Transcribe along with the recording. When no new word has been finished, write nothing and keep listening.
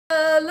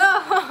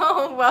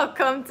Hello,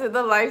 welcome to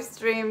the live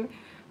stream.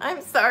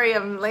 I'm sorry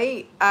I'm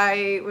late.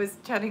 I was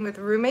chatting with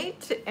a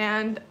roommate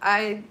and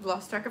I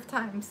lost track of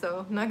time,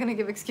 so I'm not gonna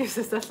give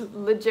excuses. That's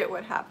legit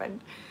what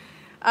happened.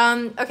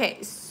 Okay,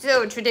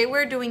 so today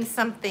we're doing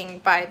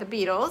Something by the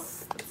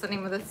Beatles. That's the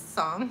name of the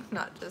song,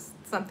 not just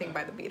Something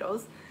by the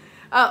Beatles.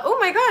 Oh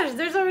my gosh,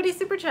 there's already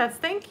super chats.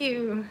 Thank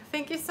you.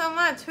 Thank you so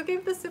much. Who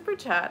gave the super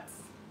chats?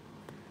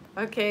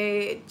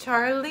 Okay,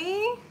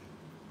 Charlie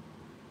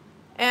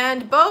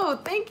and Bo.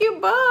 Thank you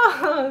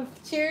both.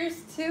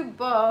 Cheers to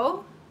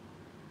Bo.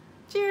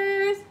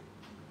 Cheers.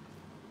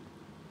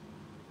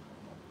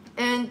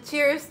 And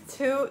cheers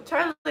to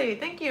Charlie.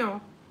 Thank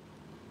you.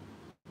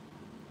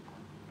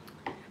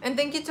 And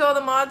thank you to all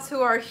the mods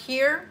who are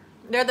here.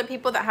 They're the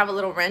people that have a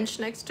little wrench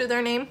next to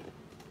their name.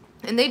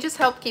 And they just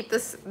help keep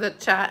the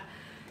chat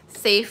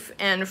safe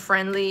and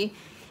friendly.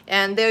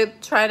 And they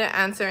try to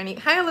answer any...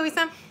 Hi,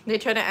 Luisa. They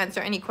try to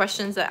answer any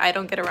questions that I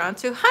don't get around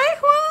to. Hi,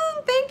 Juan.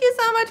 Thank you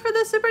so much for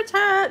the super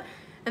chat.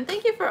 And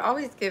thank you for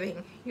always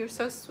giving. You're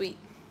so sweet.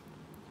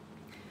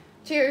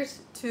 Cheers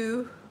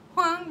to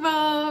Juan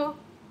Bo.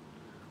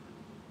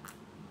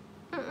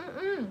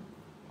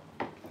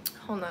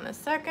 Hold on a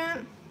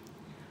second.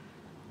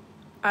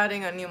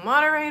 Adding a new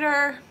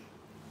moderator.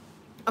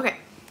 Okay.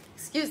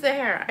 Excuse the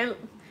hair.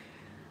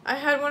 I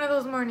had one of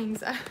those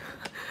mornings.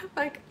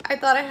 Like, I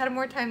thought I had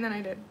more time than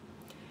I did.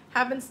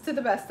 Happens to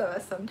the best of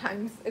us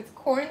sometimes. It's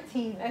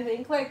quarantine. I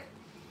think, like,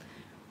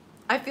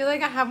 I feel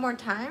like I have more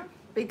time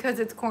because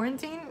it's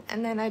quarantine,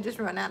 and then I just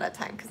run out of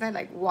time because I,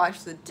 like,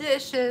 wash the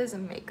dishes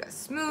and make a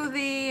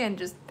smoothie and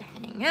just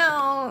hang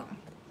out.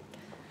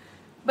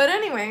 But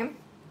anyway,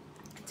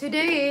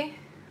 today,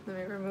 let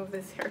me remove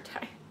this hair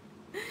tie.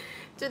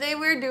 Today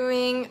we're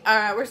doing,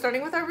 we're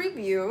starting with our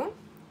review.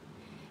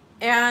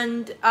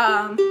 And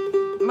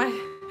my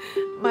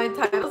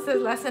title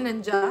says Lesson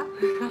in Ja.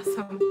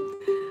 Awesome.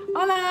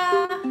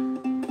 Hola!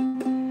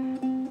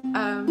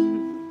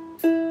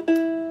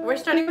 We're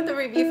starting with the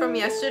review from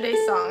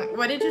yesterday's song.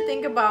 What did you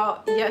think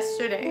about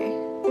yesterday?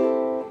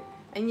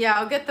 And yeah,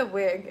 I'll get the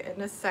wig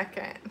in a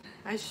second.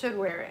 I should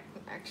wear it,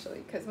 actually,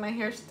 because my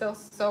hair's still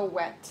so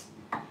wet.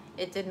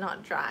 It did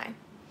not dry.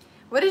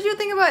 What did you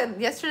think about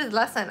yesterday's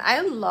lesson?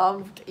 I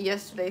loved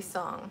yesterday's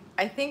song.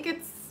 I think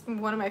it's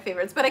one of my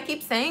favorites, but I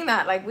keep saying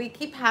that, like, we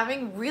keep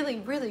having really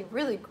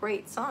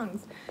great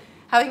songs.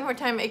 Having more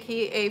time,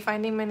 aka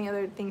finding many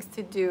other things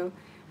to do.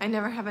 I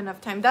never have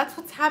enough time. That's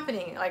what's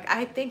happening. Like,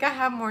 I think I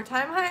have more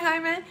time. Hi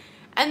man.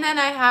 And then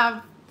I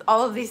have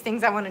all of these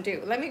things I want to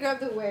do. Let me grab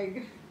the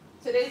wig.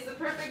 Today's the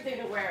perfect day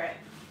to wear it.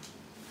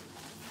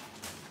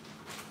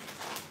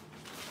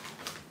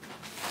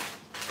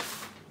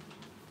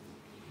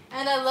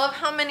 And I love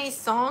how many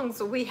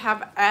songs we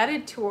have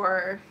added to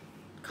our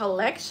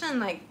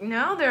collection. Like,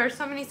 now there are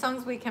so many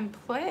songs we can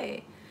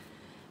play.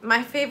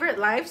 My favorite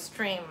live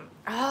stream,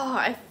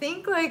 I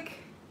think, like,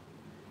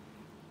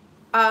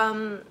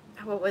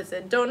 what was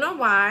it? Don't Know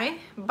Why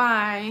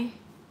by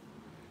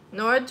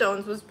Nora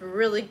Jones was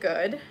really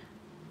good,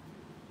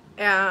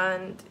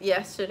 and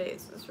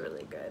yesterday's was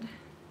really good.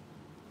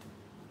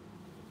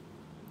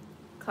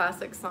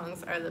 Classic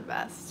songs are the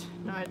best.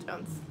 Nora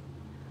Jones.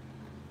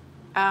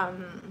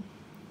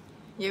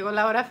 Llegó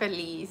la hora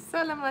feliz.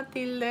 Hola,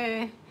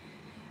 Matilde.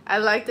 I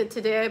liked it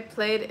today. I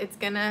played It's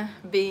Gonna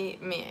Be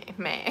Me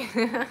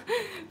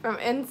from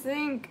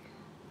NSYNC.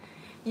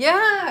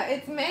 Yeah,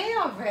 it's May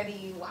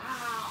already. Wow.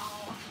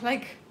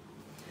 Like,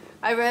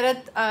 I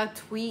read a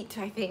tweet,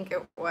 I think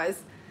it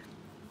was,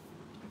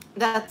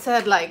 that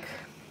said, like,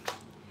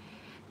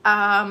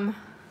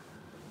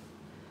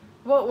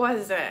 what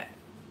was it?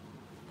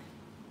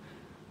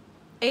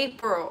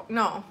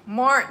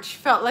 March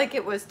felt like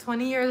it was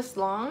 20 years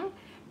long,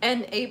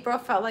 and April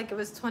felt like it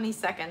was 20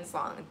 seconds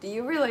long. Do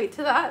you relate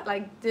to that?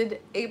 Like,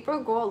 did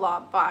April go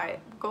by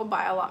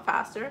a lot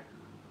faster?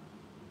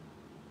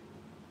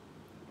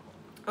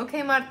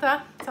 Okay,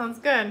 Marta, sounds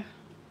good.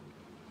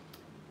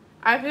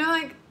 I feel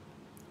like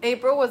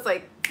April was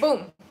like,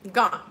 boom,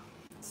 gone.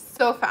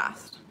 So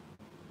fast.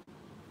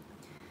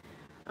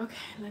 Okay,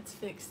 let's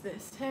fix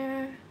this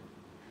hair.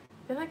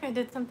 I feel like I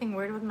did something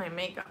weird with my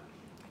makeup.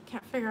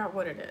 Can't figure out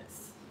what it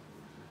is.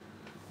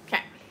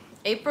 Okay,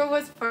 April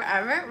was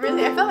forever.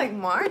 Really, I felt like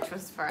March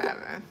was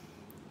forever.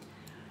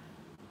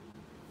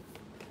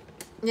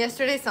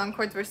 Yesterday's song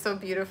chords were so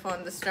beautiful,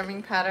 and the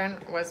strumming pattern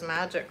was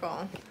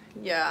magical.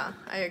 Yeah,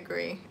 I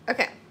agree.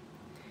 Okay,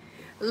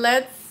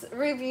 let's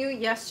review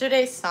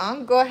yesterday's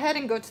song. Go ahead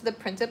and go to the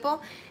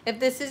printable. If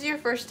this is your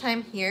first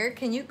time here,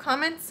 can you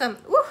comment some?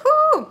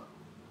 Woohoo!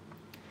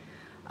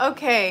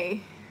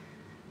 Okay.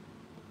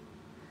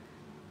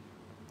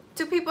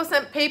 2 people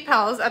sent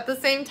PayPals at the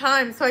same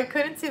time, so I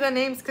couldn't see the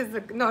names because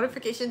the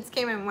notifications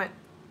came and went.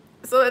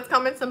 So let's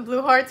comment some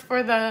blue hearts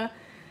for the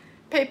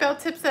PayPal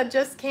tips that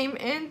just came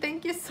in.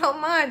 Thank you so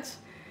much.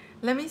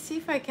 Let me see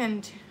if I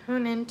can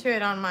tune into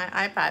it on my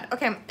iPad.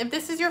 Okay, if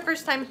this is your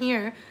first time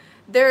here,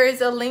 there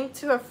is a link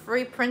to a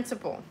free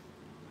printable.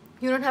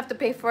 You don't have to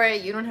pay for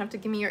it. You don't have to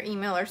give me your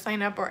email or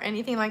sign up or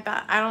anything like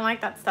that. I don't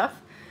like that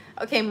stuff.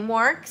 Okay,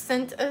 Mark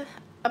sent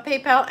a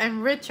PayPal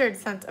and Richard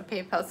sent a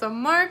PayPal. So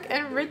Mark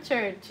and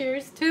Richard,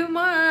 cheers to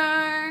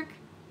Mark.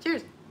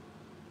 Cheers.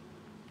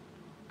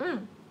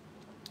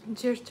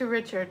 Cheers to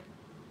Richard.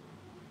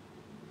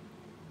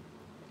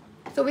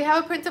 So we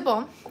have a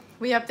printable.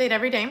 We update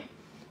every day.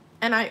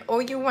 And I owe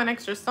you one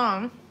extra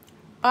song,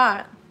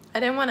 but I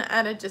didn't want to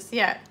add it just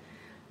yet.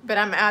 But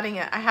I'm adding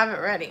it. I have it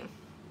ready.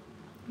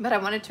 But I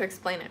wanted to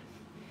explain it.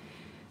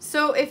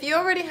 So if you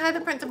already had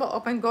the printable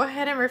open, go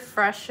ahead and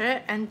refresh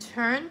it and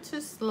turn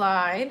to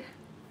slide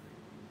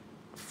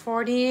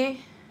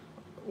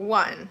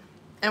 41.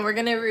 And we're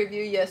going to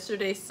review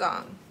yesterday's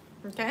song.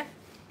 Okay?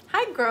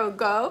 Hi,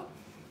 Grogo.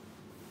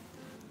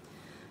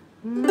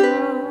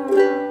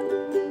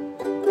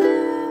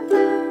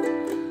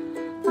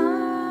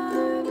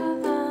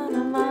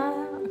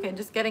 Okay,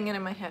 just getting it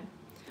in my head.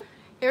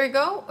 Here we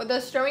go.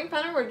 The strumming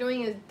pattern we're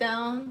doing is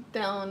down,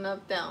 down,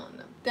 up, down,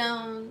 up,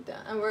 down,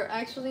 down. And we're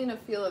actually in a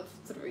feel of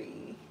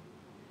 3.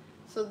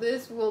 So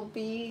this will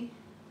be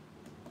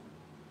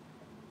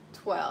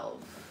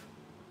 12.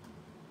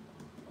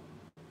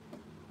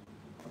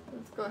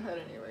 Let's go ahead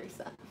and erase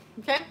that.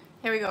 Okay,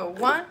 here we go.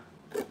 1,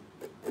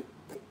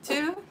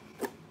 2,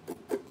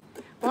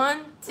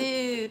 1,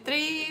 2,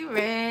 3,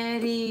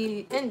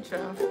 ready,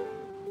 intro.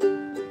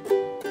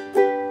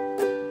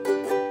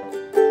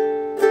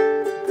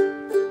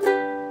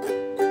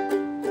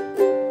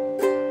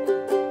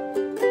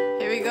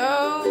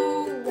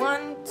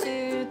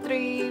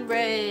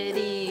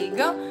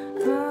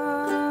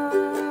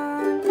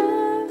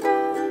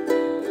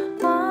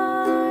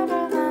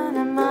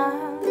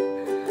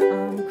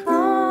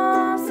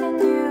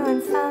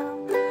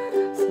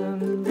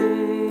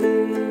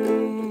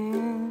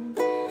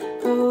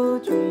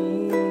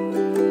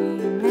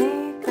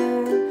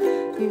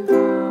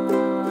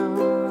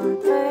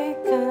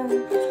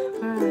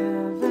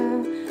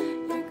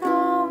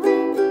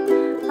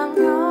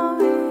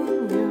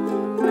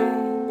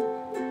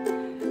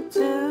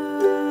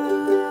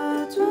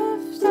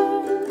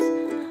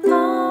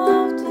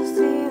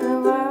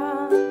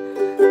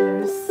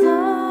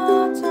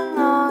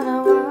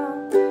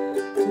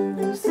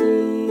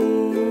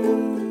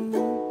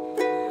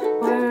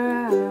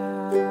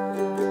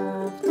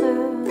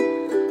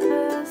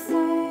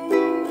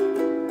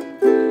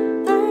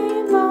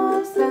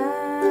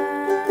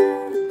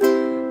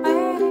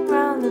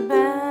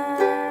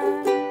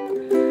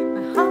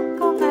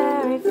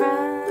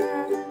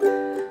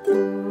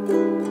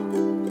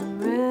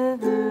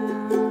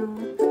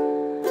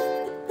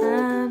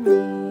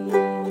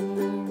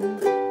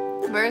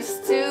 Verse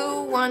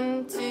 2,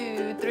 1,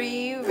 2,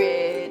 3,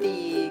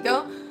 ready,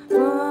 go.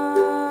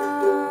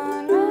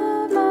 Moon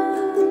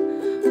river,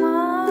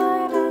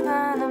 wider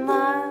than a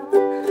mile.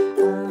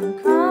 I'm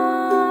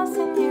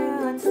crossing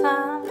you in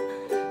style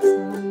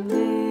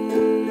someday.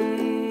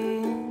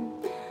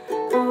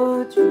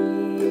 Oh,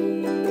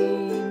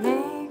 dream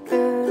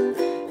maker,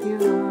 you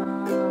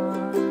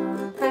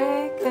are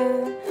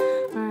breaker.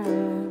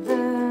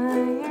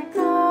 Wherever you're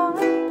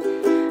going,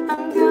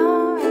 I'm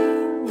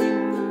going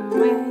your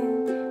way.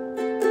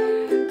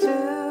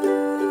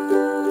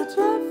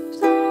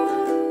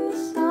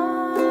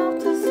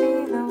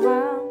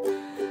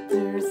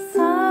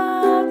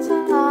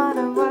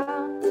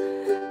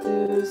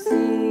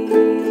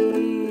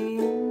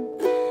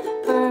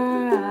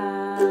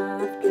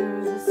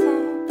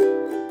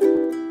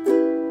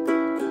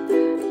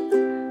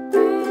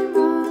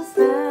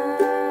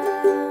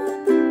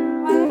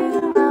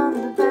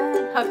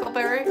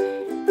 Huckleberry,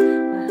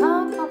 my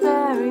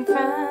huckleberry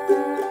friend,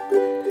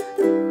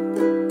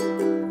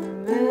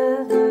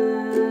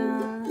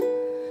 river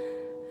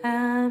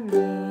and me,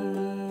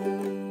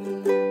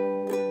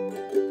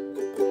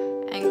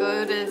 and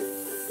go to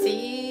C.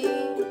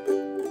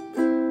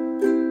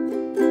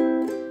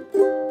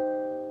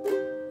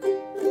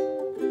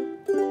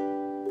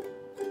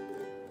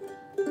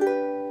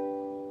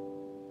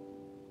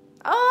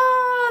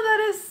 Oh, that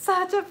is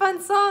such a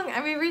fun song.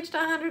 And we reached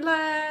 100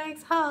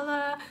 likes.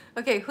 Holla.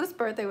 Okay, whose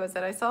birthday was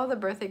it? I saw the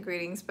birthday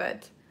greetings,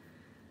 but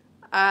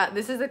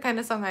this is the kind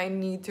of song I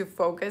need to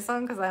focus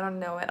on because I don't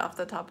know it off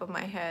the top of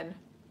my head.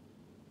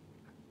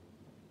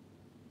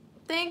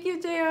 Thank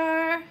you,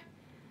 JR.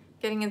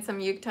 Getting in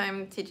some uke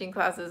time teaching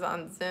classes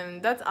on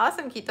Zoom. That's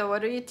awesome, Kito.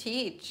 What do you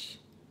teach?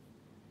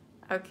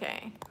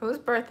 Okay, whose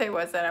birthday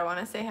was it? I want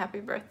to say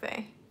happy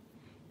birthday.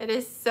 It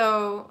is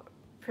so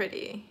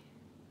pretty.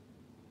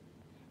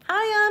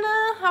 Hi,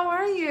 Anna. How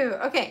are you?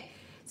 Okay,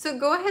 so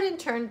go ahead and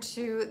turn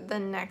to the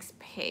next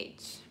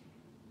page.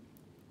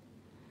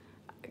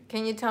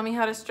 Can you tell me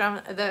how to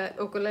strum the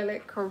ukulele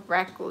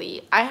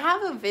correctly? I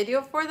have a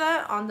video for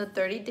that on the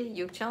 30-day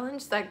uke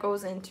challenge that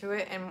goes into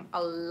it in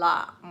a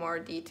lot more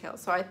detail.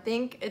 So I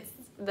think it's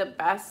the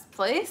best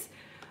place.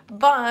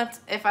 But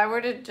if I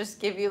were to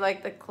just give you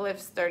like the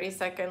Cliff's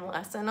 30-second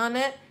lesson on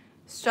it,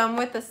 strum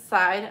with the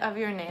side of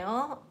your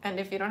nail. And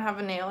if you don't have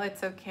a nail,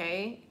 it's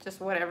okay.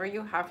 Just whatever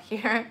you have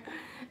here.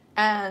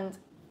 And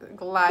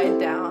glide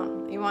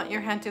down. You want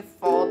your hand to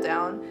fall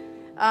down.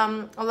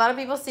 A lot of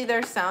people see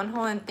their sound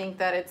hole and think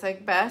that it's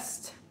like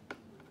best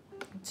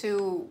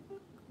to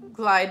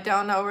glide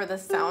down over the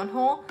sound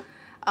hole,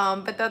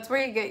 but that's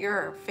where you get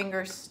your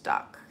fingers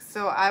stuck.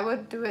 So I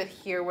would do it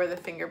here where the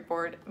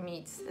fingerboard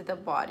meets the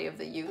body of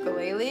the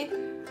ukulele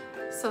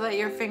so that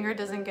your finger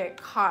doesn't get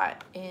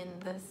caught in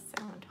the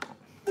sound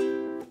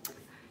hole.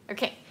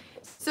 Okay,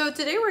 so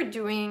today we're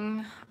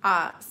doing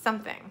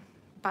Something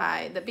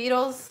by the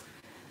Beatles,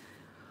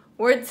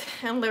 words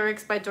and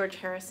lyrics by George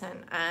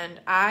Harrison. And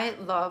I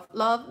love,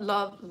 love,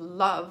 love,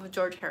 love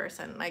George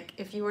Harrison. Like,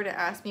 if you were to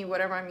ask me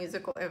what are my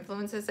musical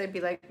influences, I'd be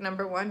like,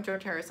 #1,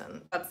 George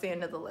Harrison. That's the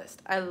end of the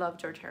list. I love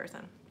George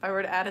Harrison. If I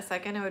were to add a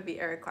second, it would be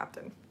Eric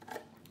Clapton.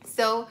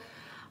 So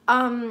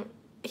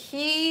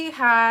he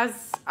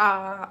has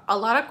a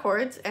lot of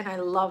chords, and I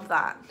love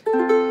that.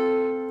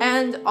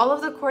 And all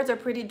of the chords are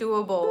pretty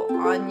doable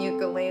on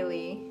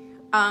ukulele.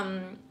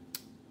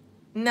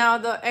 Now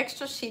the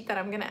extra sheet that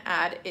I'm gonna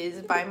add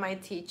is by my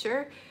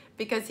teacher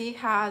because he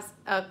has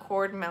a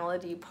chord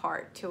melody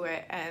part to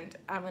it, and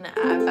I'm gonna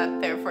add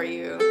that there for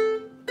you.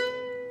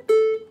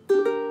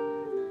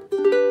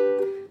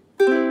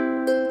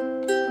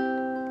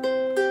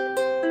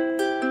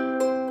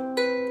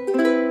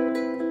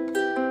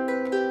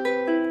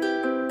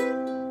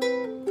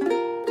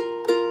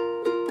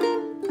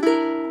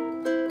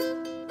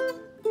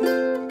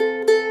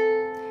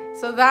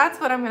 So that's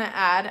what I'm gonna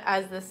add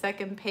as the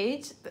second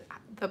page,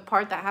 the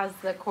part that has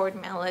the chord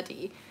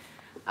melody.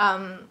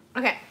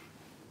 Okay,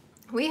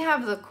 we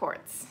have the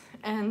chords,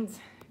 and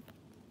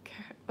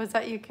was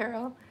that you,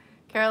 Carol?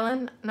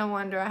 Carolyn? No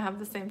wonder I have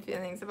the same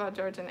feelings about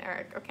George and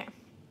Eric. Okay.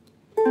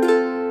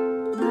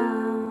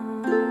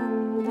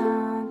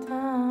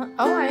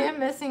 Oh, I am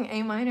missing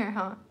A minor,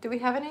 huh? Do we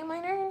have an A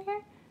minor in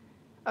here?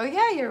 Oh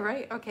yeah, you're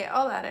right. Okay,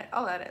 I'll add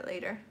it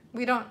later.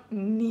 We don't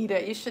need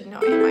it. You should know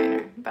A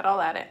minor, but I'll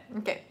add it.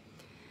 Okay.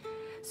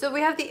 So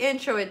we have the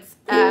intro. It's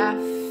F,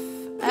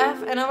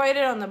 F, and I'll write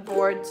it on the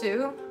board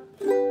too.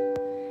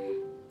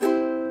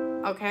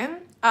 Okay.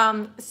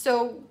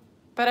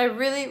 But I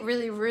really,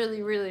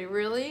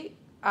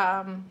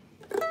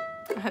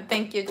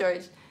 thank you,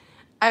 George.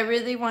 I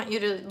really want you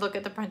to look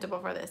at the printable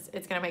for this.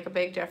 It's gonna make a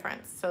big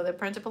difference. So the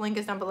printable link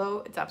is down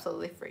below. It's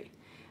absolutely free.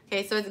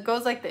 Okay, so it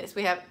goes like this.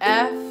 We have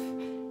F,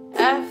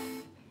 F,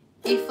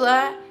 E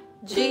flat,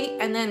 G,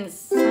 and then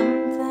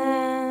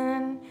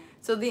something.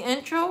 So the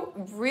intro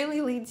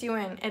really leads you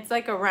in. It's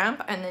like a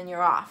ramp, and then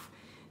you're off.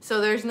 So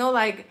there's no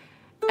like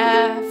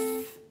F,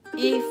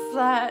 E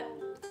flat,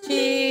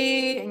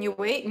 G, and you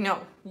wait. No,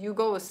 you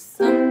go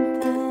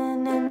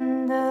something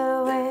in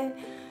the way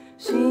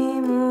she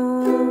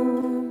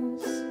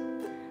moves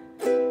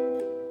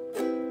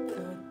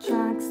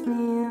attracts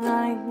me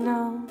like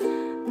no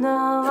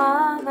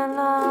other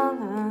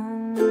lover.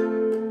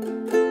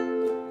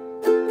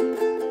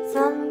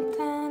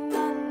 Something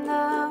in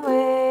the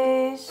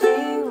way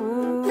she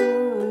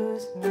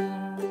woos me.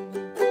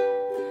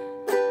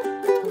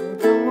 I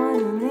don't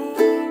wanna leave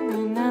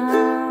me now.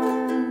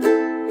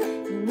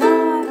 You know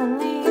I don't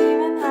leave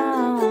it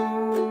now.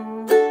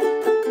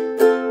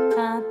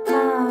 Da, da,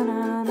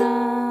 da, da,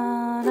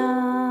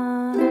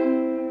 da.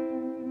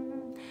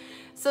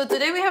 So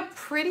today we have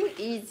pretty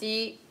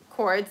easy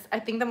chords. I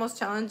think the most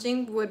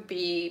challenging would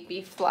be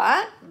B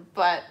flat,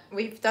 but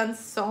we've done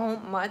so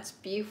much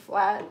B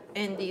flat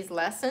in these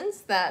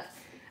lessons that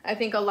I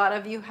think a lot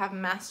of you have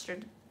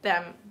mastered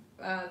them,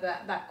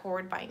 that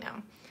chord by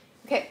now.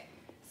 Okay,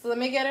 so let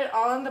me get it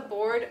all on the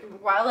board.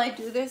 While I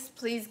do this,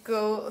 please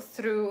go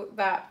through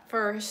that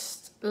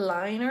first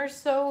line or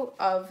so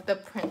of the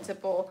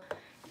printable.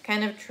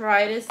 Kind of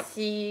try to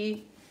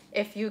see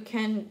if you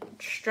can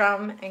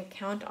strum and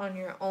count on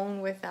your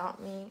own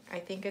without me. I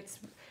think it's,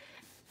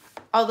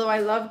 although I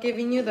love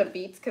giving you the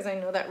beats because I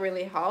know that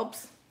really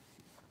helps,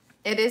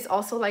 it is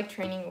also like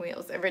training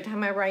wheels. Every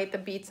time I write the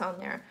beats on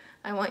there,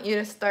 I want you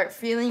to start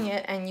feeling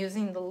it and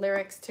using the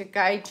lyrics to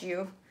guide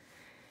you.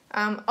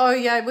 Oh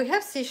yeah, we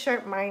have C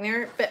sharp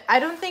minor, but I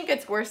don't think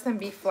it's worse than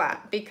B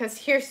flat because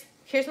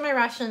here's my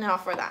rationale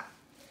for that.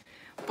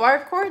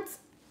 Bar chords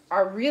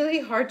are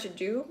really hard to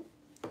do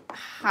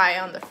high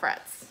on the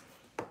frets.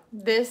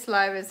 This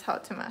live is how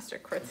to master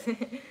chords.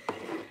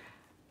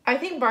 I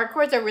think bar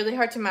chords are really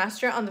hard to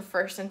master on the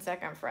 1st and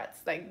 2nd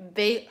frets. Like,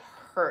 they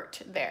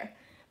hurt there.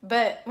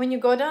 But when you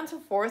go down to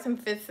 4th and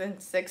 5th and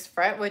 6th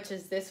fret, which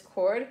is this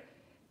chord,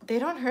 they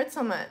don't hurt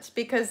so much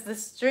because the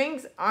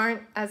strings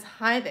aren't as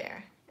high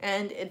there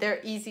and they're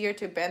easier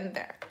to bend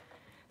there.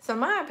 So in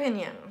my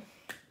opinion,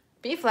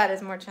 B flat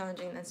is more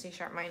challenging than C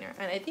sharp minor,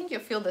 and I think you'll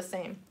feel the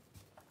same.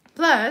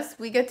 Plus,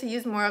 we get to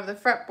use more of the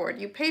fretboard.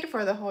 You paid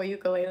for the whole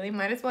ukulele,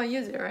 might as well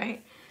use it,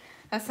 right?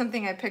 That's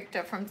something I picked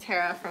up from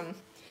Tara from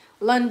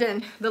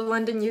London, the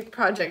London Youth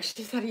Project.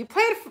 She said, you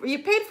paid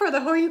for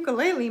the whole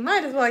ukulele,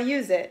 might as well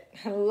use it.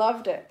 I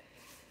loved it.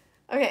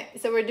 Okay,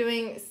 so we're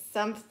doing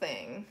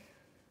Something.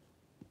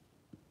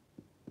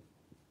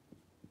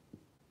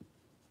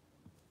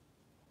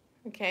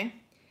 Okay,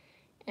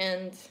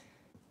 and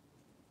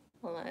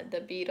I'll add the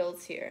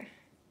Beatles here.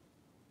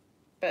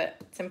 But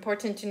it's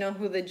important to know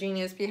who the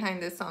genius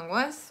behind this song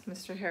was,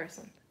 Mr.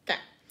 Harrison. Okay.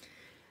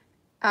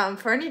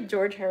 For any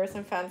George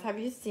Harrison fans, have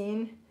you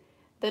seen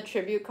the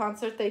tribute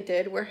concert they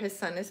did where his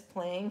son is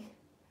playing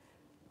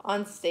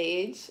on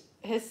stage.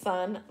 His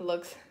son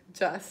looks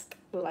just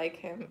like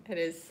him. It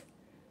is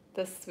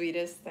the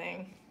sweetest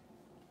thing.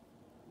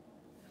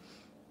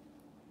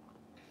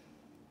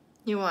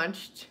 You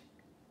watched.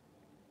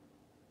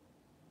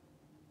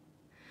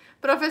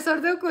 Profesor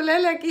de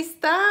ukulele, aquí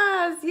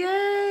estás.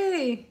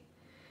 Yay.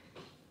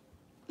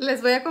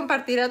 Les voy a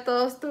compartir a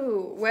todos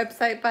tu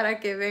website para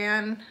que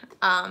vean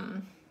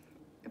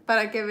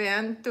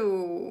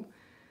tu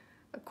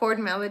chord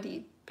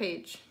melody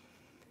page.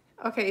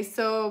 Okay,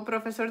 so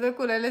Profesor de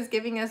ukulele is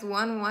giving us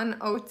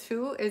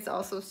 1102 is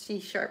also C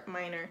sharp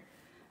minor.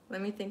 Let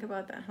me think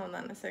about that. Hold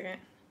on a second.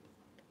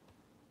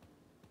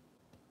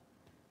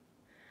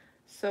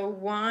 So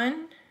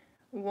 1,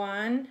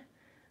 1,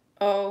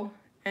 0,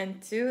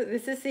 and 2.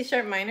 This is C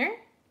sharp minor?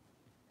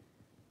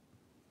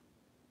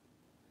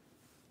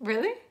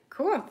 Really?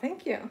 Cool,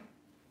 thank you.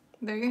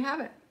 There you have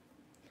it.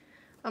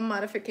 A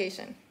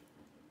modification.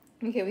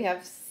 Okay, we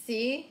have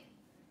C,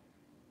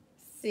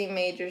 C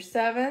major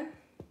 7,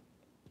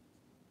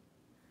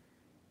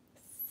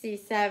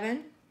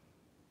 C7,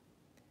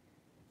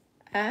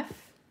 F,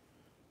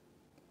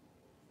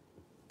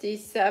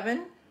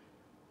 D7,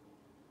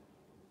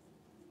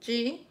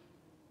 G,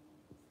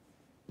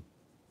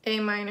 A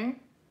minor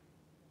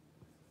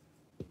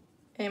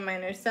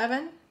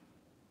 7,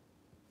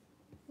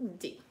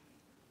 D.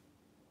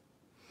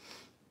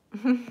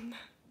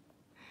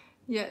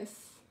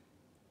 Yes.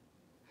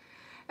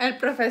 El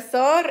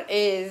profesor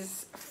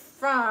is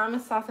from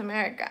South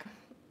America.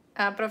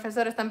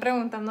 Profesor, están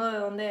preguntando de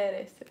dónde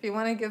eres. If you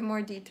want to give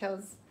more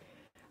details,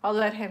 I'll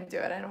let him do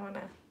it. I don't want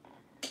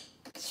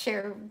to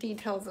share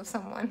details of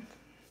someone.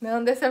 ¿De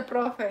dónde es el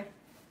profe?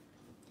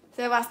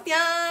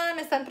 Sebastián,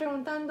 están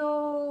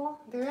preguntando.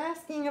 They're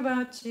asking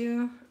about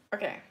you.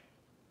 Okay.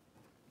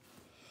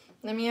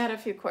 Let me add a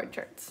few chord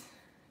charts.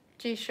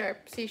 G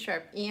sharp, C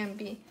sharp, E and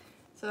B.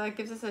 So that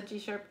gives us a G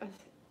sharp.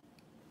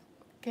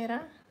 ¿Qué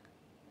era?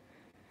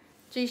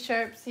 G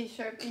sharp, C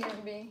sharp, E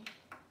and B.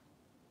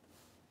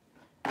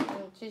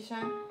 And G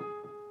sharp,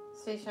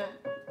 C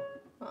sharp.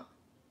 Oh.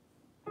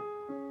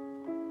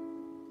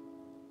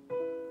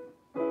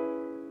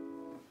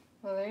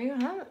 Well, there you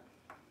have it.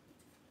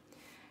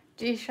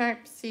 G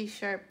sharp, C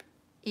sharp,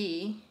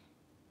 E,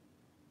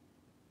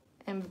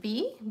 and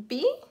B.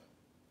 B?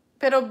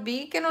 Pero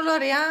B que no lo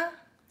haría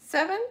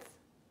 7th?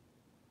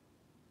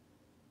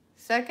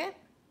 2nd?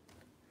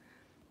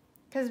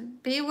 Because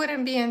B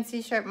wouldn't be in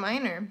C sharp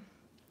minor.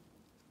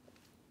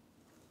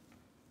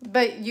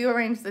 But you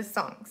arranged this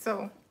song,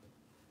 so.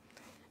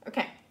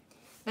 Okay,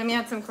 let me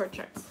add some chord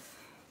charts.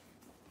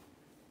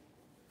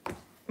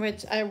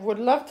 Which I would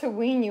love to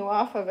wean you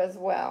off of as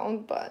well,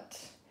 but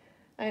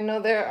I know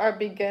there are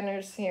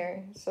beginners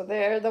here, so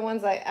they're the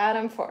ones I add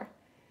them for.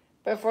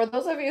 But for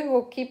those of you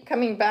who keep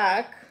coming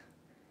back,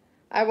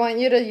 I want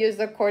you to use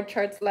the chord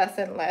charts less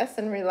and less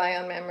and rely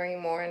on memory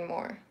more and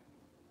more.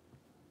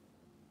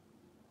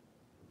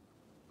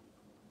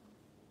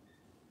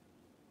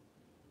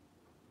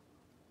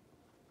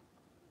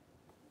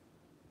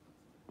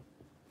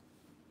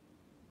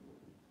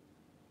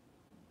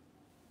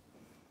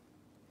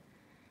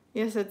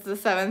 Yes, it's the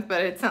 7th,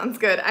 but it sounds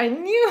good. I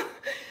knew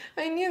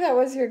that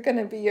was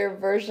gonna be your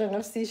version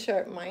of C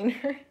sharp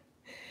minor.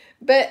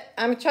 But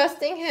I'm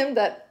trusting him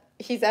that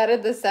he's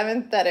added the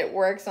 7th, that it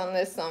works on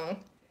this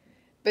song,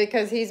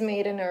 because he's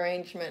made an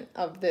arrangement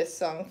of this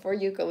song for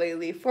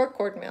ukulele for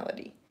chord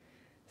melody.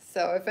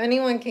 So if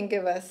anyone can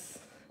give us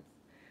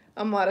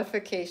a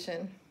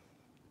modification,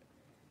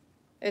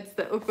 it's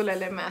the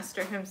ukulele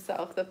master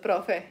himself, the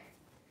profe.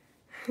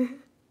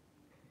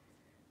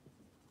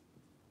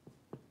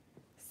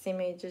 C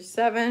major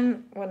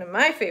 7, one of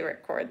my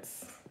favorite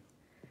chords.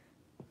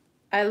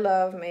 I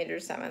love major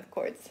 7th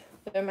chords.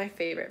 They're my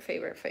favorite.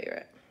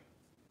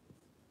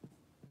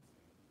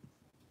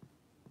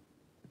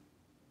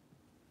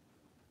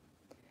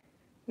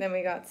 Then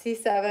we got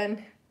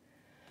C7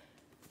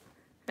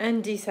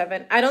 and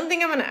D7. I don't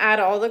think I'm gonna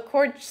add all the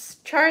chord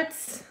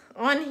charts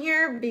on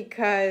here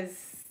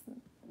because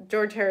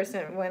George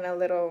Harrison went a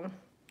little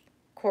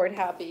chord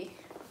happy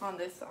on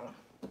this song.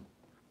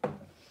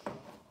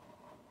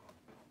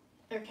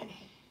 Okay.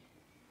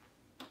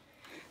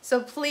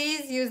 So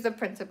please use the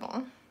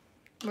printable.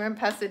 We're in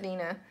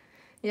Pasadena.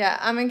 Yeah,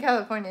 I'm in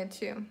California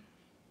too.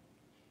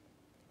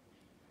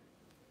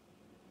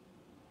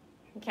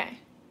 Okay.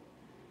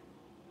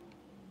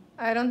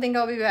 I don't think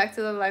I'll be back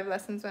to the live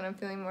lessons when I'm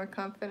feeling more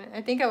confident.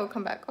 I think I will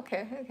come back.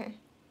 Okay.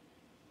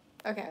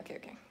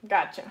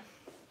 Gotcha.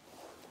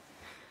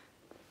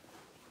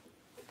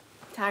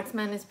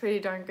 Taxman is pretty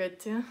darn good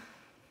too.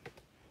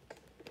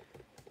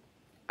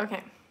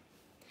 Okay.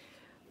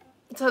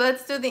 So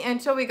let's do the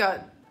intro. We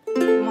got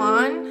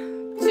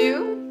 1,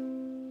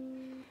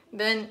 2,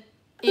 then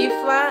E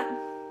flat,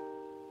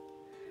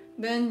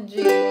 then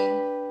G,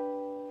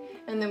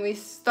 and then we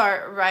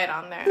start right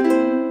on there.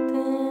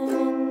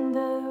 Then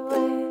the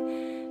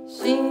way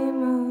she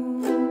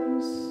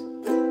moves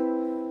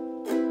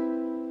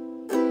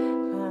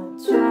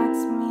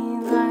attracts me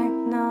like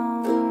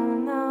no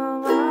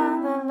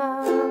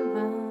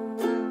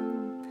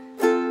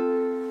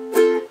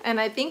And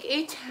I think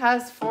each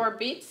has 4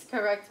 beats.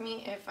 Correct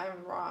me if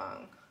I'm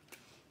wrong.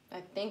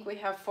 I think we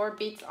have 4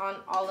 beats on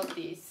all of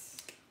these.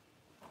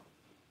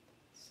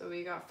 So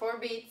we got 4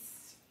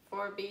 beats,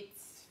 4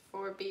 beats,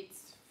 4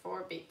 beats,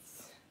 4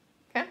 beats.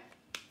 Okay?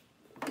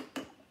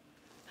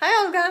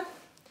 Hi, Olga.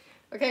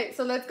 Okay,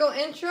 so let's go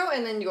intro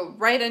and then you go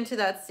right into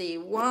that C.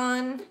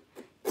 1,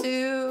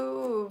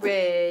 2,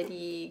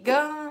 ready,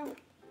 go.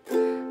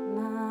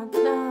 Na,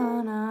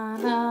 na, na,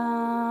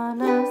 na,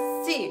 na,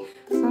 C.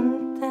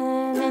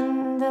 Something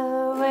in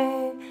the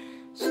way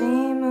she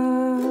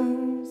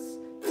moves.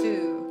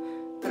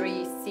 2,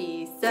 3,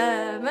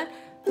 C7.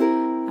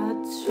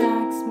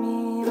 Attracts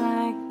me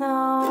like no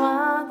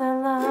other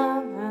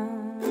lover.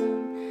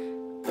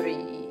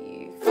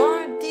 3,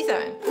 4, D7.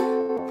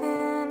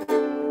 Then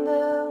in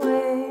the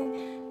way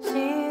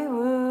she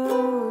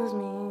woos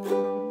me.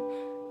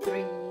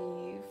 3,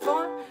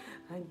 4.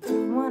 I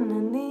don't wanna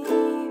leave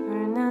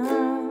her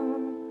now.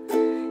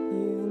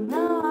 You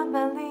know I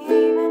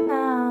believe it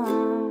now.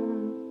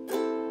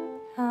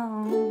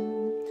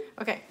 Oh.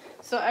 Okay,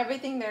 so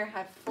everything there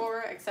had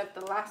 4 except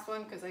the last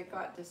one because I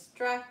got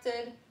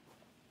distracted.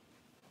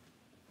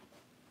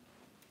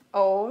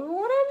 Oh,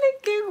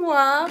 órale, qué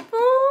guapo.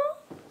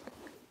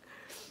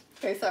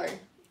 Okay, sorry.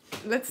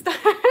 Let's start.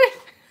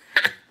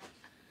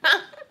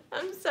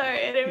 I'm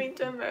sorry, I didn't mean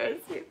to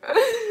embarrass you.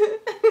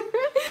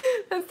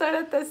 Let's start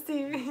at the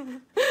C.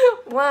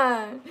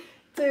 1,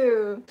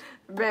 2,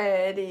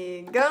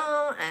 ready,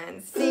 go,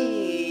 and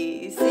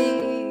C,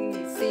 C, C,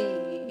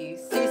 C,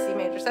 C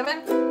major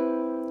 7.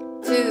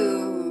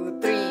 2,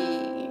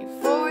 3,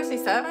 4,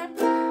 C7.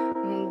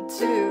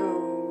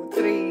 2,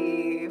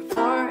 3,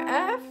 4,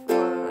 F.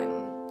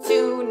 1,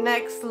 2,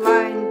 next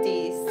line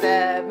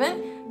D7.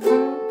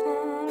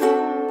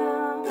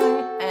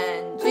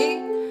 And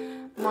G.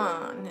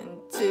 1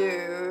 and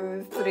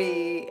 2,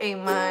 3, A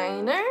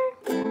minor.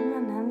 I'm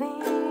gonna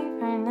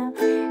leave her now.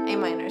 A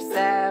minor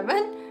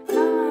 7.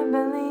 Oh, I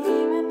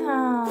believe in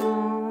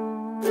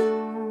home.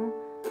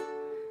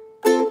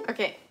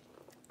 Okay,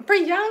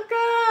 Priyanka.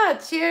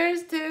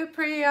 Cheers to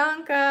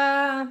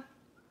Priyanka.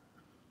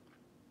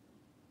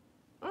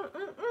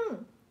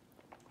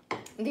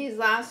 These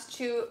last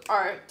 2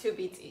 are 2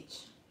 beats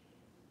each.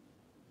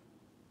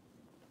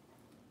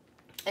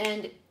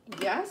 And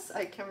yes,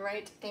 I can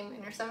write A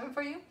minor 7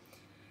 for you.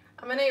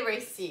 I'm gonna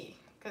erase C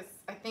because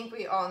I think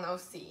we all know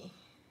C.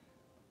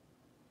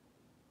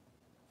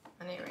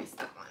 I'm gonna erase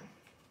that one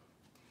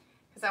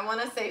because I want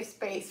to save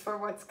space for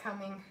what's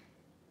coming.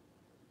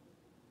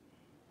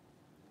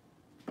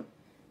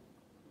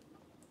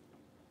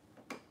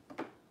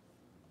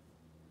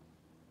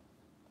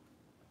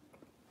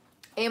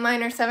 A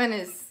minor 7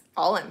 is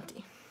all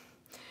empty.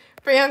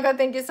 Priyanka,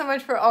 thank you so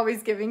much for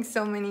always giving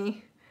so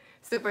many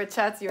super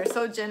chats. You are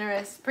so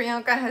generous.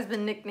 Priyanka has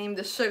been nicknamed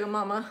the sugar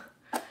mama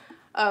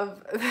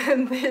of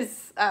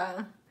this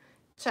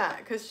chat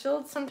because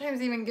she'll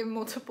sometimes even give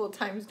multiple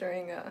times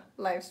during a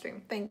live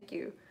stream. Thank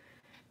you.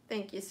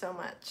 Thank you so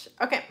much.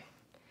 Okay.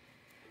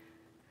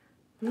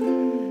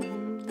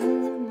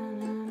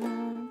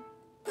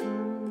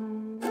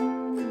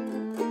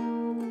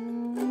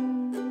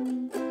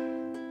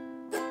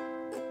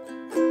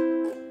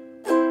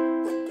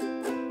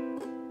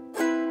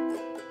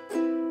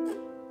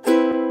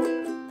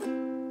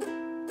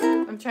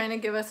 I'm trying to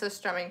give us a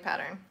strumming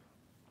pattern.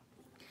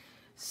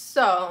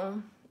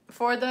 So,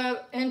 for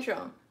the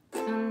intro.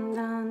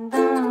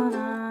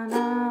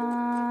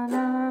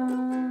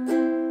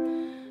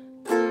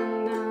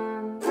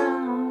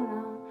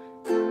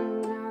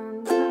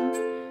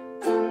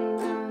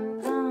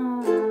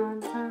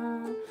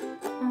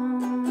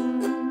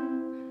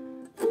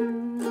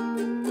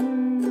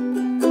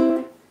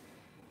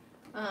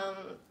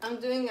 I'm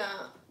doing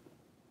a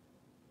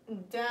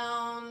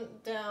down,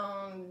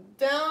 down,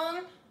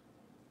 down,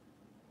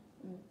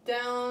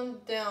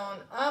 down, down,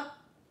 up,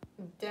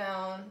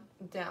 down,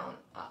 down,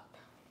 up.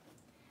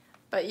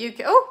 But you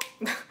can, oh,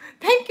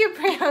 thank you,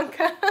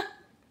 Priyanka.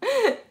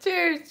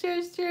 Cheers,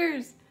 cheers,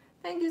 cheers.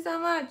 Thank you so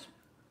much.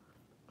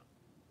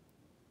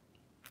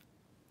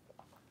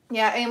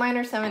 Yeah, A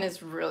minor 7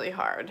 is really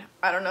hard.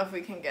 I don't know if we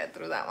can get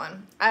through that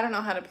one. I don't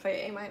know how to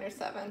play A minor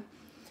 7.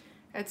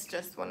 It's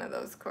just one of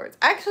those chords.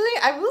 Actually,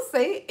 I will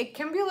say it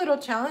can be a little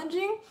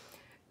challenging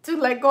to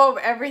let go of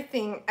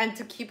everything and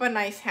to keep a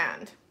nice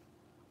hand.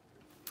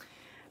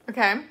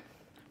 Okay.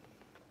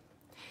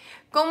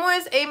 ¿Cómo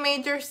es A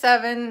major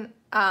 7?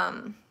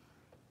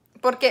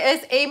 Porque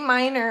es A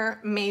minor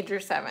major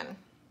 7.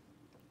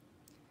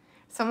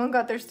 Someone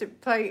got their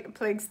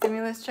plague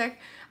stimulus check.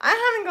 I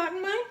haven't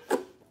gotten mine.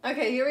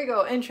 Okay, here we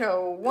go.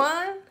 Intro.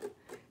 1,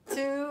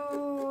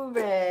 2,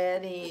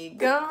 ready,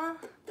 go.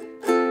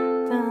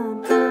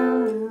 Down, down,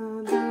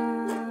 down, down,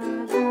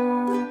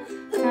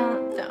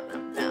 down,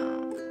 up,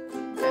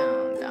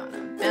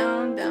 down,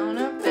 down, down,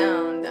 up,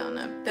 down, down, up, down, down,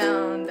 up,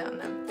 down,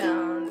 down, up,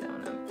 down,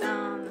 down, up,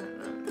 down,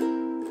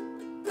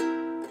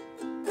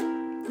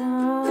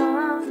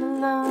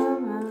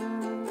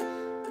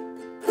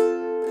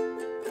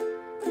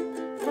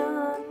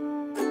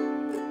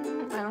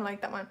 I don't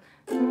like that one.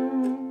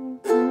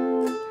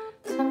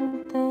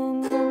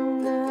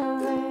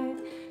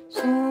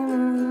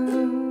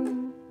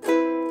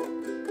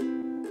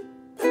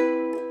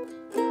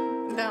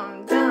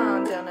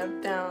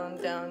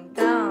 down,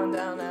 down,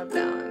 down, up,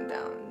 down,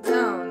 down,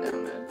 down,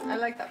 down, up. I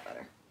like that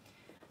better.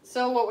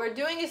 So what we're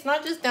doing is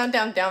not just down,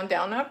 down, down,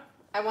 down, up.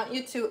 I want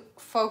you to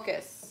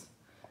focus.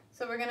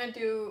 So we're gonna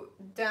do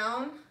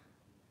down,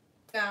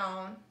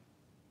 down,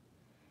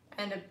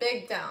 and a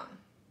big down.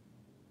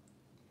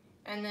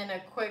 And then a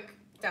quick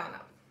down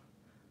up.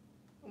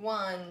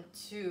 1,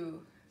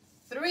 2,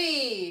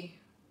 3,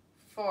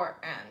 4,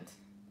 and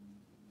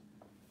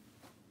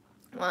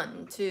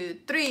 1, 2,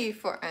 3,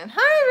 4, and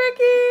hi,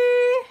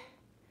 Ricky!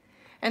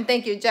 And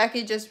thank you,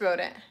 Jackie just wrote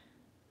it.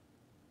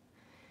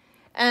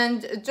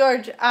 And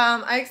George,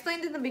 I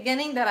explained in the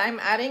beginning that I'm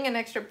adding an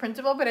extra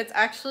printable, but it's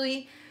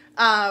actually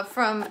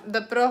from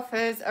the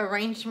profe's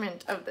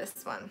arrangement of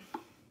this one.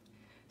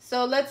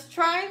 So let's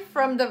try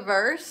from the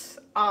verse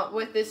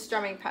with this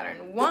strumming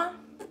pattern. 1,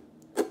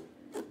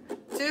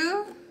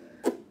 2,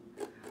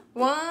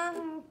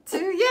 1, 2,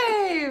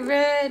 yay!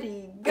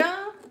 Ready,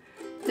 go!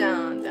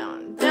 Down,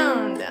 down,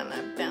 down, down,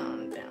 up,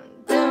 down,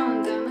 down,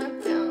 down, down,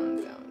 up,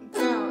 down, down,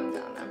 down,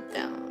 down, up,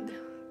 down,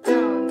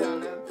 down,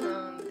 down, up, down,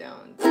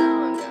 down, down,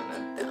 down,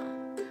 up,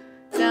 down,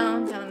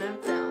 down, down, up, down,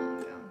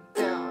 down, down,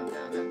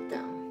 down, up,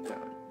 down,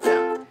 down,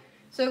 down.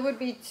 So it would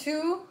be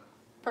 2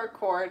 per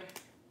chord.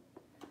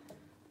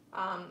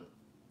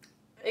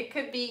 It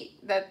could be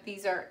that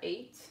these are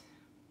 8.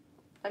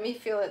 Let me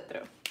feel it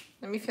through.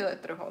 Let me feel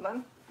it through. Hold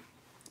on.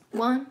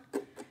 1,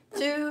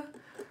 2,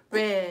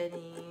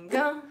 ready,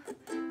 go.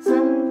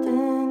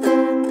 Something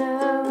in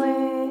the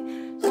way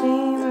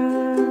she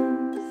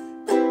moves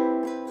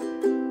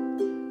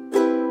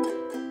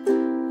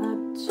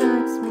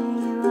attracts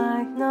me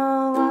like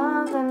no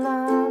other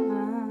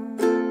lover.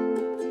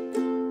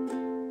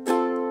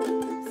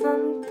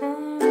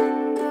 Something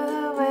in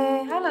the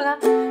way, la la,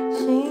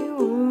 she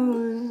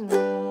woos me.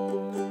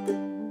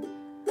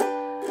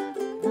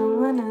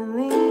 Don't wanna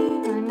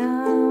leave her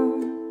now.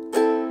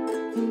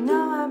 You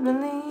know I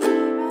believe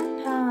in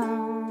how.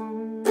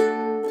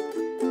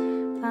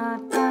 Da,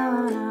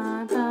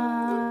 da,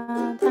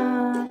 da,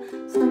 da.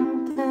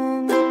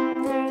 Something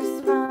in her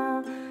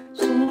smile,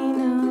 she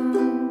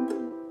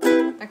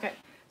knew. Okay,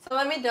 so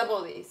let me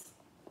double these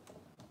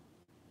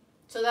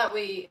so that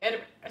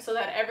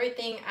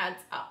everything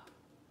adds up.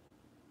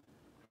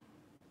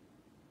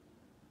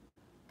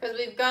 Because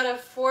we've got a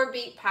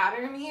 4-beat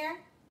pattern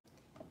here,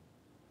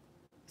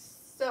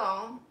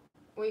 so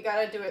we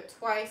gotta do it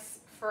twice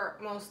for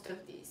most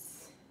of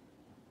these.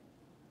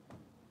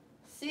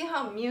 See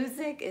how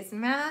music is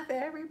math,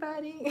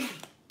 everybody?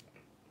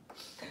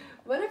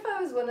 What if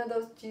I was one of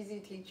those cheesy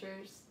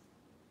teachers?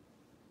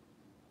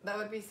 That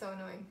would be so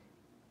annoying.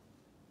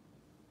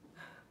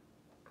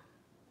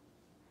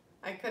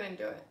 I couldn't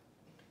do it.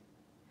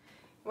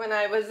 When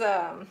I was,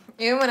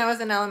 even when I was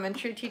an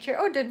elementary teacher.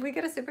 Oh, did we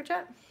get a super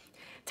chat?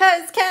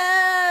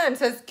 Tezcan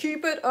says,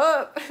 keep it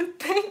up.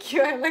 Thank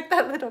you. I like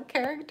that little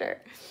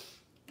character.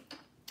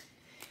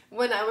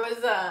 When I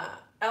was a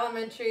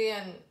elementary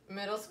and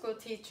middle school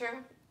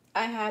teacher,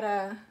 I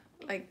had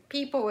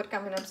people would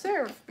come and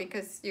observe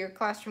because your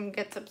classroom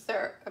gets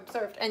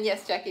observed. And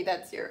yes, Jackie,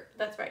 that's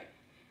right.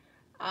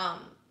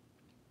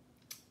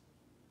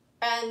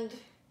 And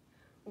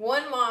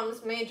one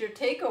mom's major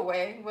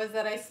takeaway was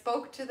that I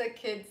spoke to the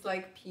kids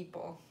like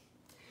people.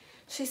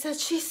 She said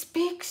she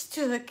speaks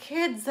to the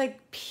kids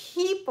like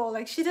people,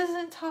 like she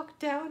doesn't talk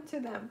down to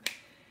them.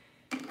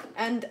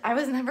 And I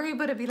was never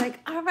able to be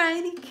like,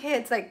 alrighty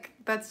kids, like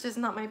that's just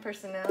not my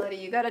personality.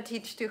 You gotta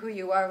teach to who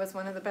you are was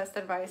one of the best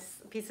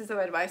pieces of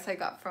advice I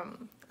got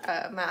from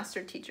a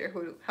master teacher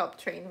who helped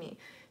train me.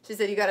 She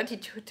said, you gotta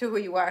teach to who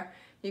you are.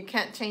 You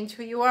can't change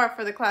who you are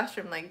for the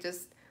classroom, like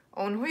just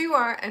own who you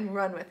are and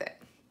run with it.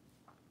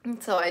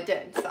 And so I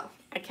did, so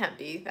I can't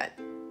be that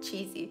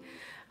cheesy.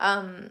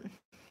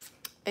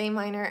 A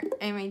minor,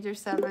 A major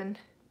 7.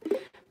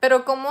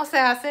 Pero ¿cómo se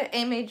hace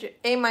A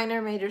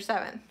minor, major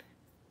 7?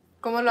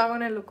 ¿Cómo lo hago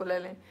en el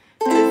ukulele?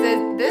 Is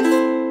it this?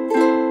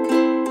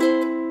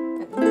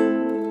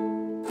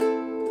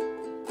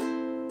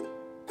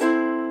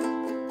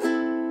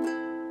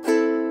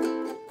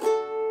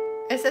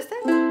 ¿Es este?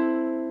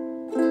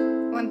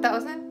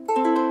 1000?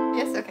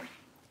 Yes, okay.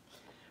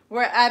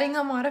 We're adding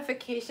a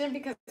modification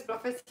because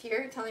Prof is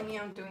here telling me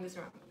I'm doing this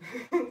wrong.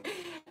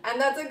 And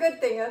that's a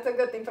good thing. That's a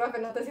good thing. Prof,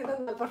 no te sientas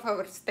mal, por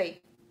favor.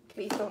 Stay.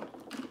 Please don't.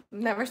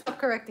 Never stop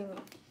correcting me.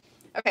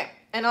 Okay,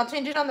 and I'll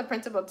change it on the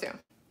printable too.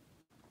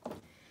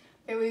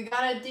 Okay, we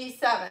got a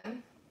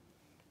D7.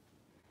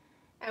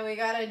 And we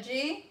got a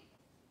G.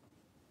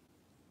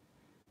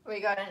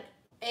 We got an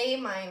A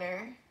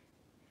minor.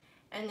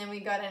 And then we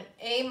got an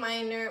A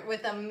minor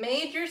with a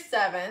major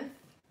 7th.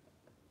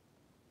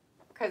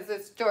 Because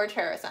it's George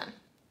Harrison.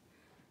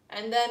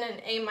 And then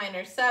an A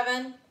minor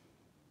 7.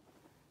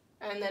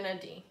 And then a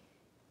D.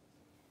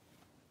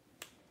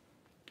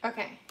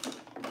 Okay,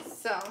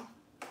 so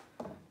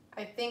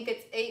I think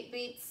it's 8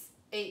 beats,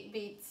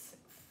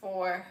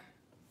 4,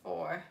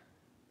 4,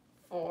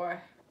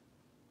 4,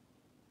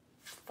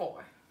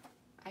 4,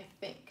 I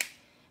think.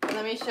 And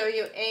let me show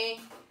you A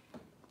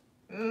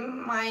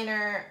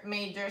minor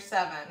major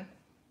 7.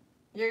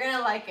 You're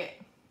gonna like it.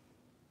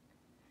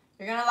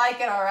 You're gonna like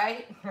it, all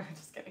right?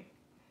 Just kidding.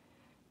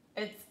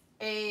 It's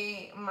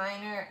A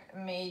minor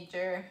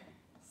major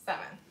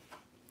 7.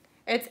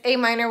 It's A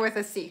minor with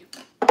a C.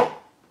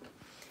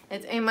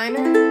 It's A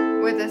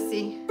minor with a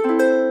C.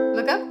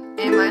 Look up.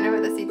 A minor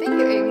with a C. Thank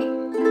you, Amy.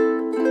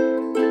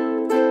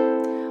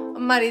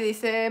 Mari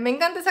dice, me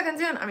encanta esa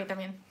canción. A mí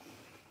también.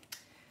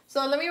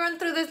 So let me run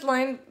through this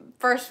line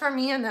first for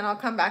me, and then I'll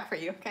come back for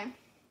you, okay?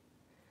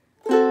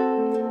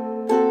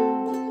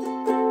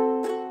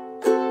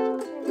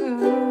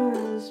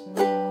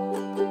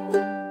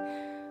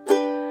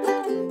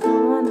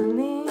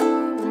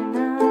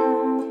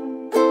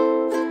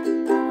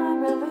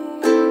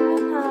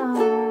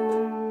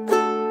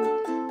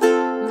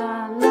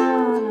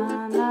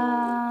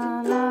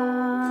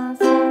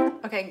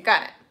 Okay,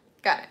 got it.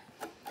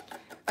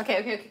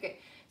 Okay.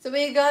 So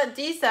we got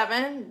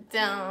D7,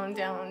 down,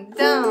 down,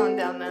 down,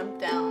 down, up,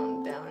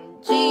 down,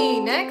 down. G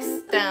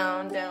next,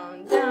 down,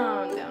 down,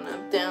 down, down,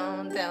 up,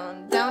 down,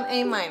 down, down.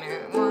 A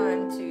minor,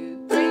 1,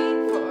 2,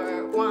 3,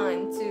 4.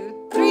 1,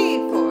 2, 3,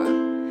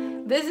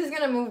 4. This is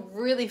gonna move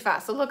really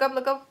fast. So look up,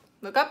 look up,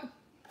 look up.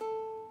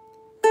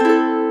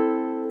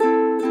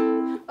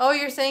 Oh,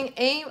 you're saying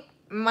A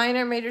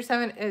minor major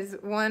 7 is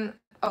 1,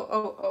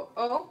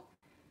 oh.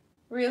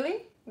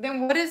 Really?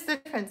 Then what is the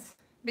difference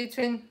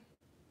between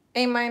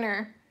A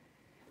minor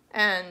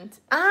and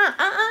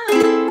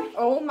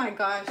oh my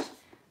gosh,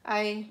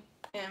 I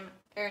am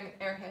an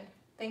airhead.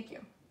 Thank you.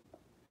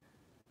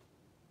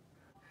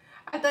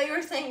 I thought you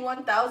were saying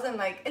 1,000,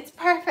 like it's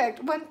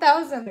perfect.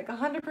 1,000, like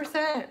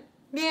 100%.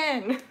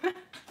 Bien.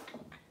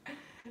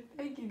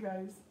 Thank you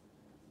guys.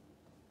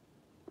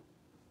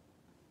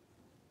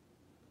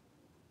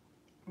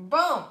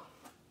 Boom.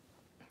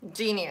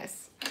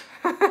 Genius.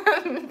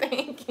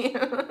 Thank you.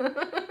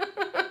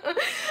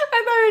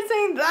 I thought you were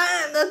saying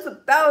that. That's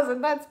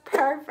 1,000. That's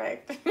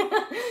perfect.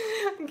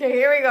 Okay,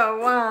 here we go.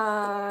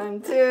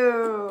 1,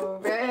 2,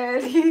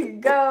 ready,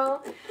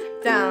 go.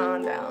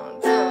 Down,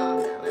 down,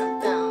 down, down,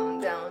 up, down,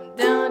 down,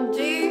 down.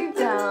 G,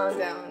 down,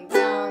 down,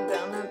 down,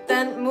 down, up.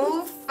 Then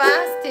move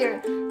fast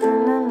here.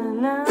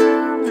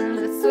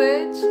 Let's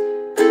switch.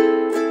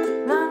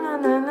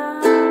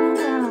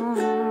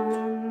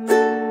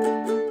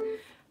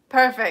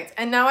 Perfect.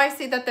 And now I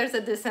see that there's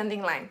a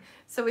descending line.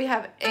 So we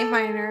have A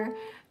minor,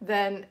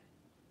 then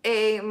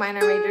A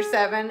minor major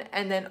 7,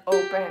 and then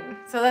open.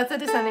 So that's a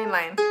descending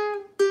line.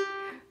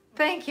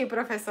 Thank you,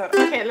 Professor.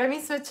 Okay, let me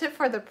switch it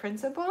for the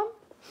principal.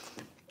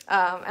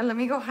 And let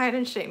me go hide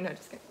and shake. No,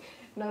 just kidding.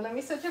 No, let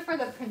me switch it for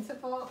the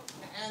principal,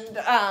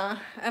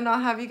 and I'll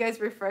have you guys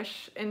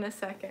refresh in a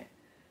second.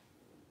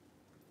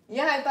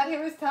 Yeah, I thought he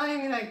was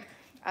telling me like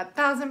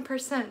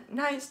 1,000%.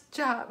 Nice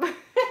job.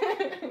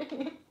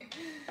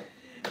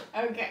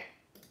 Okay.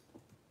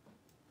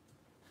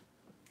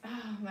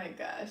 Oh my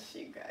gosh,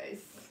 you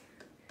guys.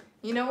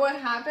 You know what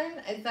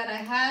happened is that I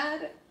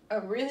had a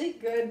really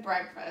good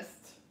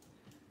breakfast.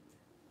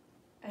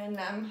 And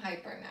I'm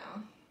hyper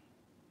now.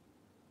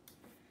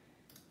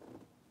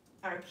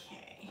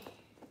 Okay.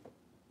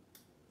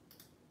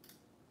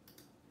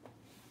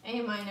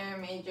 A minor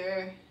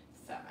major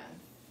 7.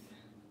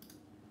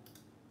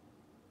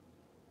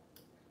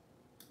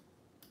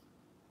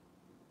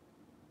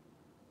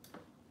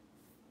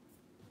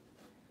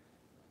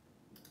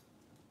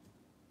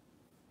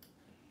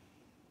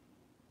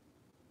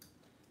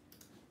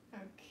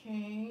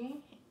 Okay,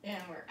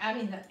 and we're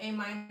adding the A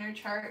minor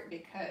chart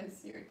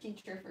because your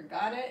teacher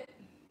forgot it.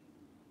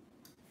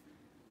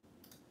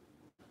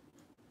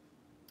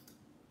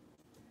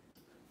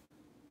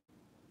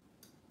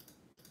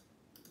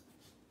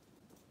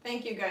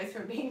 Thank you guys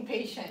for being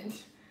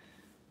patient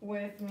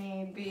with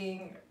me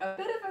being a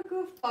bit of a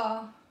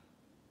goofball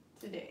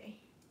today.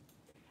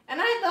 And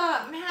I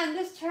thought, man,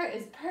 this chart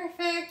is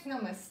perfect, no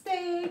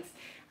mistakes.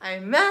 I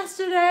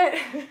mastered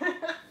it.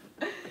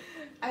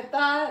 I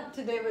thought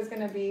today was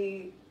gonna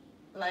be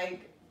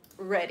like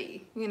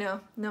ready, you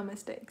know, no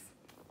mistakes.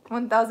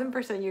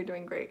 1,000% you're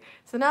doing great.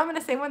 So now I'm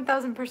gonna say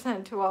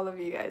 1,000% to all of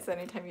you guys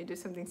anytime you do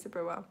something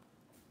super well.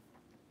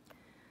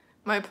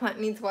 My plant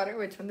needs water.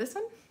 Which one? This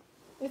one?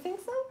 You think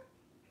so?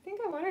 I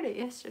think I watered it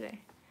yesterday.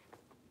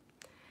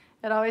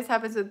 It always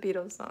happens with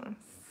Beatles songs.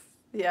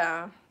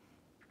 Yeah.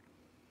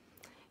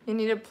 You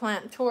need a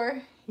plant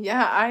tour?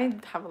 Yeah, I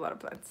have a lot of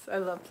plants. I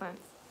love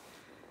plants.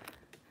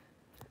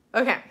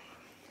 Okay.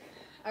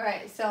 All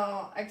right,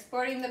 so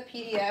exporting the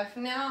PDF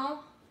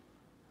now.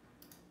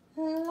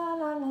 La,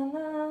 la, la,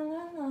 la,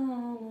 la,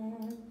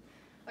 la.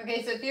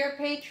 Okay, so if you're a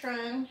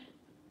patron,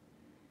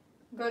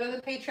 go to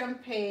the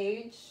Patreon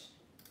page.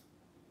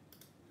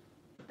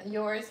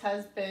 Yours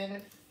has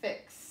been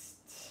fixed.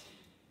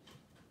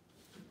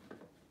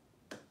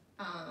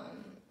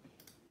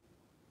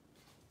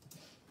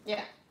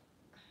 Yeah.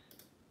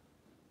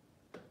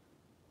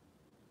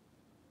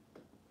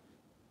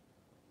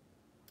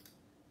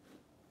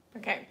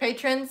 Okay,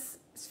 patrons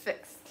is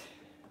fixed.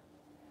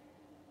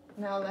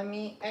 Now let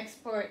me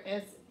export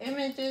its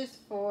images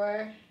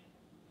for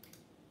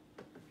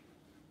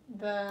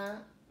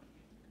the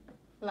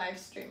live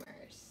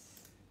streamers.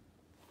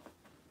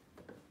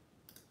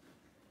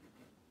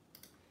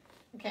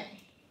 Okay.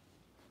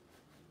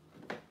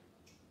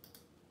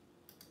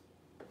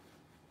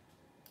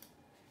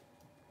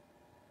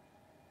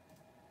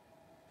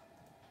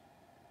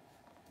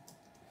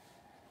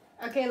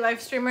 Okay, live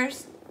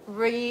streamers,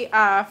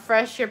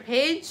 refresh your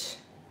page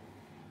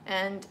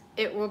and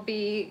it will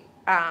be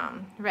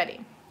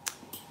ready.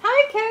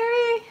 Hi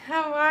Carrie,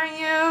 how are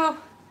you?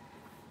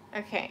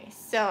 Okay,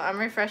 so I'm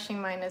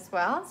refreshing mine as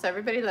well. So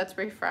everybody, let's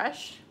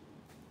refresh.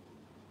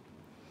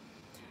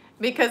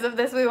 Because of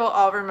this, we will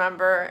all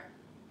remember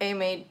A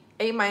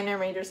minor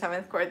major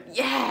 7th chord.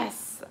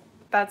 Yes!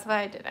 That's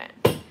why I did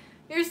it.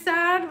 You're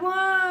sad?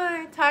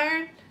 Why?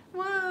 Tired?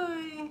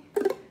 Why?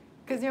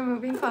 Because you're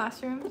moving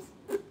classrooms.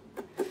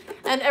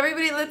 And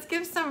everybody, let's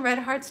give some red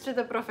hearts to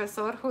the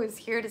professor who is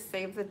here to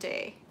save the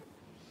day.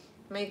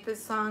 Make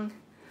this song.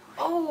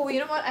 Oh, you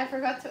know what? I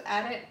forgot to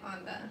add it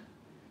on the...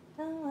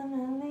 Don't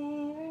wanna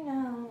leave her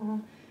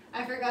now.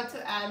 I forgot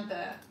to add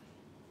the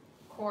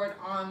chord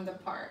on the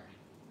part.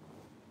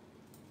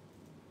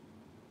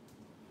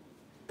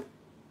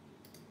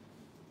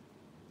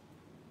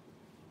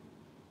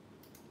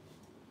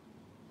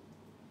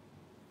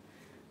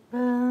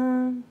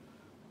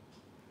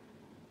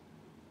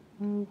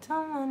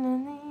 Don't wanna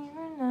leave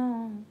her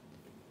now.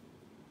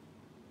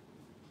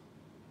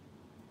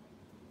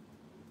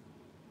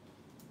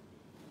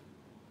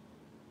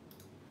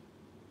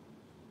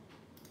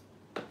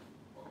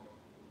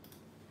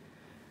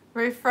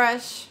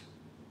 Refresh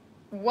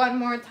one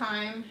more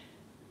time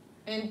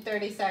in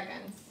 30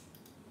 seconds.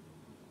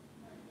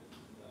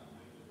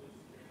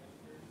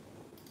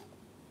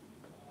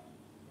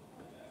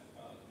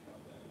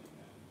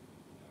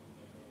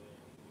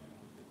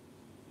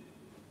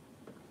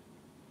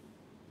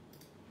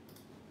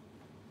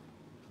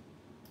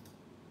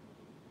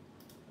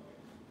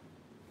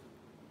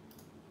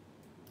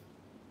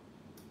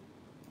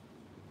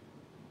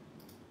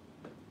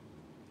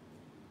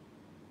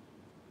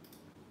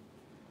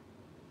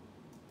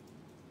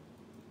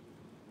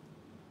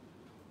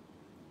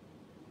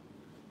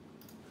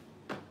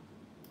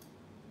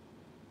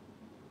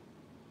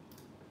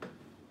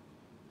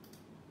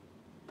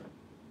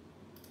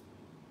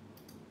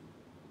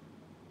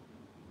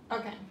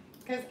 Okay,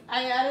 because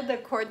I added the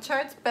chord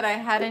charts, but I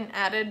hadn't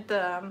added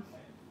the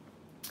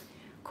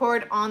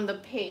chord on the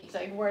page.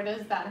 Like, where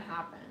does that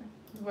happen?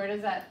 Where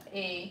does that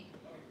A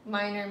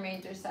minor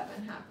major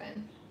 7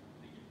 happen?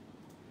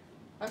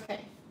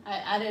 Okay, I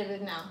added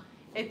it now.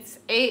 It's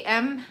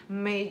AM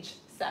major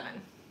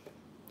 7.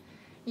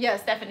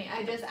 Yes, Stephanie,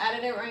 I just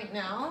added it right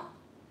now.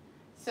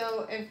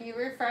 So if you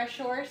refresh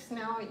yours,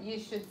 now you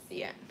should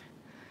see it.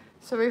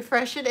 So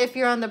refresh it if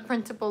you're on the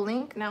printable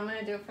link. Now I'm going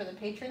to do it for the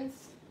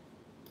patrons.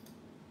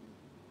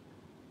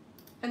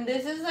 And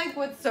this is like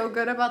what's so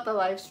good about the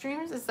live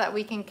streams is that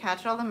we can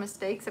catch all the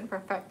mistakes and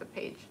perfect the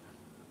page.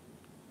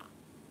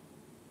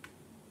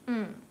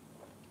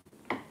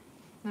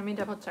 Let me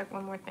double check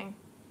one more thing.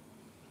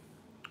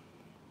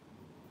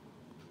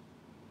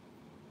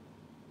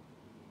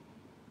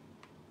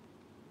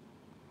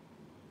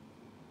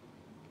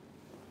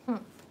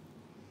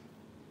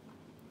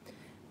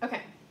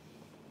 Okay.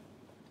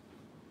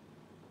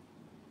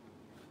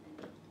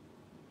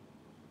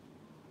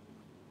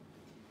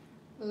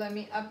 Let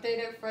me update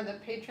it for the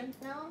patrons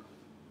now.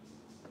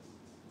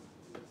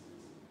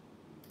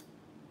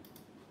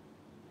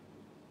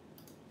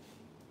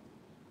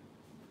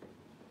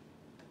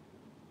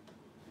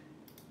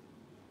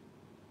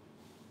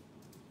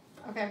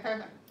 Okay,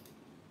 perfect.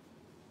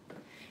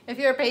 If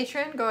you're a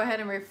patron, go ahead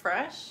and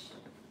refresh.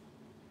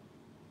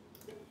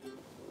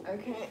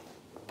 Okay,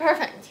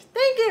 perfect.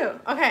 Thank you.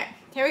 Okay,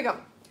 here we go.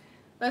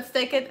 Let's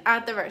take it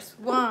at the verse.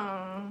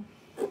 1,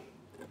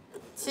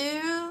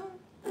 2,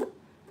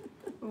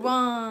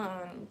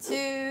 1,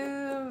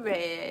 2,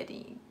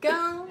 ready,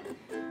 go.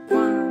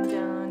 1,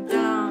 down,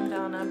 down,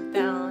 down, up,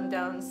 down,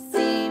 down,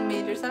 C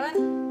major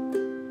 7.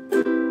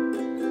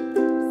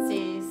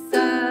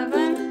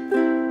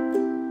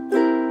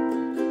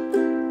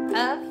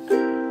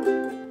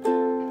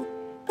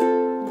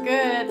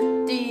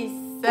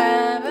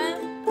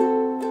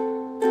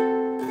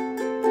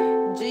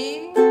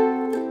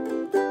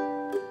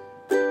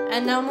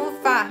 And now move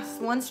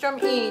fast, one strum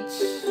each.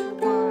 1,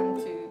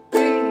 2,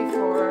 3,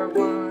 4,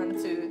 1,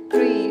 2,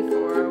 3,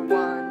 4,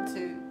 1,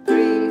 2,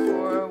 3,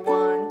 4,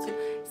 1, 2.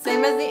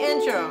 Same as the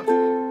intro.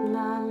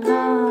 La,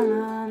 la,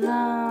 la,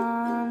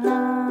 la,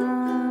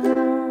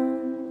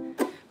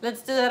 la.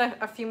 Let's do that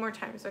a few more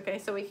times, okay?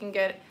 So we can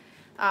get,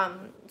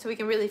 so we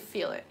can really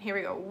feel it. Here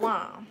we go.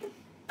 1,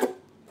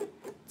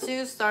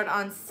 2, start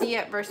on C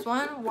at verse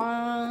 1.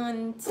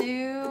 1,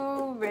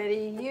 2,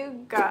 ready,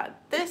 you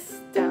got this.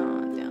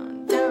 Down,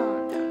 down,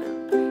 down, down,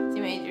 down. C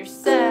major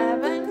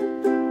 7,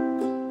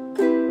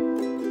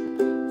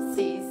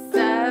 C7,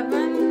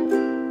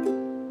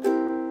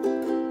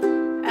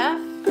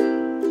 F,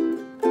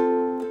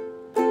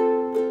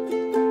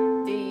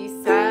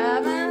 D7,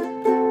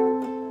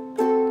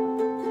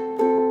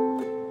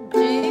 G,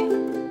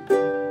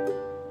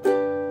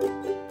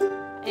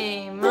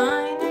 A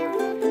minor,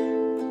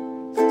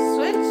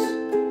 switch,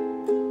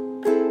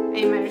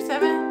 A minor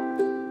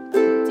 7,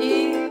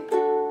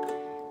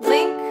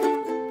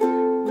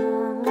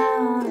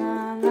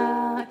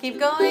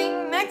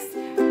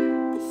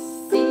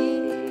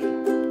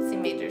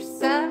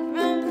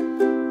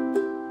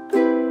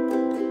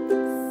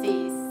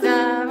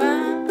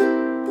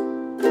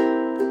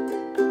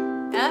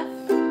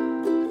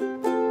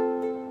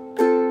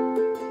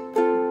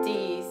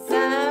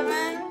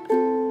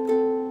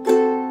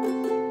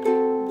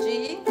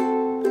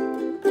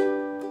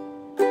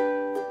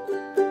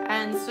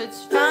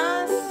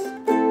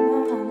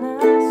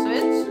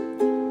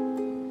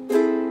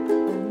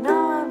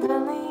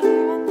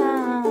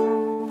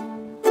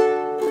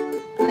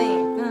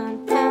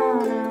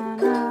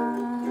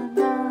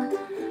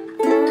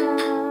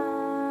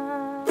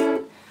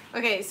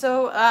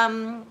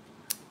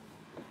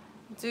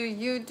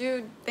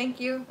 Thank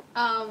you.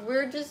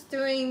 We're just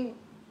doing,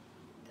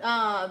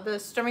 the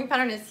strumming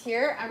pattern is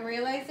here. I'm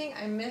realizing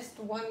I missed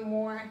one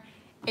more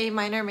A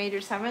minor major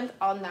 7th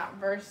on that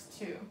verse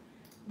too.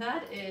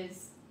 That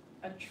is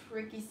a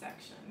tricky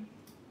section.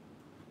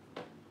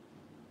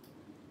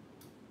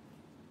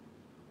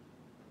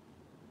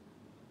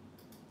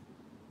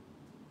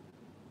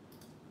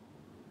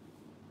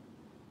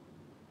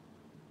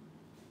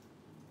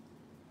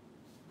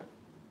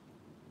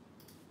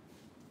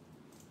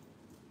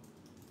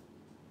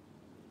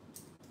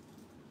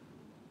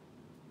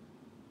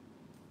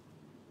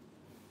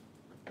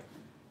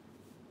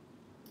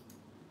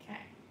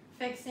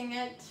 Fixing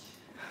it.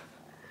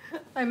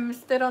 I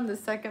missed it on the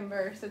second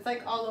verse. It's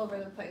like all over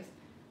the place.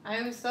 I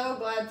am so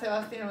glad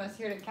Sebastian was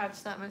here to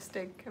catch that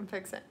mistake and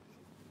fix it.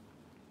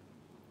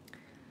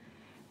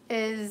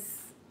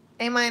 Is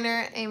A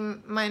minor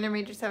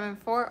major 7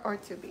 4 or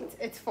 2 beats?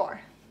 It's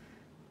 4.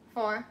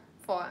 4,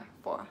 4,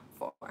 4,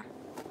 4.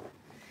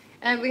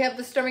 And we have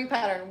the strumming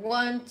pattern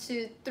 1,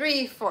 2,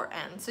 3, 4,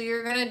 and. So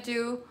you're gonna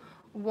do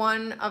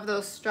one of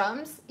those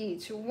strums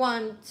each.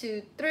 1,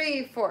 2,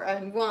 3, 4,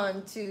 and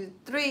 1, 2,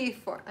 3,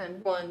 4,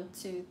 and 1,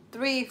 2,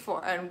 3,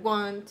 4, and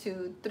 1,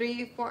 2,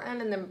 3, 4,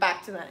 and then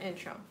back to that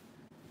intro.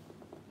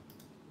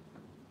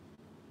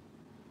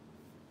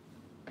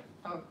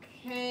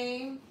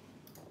 Okay.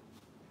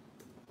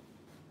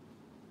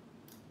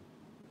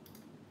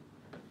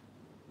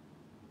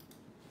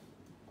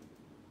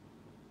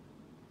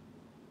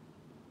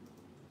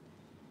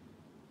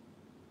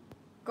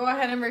 Go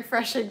ahead and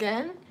refresh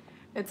again.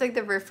 It's like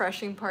the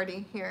refreshing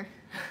party here.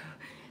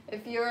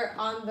 If you're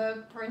on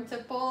the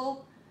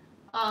printable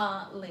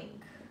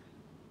link.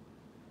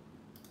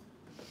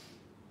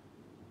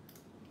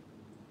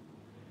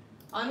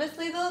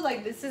 Honestly though,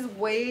 like this is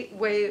way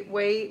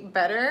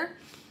better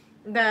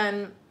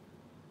than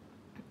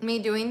me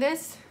doing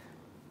this.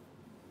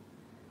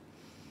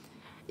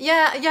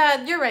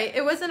 Yeah, you're right.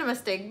 It wasn't a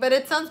mistake, but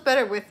it sounds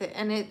better with it,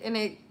 and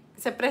it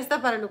se presta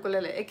para el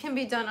ukulele. It can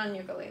be done on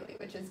ukulele,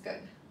 which is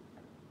good.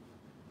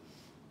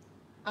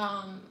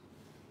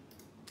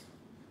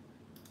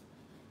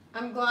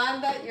 I'm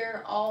glad that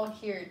you're all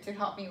here to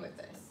help me with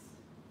this.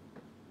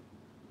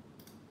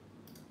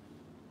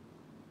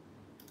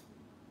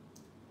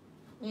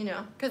 You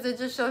know, because it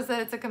just shows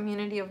that it's a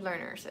community of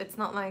learners. It's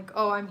not like,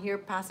 oh, I'm here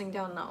passing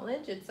down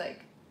knowledge. It's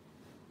like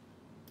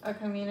a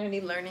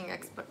community learning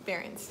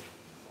experience.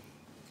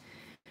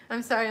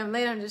 I'm sorry I'm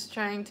late. I'm just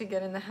trying to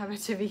get in the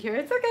habit to be here.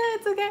 It's okay,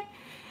 it's okay.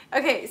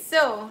 Okay,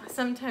 so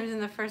sometimes in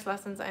the first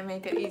lessons I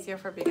make it easier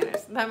for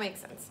beginners. That makes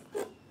sense.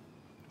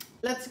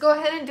 Let's go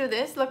ahead and do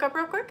this. Look up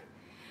real quick.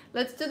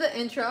 Let's do the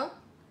intro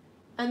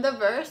and the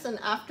verse, and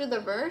after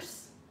the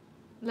verse,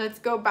 let's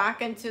go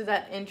back into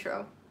that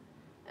intro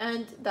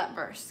and that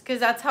verse, because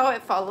that's how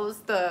it follows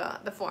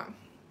the form.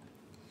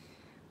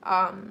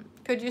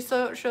 Could you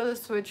show the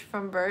switch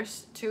from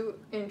verse to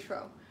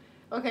intro?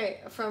 Okay,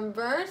 from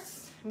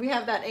verse, we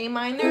have that A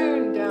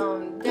minor,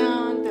 down,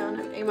 down, down,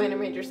 A minor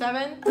major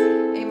 7,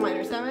 A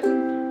minor 7,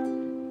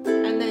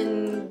 and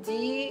then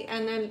D,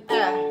 and then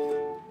F.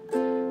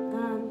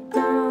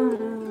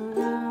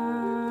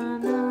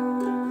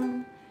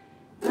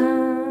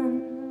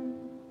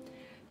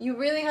 You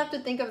really have to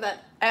think of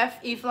that F,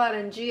 E flat,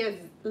 and G as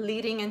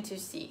leading into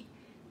C.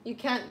 You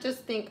can't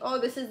just think, oh,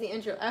 this is the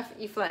intro, F,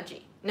 E flat,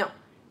 G. No,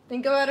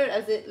 think about it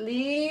as it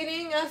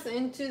leading us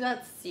into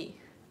that C.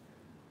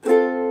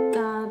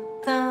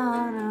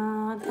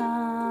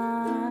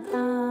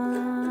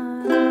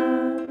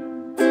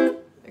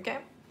 Okay,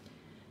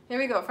 here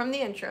we go from the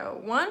intro.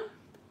 1,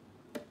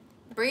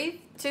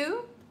 breathe,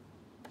 2,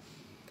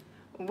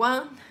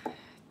 1,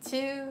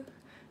 2,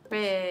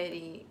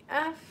 ready,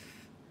 F,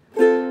 C,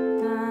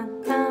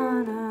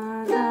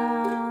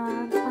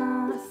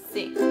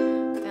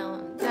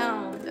 down,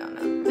 down, down,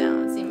 up,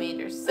 down, C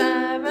major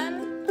 7,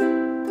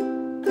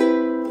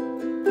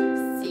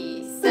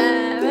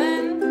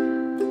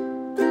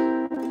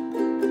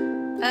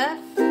 C7, F,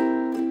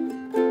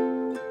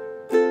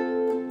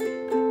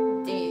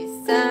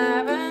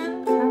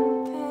 D7,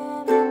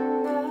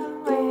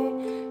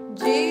 G,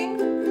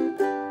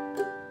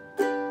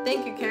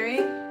 thank you,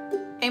 Carrie,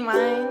 A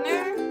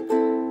minor,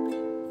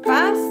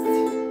 fast,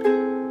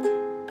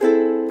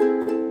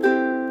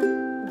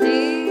 D,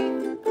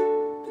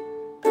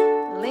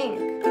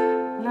 link,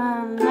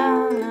 la,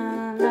 la,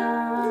 la,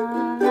 la,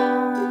 la,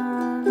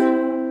 la.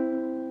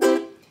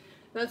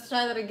 Let's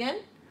try that again.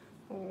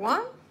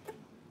 1,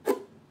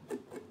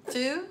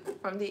 2,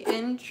 from the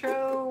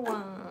intro,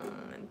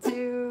 1,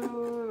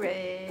 2,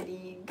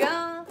 ready,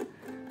 go,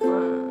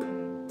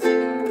 1,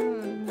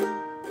 2,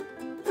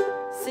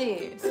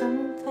 C,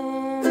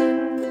 something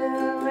in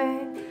the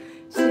way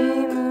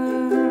she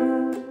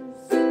moves,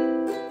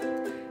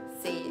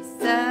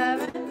 C7,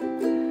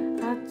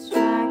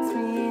 attracts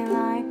me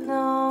like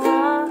no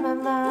other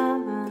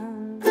lover,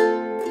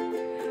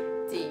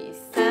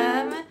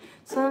 D7,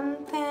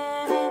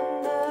 something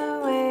in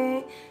the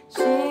way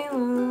she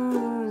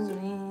woos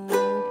me,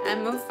 and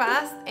move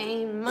fast,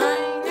 A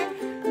minor,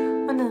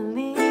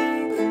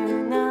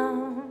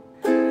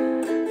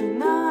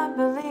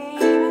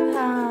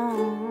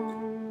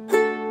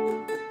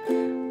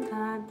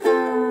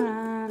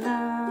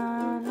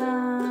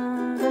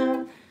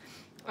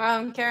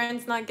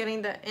 Karen's not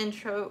getting the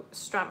intro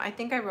strum. I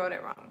think I wrote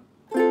it wrong.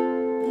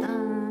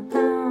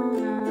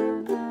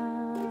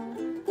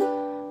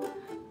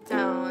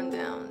 Down,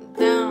 down,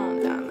 down,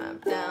 down,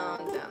 up, down,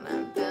 down,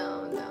 up,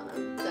 down, down,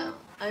 up, down.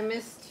 I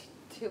missed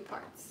 2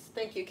 parts.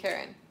 Thank you,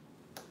 Karen.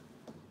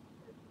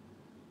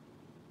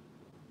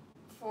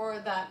 For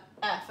that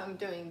F, I'm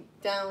doing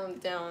down,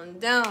 down,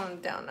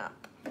 down, down,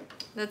 up.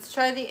 Let's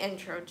try the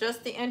intro.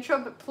 Just the intro,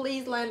 but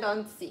please land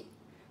on C.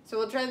 So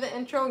we'll try the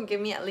intro and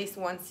give me at least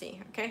 1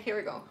 C. Okay, here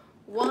we go.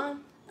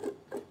 1,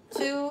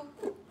 2,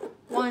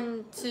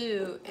 1,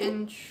 2.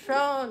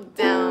 Intro.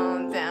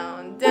 Down,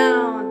 down,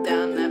 down,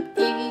 down, up.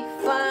 E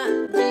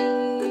flat,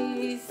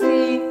 G,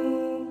 C.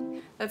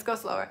 Let's go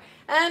slower.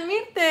 And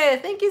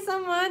Mirte, thank you so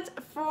much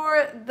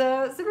for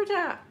the super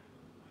chat.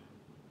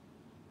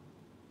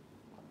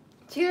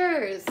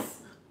 Cheers.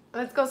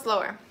 Let's go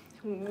slower.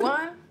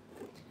 1,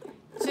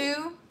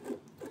 2,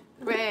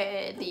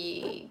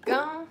 ready,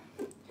 go.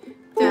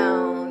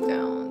 Down,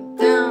 down,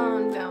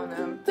 down, down,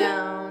 up,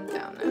 down,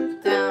 down,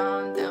 up,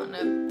 down, down,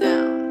 up,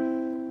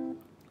 down.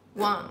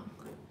 1,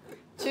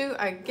 2,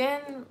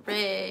 again,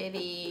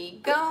 ready,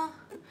 go.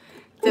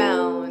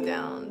 Down,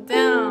 down,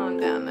 down,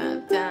 down,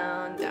 up,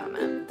 down, down,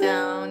 up,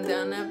 down,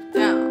 down, up,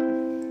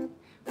 down.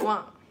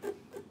 1,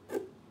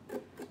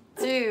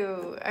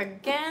 2,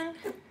 again.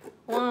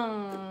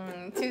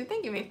 1, 2,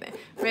 thank you, Nathan.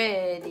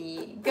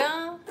 Ready,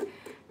 go.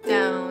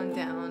 Down,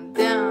 down,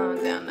 down,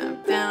 down,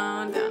 up,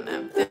 down, down,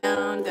 up,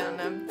 down, down,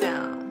 up,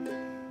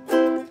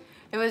 down.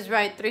 It was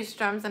right, 3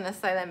 strums and a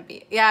silent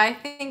beat. Yeah, I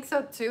think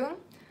so too.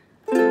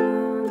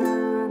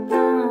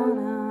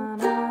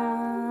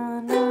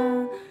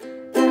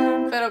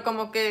 Pero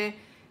como que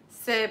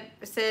se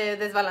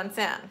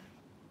desbalancean.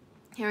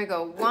 Here we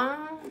go.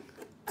 1,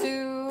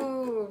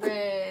 2,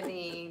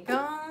 ready,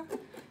 go.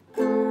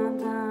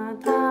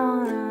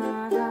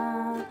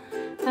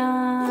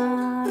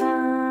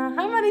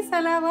 Hi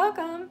Marisela,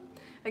 welcome.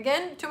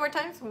 Again, 2 more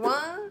times.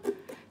 1,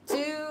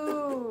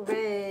 2,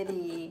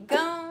 ready,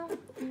 go.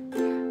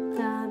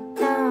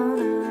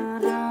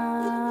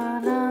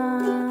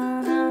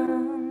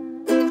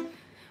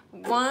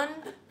 1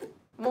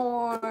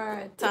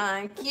 more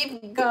time.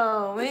 Keep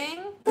going.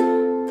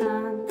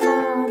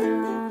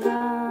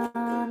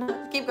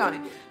 Keep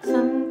going.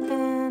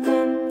 Something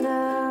in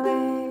the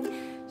way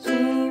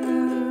she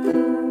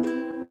moves.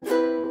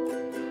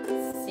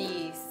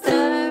 C7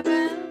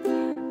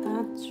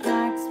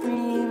 attracts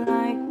me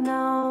like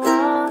no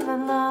other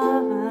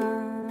lover.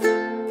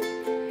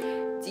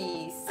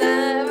 D7,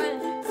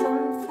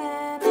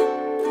 something in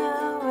the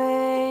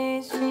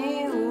way she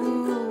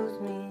woos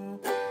me.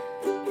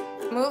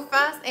 Move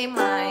fast, A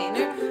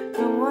minor.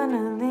 Don't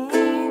wanna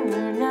leave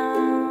her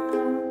now.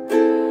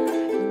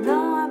 You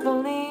know I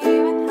believe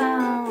in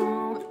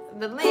how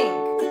the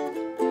link.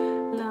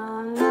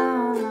 La la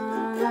la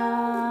la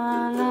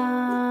la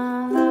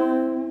la.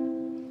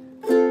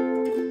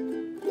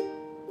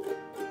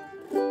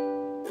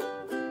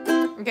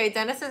 Okay,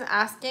 Dennis is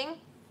asking.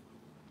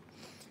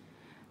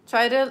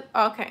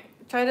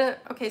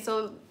 Okay,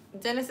 so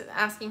Dennis is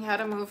asking how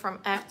to move from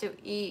F to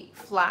E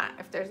flat,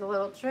 if there's a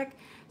little trick.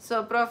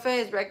 So Profe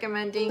is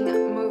recommending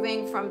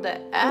moving from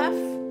the F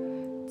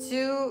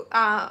to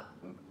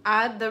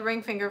add the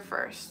ring finger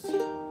first.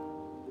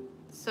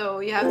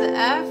 So you have the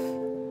F,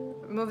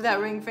 move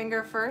that ring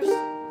finger first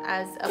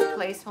as a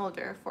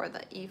placeholder for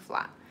the E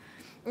flat.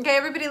 Okay,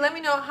 everybody, let me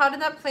know, how did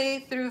that play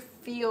through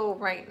feel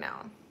right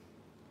now?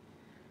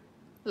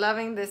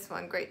 Loving this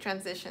one. Great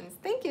transitions.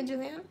 Thank you,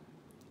 Julian.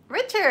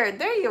 Richard,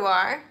 there you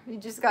are. You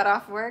just got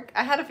off work.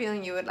 I had a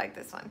feeling you would like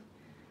this one.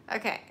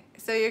 Okay,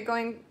 so you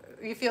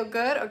feel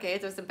good? Okay,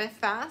 it was a bit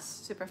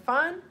fast, super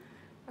fun.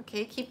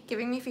 Okay, keep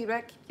giving me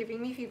feedback, keep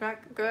giving me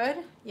feedback. Good.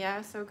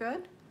 Yeah, so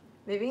good.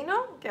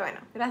 Divino. Qué bueno.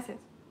 Gracias.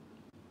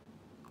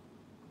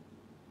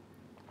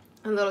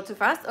 A little too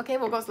fast. Okay,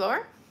 we'll go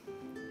slower.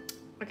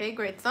 Okay,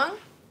 great song.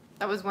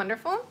 That was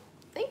wonderful.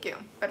 Thank you.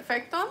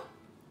 Perfecto.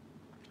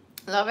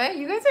 Love it.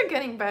 You guys are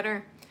getting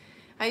better.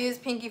 I use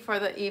pinky for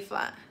the E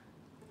flat.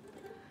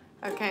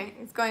 Okay,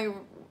 it's going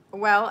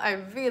well. I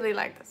really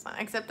like this one,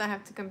 except I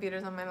have 2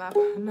 computers on my lap.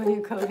 No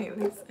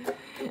ukuleles.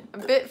 A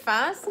bit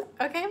fast.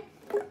 Okay.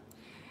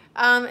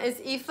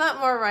 Is E flat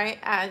more right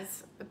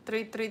as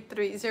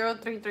 333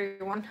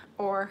 0331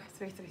 or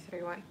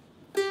 3331?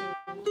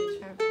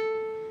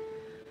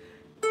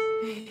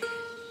 B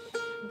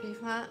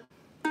flat,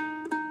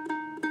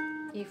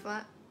 E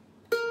flat.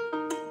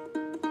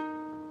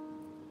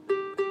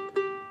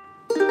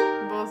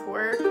 Both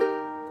work.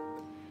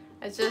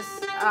 It's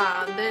just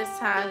this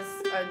has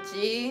a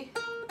G,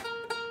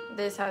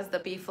 this has the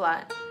B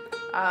flat.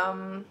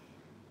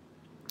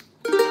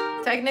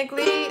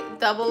 Technically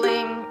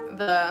doubling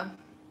the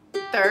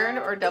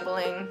 3rd or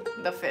doubling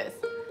the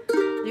 5th.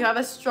 You have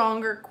a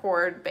stronger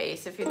chord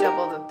base if you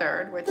double the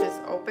 3rd, which is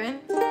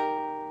open,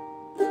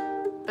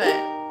 but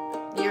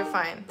you're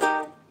fine.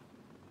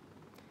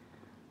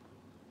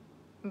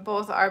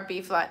 Both are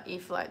B flat, E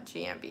flat,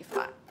 G, and B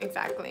flat.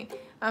 Exactly.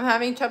 I'm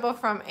having trouble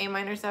from A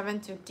minor 7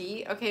 to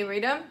D. Okay,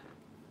 Rita,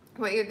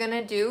 what you're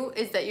gonna do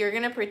is that you're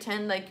gonna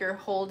pretend like you're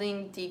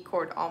holding D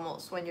chord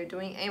almost when you're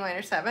doing A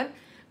minor 7.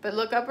 But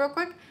look up real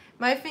quick.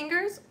 My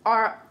fingers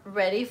are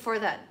ready for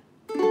that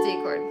D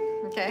chord.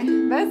 Okay?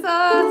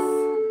 Besos!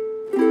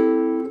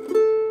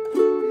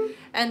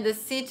 And the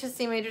C to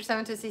C major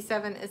 7 to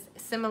C7 is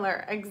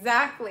similar.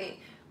 Exactly.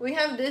 We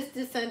have this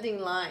descending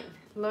line.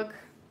 Look.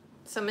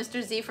 So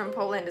Mr. Z from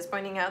Poland is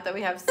pointing out that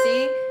we have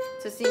C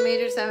to C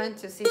major 7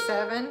 to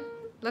C7.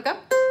 Look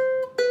up.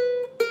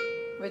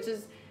 Which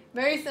is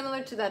very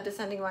similar to that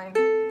descending line.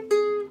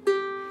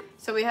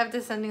 So we have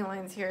descending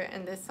lines here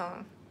in this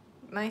song.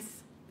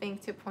 Nice thing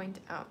to point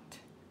out.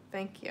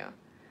 Thank you.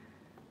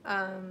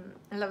 I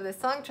love this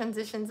song.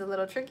 Transition's a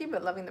little tricky,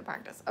 but loving the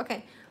practice.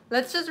 Okay,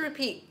 let's just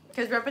repeat,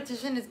 because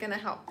repetition is going to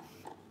help.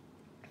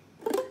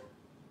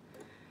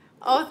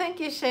 Oh, thank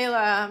you,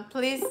 Shayla.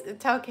 Please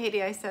tell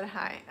Katie I said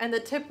hi. And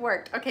the tip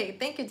worked. Okay,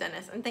 thank you,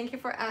 Dennis, and thank you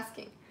for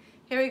asking.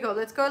 Here we go.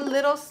 Let's go a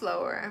little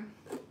slower.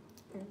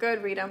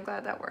 Good, Rita. I'm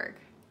glad that worked.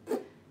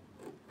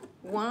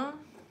 1,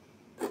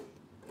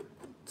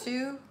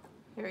 2,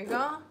 here we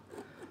go.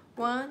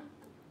 1,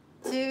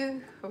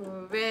 2,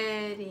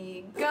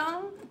 ready,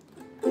 go.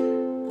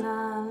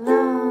 La,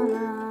 la,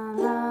 la,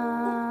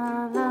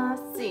 la, la,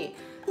 C.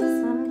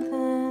 Something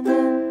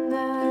in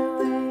the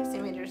way. C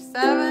major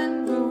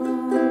 7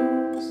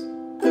 moves.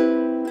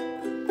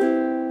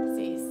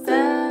 C7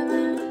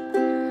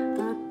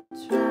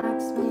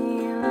 attracts me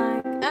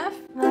like F.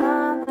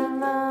 La, la,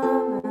 la,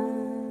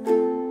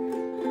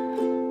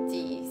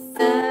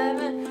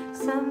 D7.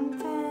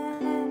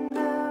 Something in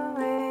the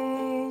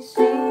way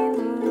she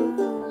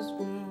moves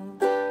me.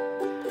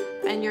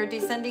 And your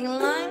descending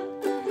line.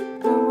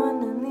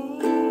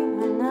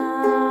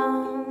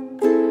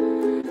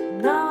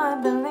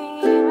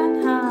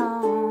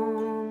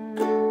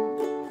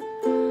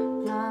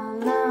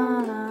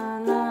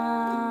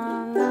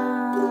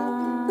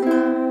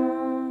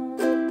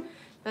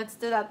 Let's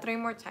do that 3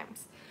 more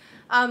times.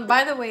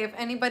 By the way, if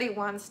anybody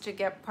wants to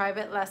get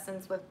private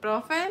lessons with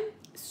Profe,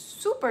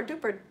 super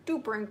duper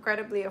duper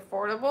incredibly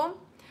affordable,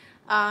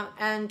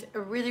 and a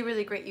really,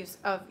 really great use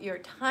of your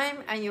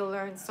time, and you'll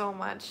learn so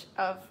much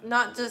of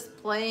not just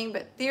playing,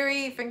 but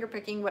theory, finger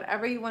picking,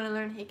 whatever you want to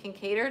learn, he can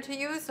cater to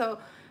you. So,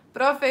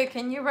 Profe,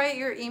 can you write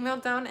your email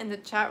down in the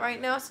chat right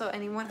now so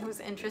anyone who's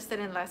interested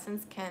in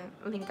lessons can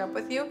link up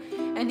with you?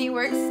 And he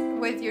works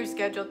with your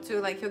schedule too.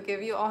 Like, he'll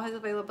give you all his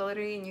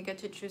availability and you get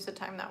to choose a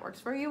time that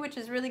works for you, which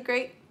is really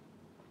great.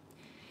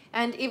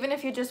 And even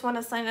if you just want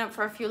to sign up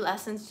for a few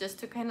lessons just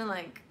to kind of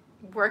like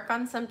work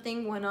on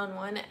something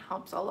one-on-one, it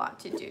helps a lot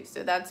to do.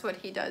 So that's what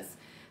he does,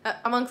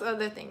 amongst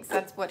other things.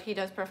 That's what he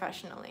does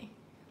professionally.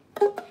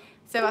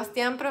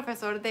 Sebastián,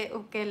 profesor de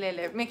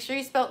ukulele. Make sure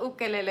you spell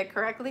ukulele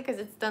correctly because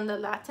it's done the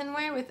Latin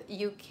way with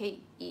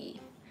U-K-E.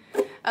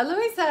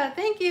 Luisa,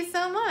 thank you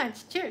so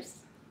much.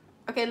 Cheers.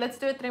 Okay, let's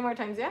do it 3 more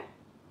times, yeah?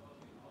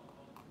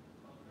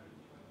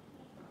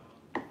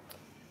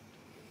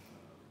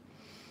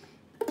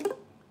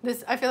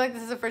 I feel like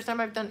this is the first time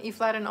I've done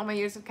E-flat in all my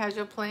years of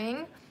casual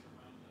playing.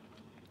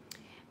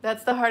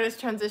 That's the hardest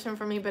transition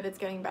for me, but it's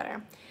getting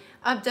better.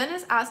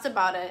 Dennis asked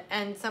about it,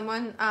 and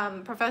someone,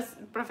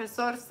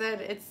 Professor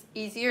said it's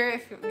easier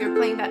if you're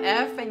playing that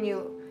F and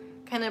you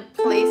kind of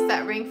place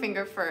that ring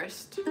finger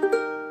first.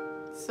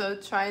 So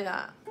try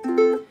that.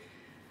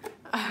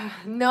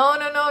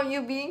 No,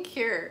 you being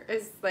here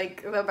is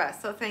like the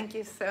best. So thank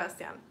you,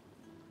 Sebastian.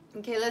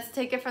 Okay, let's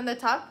take it from the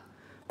top.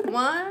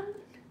 1,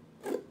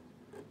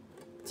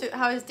 2,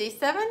 how is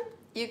D7?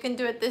 You can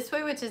do it this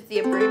way, which is the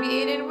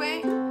abbreviated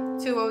way.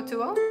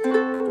 2020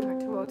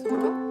 or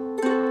 2020.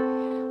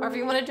 Or if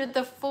you want to do it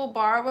the full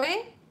bar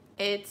way,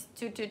 it's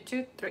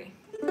 2223.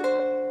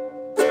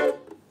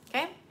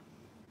 Okay?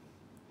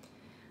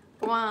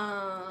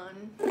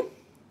 1,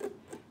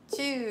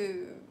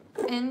 2,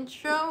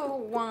 intro.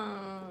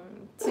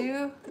 1,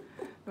 2,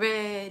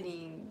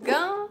 ready,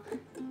 go.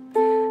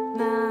 La,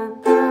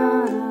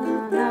 la,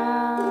 la,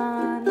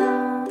 la,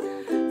 la.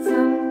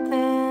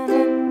 Something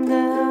in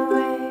the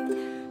way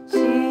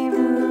she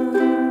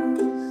moves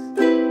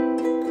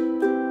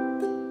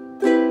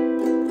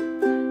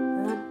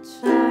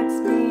attracts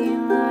me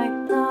like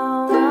no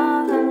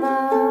other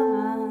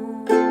lover.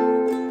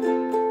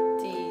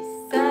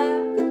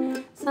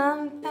 D7,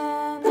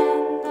 something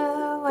in the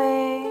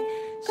way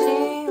she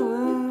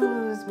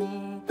woos me.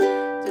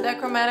 Do that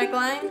chromatic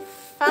line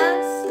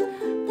fast.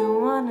 The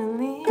one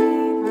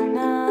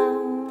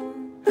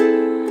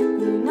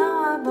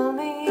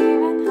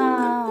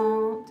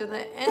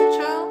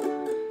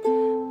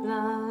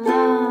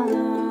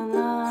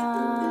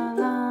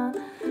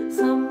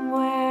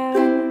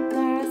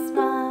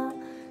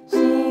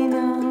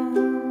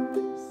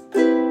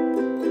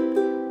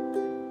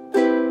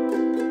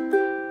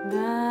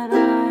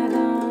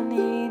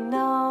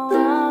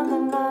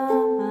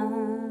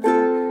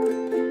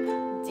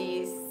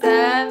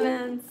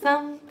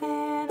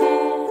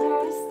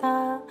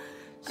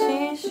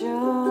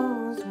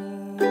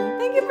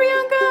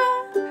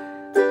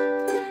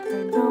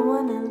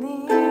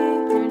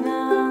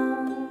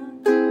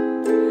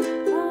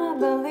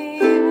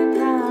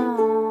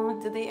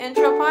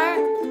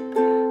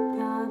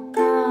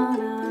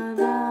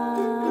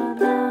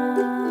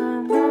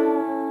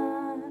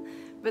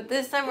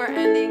this time we're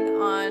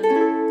ending on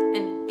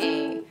an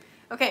A.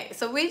 Okay,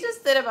 so we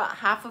just did about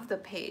half of the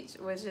page,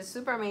 which is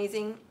super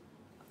amazing.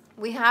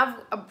 We have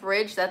a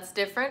bridge that's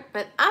different,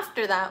 but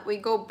after that we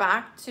go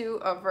back to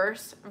a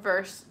verse,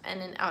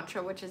 and an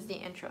outro, which is the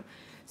intro.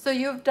 So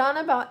you've done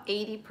about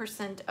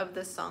 80% of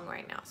the song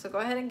right now. So go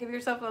ahead and give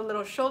yourself a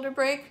little shoulder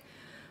break,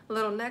 a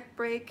little neck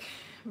break,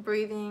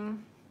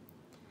 breathing.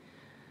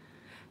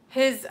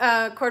 His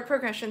chord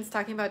progressions,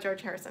 talking about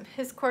George Harrison,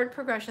 his chord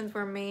progressions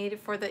were made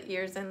for the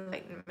ear's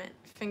enlightenment.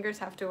 Fingers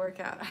have to work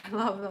out. I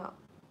love that.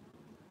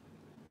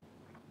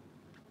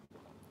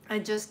 I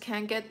just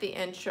can't get the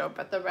intro,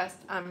 but the rest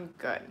I'm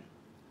good.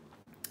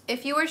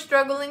 If you were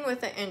struggling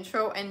with the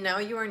intro and now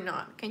you are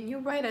not, can you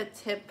write a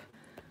tip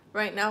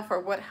right now for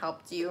what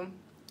helped you?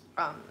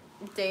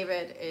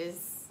 David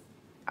is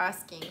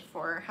asking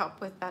for help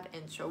with that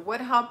intro.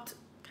 What helped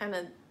kind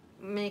of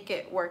make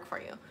it work for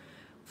you?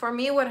 For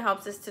me, what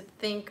helps is to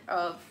think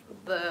of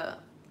the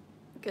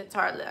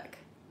guitar lick.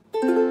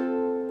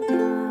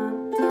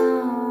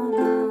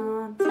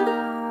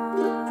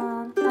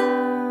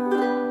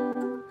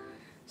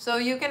 So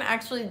you can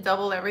actually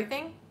double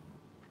everything.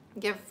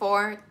 Give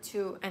 4,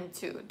 2, and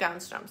 2 down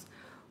strums.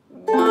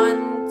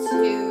 1,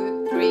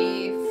 2,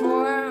 3,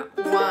 4.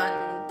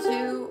 1,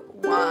 2,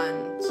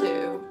 1,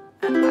 2,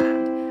 and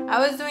land. I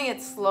was doing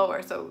it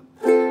slower, so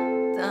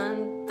dun,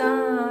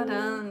 dun,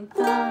 dun,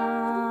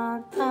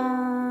 dun,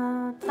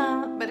 dun,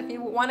 dun. But if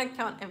you want to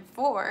count in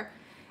 4,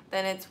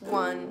 then it's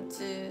 1,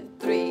 2,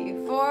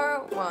 3,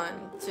 4.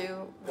 1,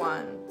 2,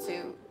 1,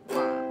 2,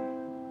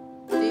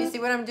 1. Do you see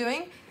what I'm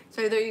doing?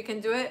 So either you can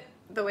do it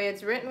the way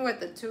it's written with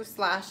the 2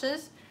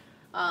 slashes,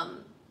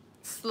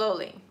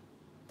 slowly.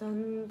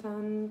 Dun,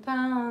 dun,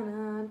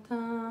 dun,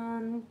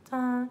 dun,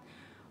 dun.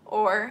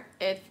 Or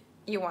if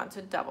you want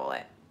to double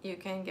it, you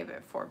can give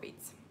it 4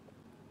 beats.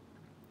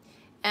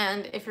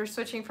 And if you're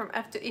switching from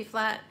F to E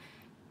flat,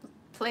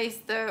 place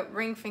the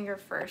ring finger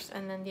first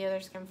and then the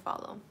others can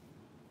follow.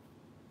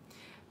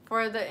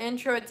 For the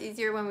intro, it's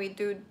easier when we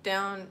do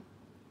down,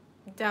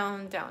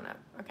 down, down, up.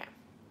 Okay.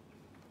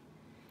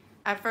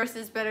 At first,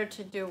 it's better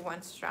to do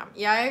 1 strum.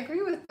 Yeah, I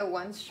agree with the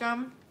 1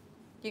 strum.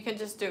 You can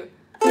just do.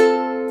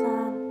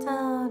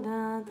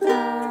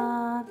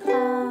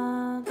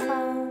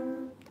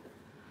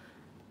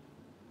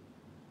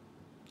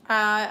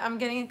 I'm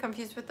getting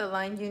confused with the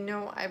line, you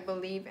know I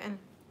believe in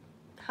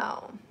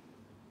how.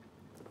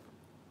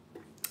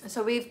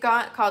 So we've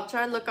got,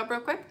 culture, look up real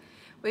quick.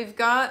 We've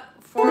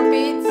got 4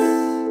 beats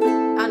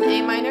on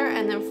A minor,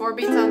 and then 4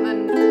 beats on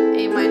the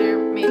A minor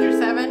major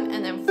 7,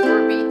 and then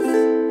 4 beats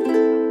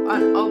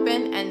on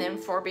open, and then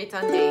 4 beats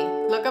on D.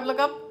 Look up, look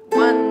up.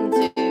 1,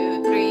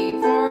 2, 3,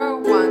 4.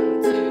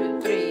 1,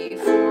 2, 3,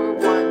 4.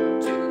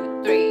 1,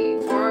 2, 3,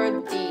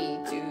 4. D,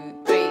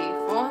 2, 3,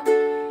 4.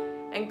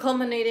 And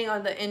culminating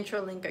on the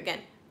intro link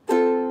again.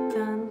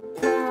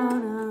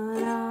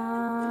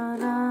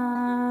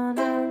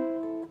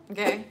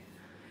 Okay.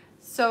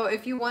 So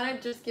if you want to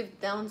just give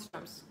down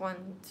strums,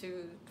 1,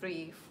 2,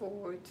 3,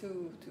 4, 2,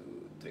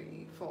 2,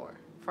 3, 4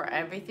 for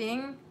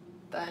everything,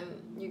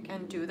 then you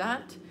can do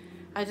that.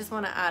 I just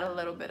want to add a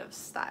little bit of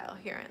style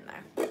here and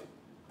there.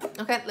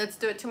 Okay, let's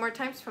do it 2 more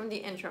times from the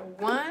intro.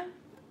 1,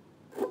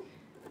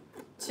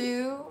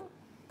 2,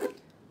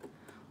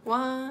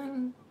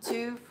 1,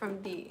 2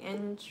 from the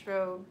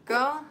intro.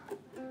 Go.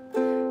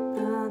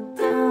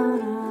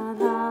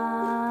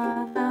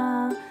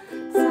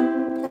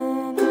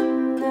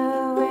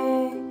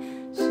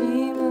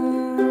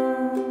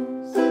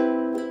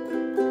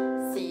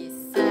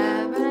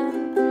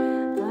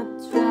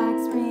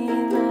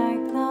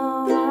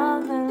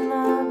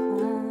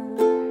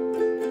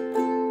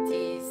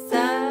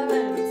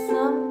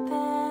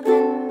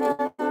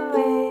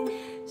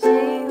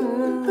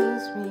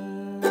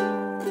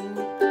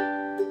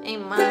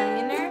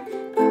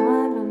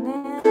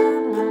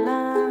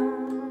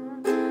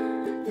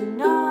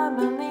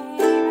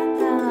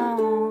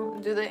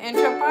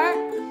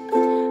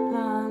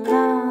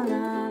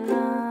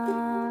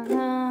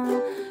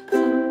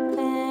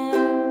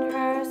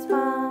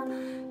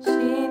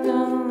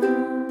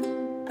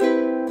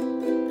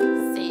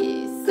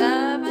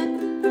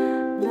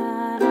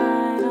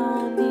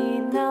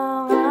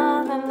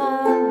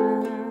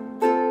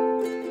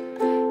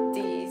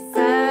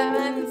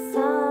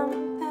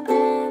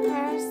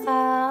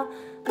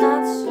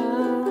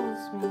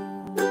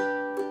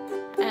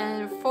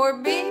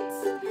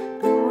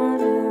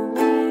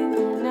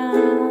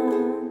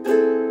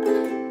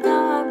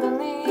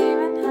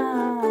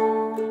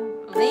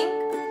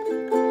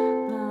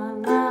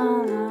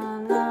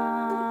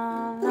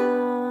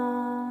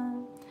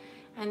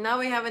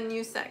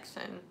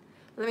 Section.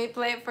 Let me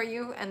play it for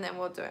you and then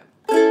we'll do it.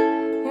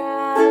 You're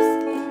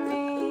asking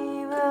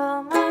me,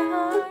 will my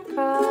heart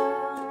grow?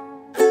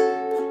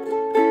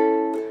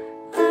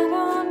 I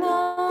don't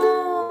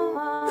know,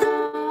 I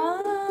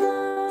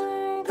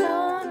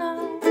don't know.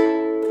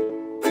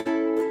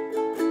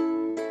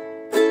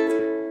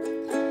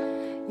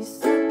 You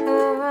stick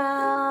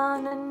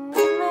around and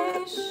you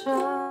may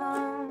show.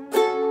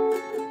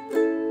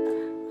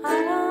 I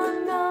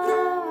don't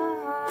know.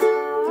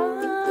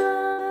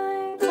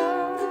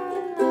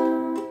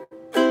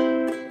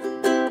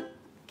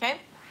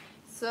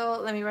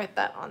 let me write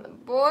that on the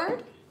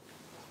board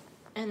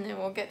and then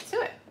we'll get to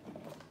it.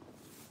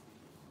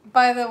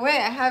 By the way,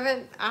 I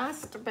haven't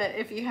asked, but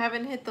if you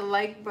haven't hit the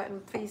like button,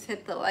 please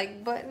hit the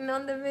like button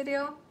on the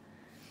video.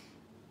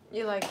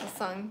 You like the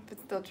song, but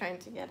still trying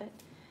to get it.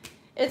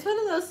 It's one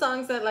of those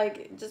songs that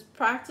like just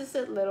practice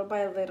it little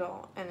by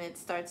little and it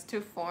starts to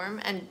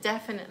form, and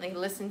definitely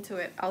listen to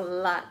it a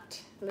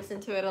lot. Listen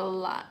to it a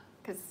lot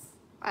because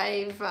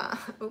I've,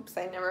 oops,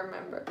 I never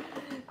remember.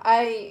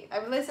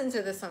 I've listened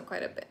to this song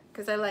quite a bit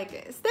because I like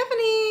it.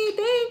 Stephanie,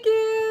 thank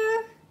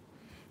you.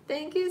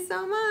 Thank you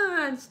so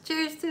much.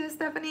 Cheers to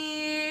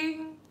Stephanie.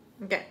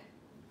 Okay.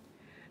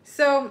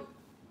 So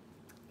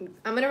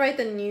I'm going to write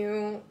the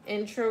new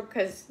intro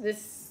because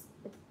this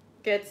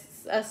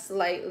gets a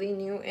slightly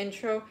new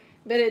intro,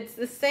 but it's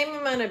the same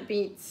amount of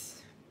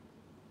beats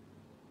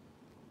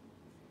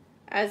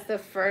as the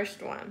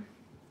first one.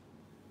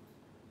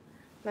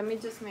 Let me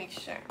just make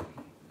sure.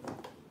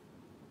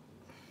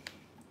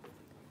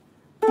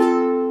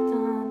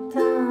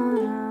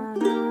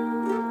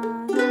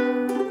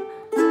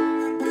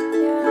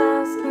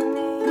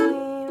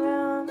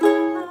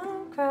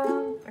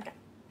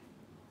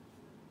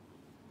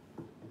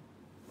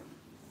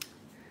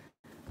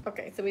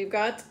 Okay, so we've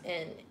got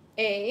an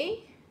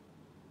A,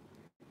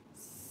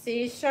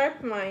 C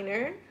sharp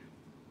minor,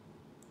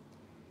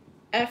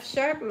 F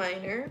sharp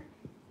minor,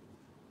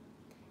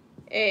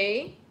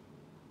 A,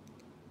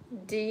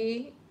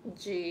 D,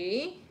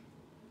 G,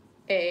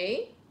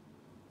 A,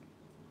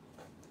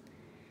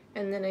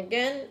 and then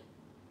again,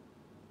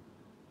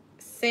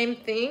 same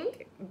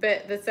thing,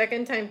 but the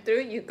second time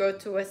through you go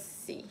to a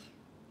C.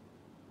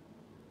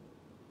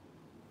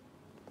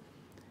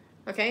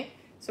 Okay,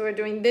 so we're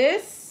doing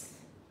this.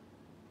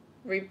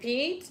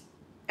 Repeat,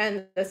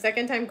 and the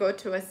second time go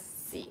to a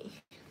C.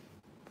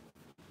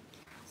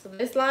 So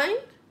this line,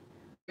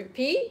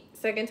 repeat,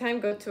 second time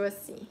go to a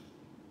C.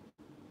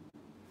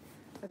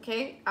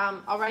 Okay,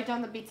 I'll write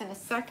down the beats in a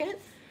second.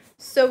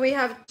 So we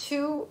have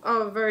two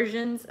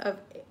versions of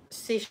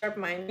C sharp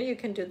minor. You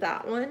can do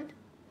that one,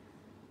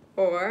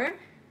 or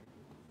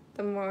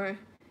the more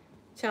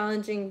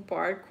challenging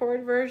bar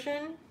chord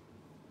version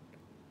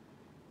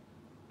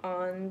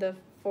on the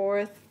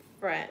 4th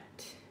fret.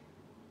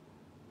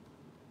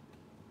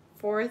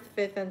 4th,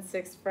 5th, and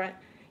 6th fret.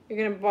 You're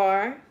going to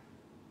bar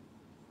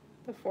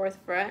the 4th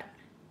fret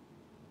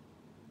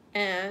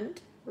and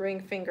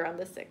ring finger on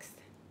the 6th.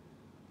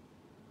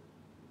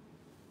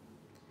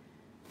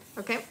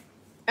 Okay.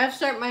 F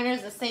sharp minor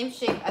is the same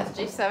shape as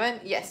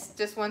G7. Yes,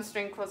 just one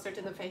string closer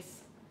to the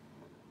face.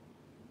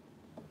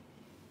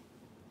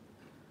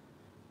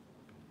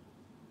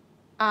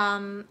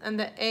 And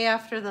the A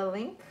after the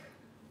link.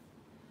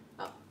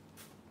 Oh,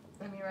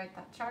 let me write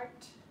that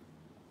chart.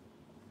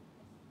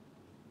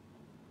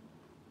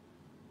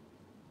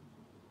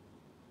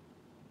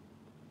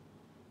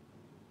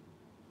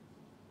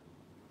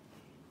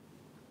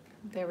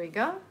 There we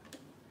go.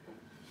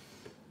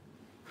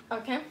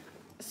 Okay,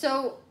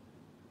 so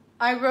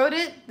I wrote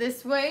it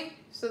this way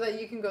so that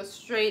you can go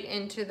straight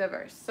into the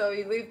verse. So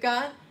we've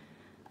got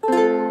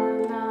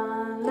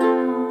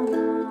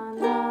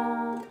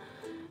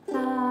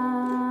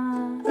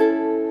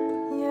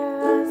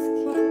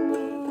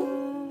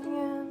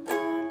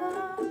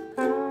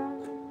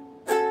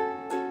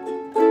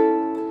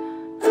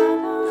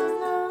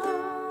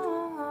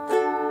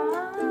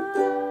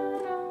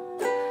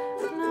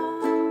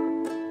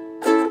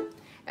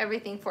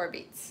everything 4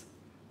 beats.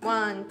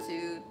 1,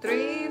 2,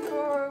 3,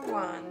 4,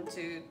 1,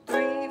 2,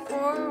 3,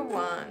 4,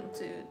 1,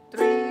 2,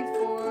 3,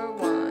 4,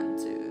 1,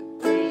 2,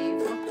 3,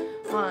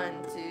 4,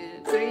 1,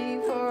 2, 3,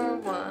 4,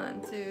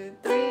 1, 2,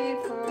 3,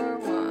 4,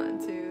 1,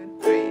 2,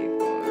 3,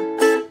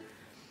 4.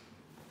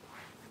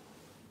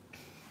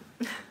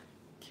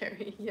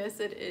 Carrie, yes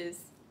it is.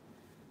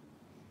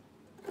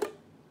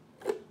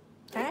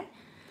 Okay,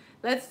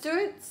 let's do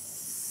it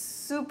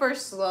super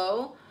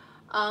slow.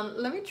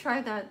 Let me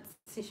try that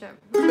C sharp.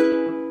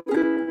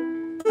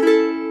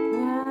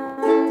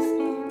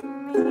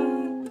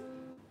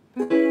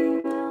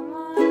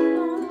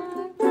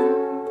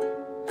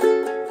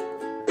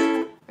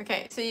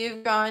 Okay, so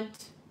you've got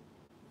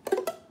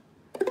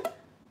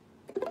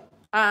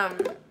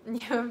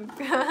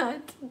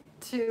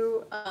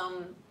two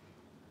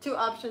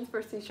options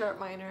for C sharp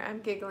minor. I'm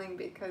giggling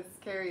because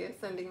Carrie is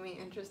sending me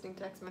interesting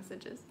text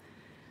messages.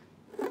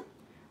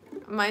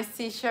 My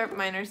C sharp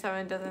minor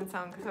 7 doesn't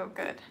sound so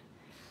good.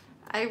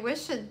 I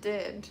wish it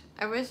did.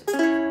 I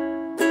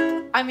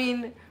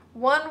mean,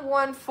 1,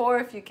 1, 4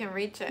 if you can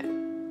reach it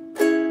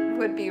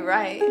would be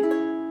right.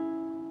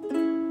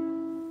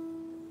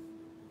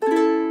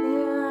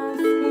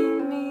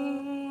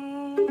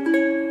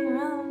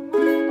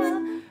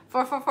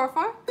 4, 4, 4,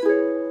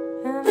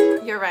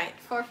 4? You're right.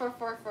 4, 4,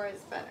 4, 4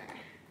 is better.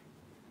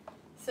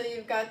 So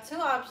you've got two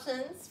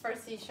options for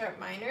C sharp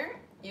minor.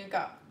 You've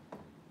got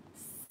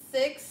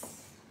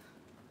 6,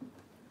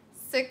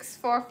 6,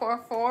 4, 4,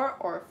 4,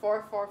 or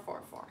 4, 4,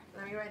 4, 4.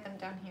 Let me write them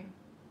down here.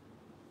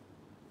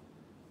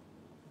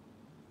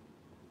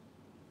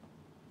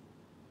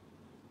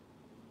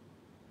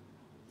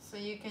 So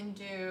you can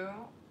do,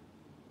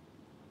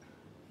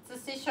 it's a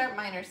C sharp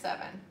minor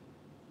 7.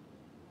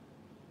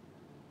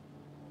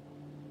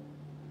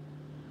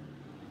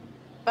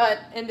 But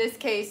in this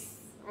case,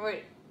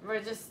 we're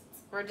just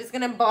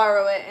gonna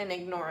borrow it and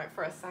ignore it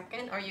for a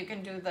second, or you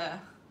can do the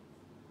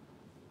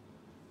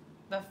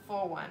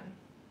full one.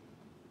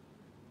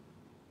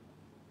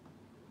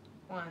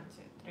 1,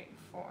 2, 3,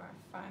 4,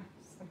 5,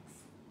 6.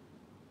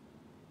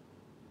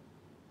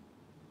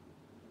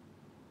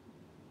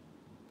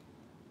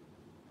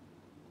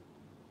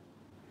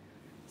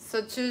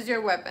 So choose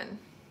your weapon.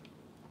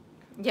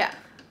 Yeah.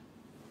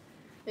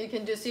 You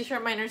can do C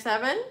sharp minor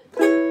 7.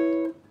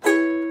 You're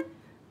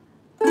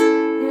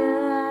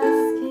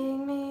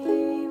asking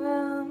me,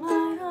 will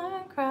my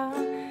heart cry?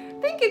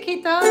 Thank you,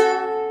 Kita.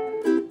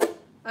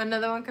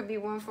 Another one could be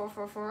 1, 4,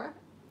 4, 4.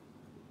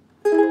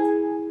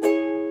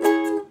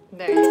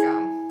 There you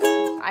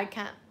go. I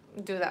can't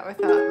do that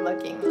without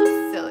looking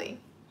silly.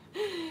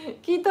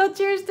 Quito,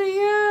 cheers to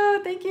you.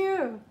 Thank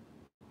you.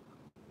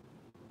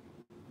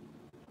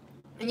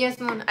 Yes,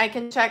 Moon, I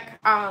can check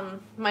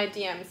my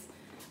DMs.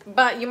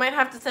 But you might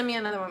have to send me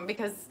another one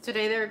because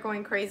today they're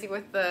going crazy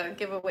with the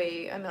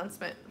giveaway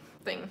announcement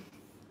thing.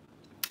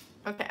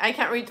 Okay, I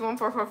can't reach 1,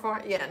 4, 4,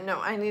 4. Yeah, no,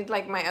 I need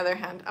like my other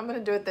hand. I'm gonna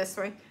do it this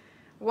way.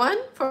 1,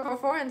 4, 4,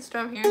 4, and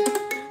strum here.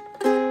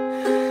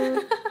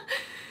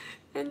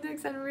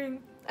 Index and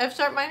ring. F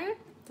sharp minor?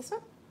 This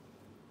one?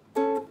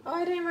 Oh,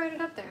 I didn't write it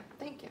up there.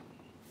 Thank you.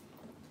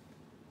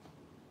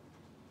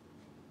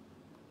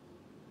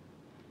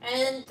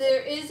 And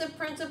there is a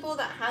printable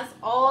that has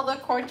all the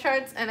chord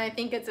charts, and I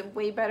think it's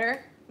way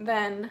better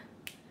than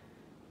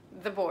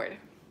the board.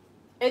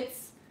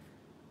 It's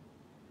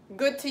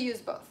good to use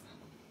both.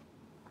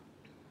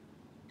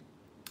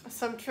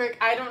 Some trick,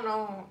 I don't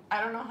know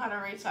how to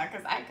reach that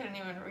because I couldn't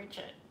even reach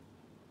it.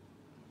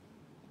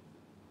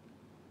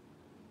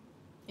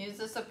 Use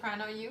the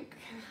soprano uke.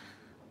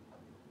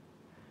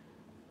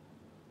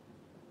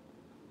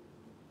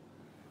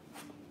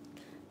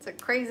 It's a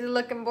crazy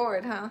looking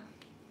board, huh?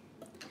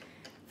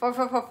 4,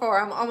 4, 4,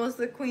 4. I'm almost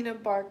the queen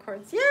of bar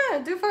chords. Yeah,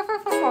 do 4, 4,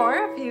 4,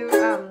 4 if you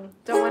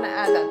don't want to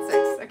add that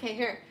 6. Okay,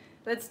 here.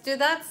 Let's do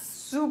that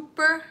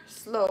super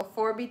slow.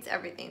 4 beats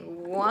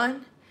everything.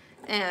 1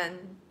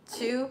 and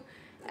 2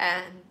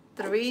 and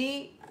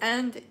 3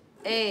 and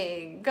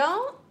A.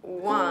 Go.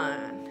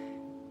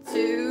 1,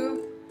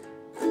 2,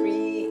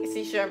 3.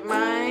 C sharp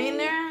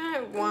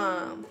minor.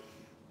 1,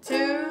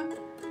 2,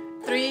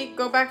 3.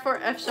 Go back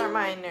for F sharp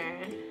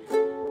minor.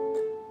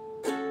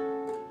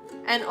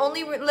 And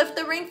only lift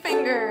the ring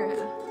finger.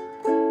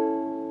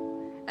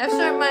 F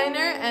sharp minor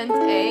and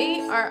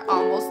A are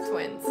almost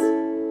twins.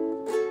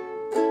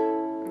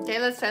 Okay,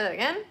 let's try that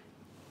again.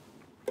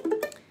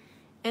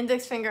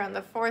 Index finger on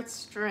the 4th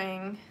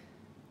string,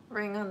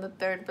 ring on the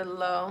 3rd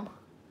below.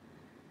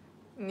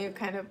 New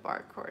kind of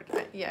bar chord.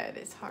 Yeah, it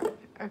is hard.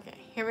 Okay,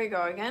 here we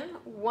go again.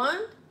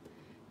 1,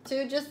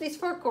 2, just these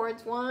 4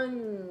 chords.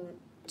 1,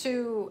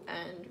 2,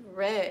 and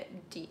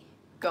ready,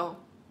 go.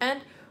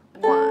 And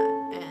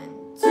 1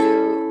 and 2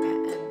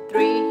 and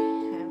 3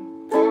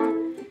 and 4.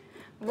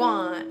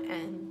 1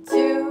 and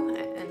 2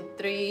 and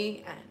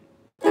 3 and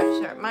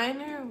F sharp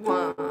minor.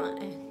 1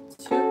 and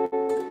 2,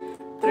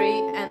 3,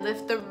 and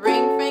lift the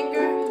ring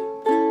finger.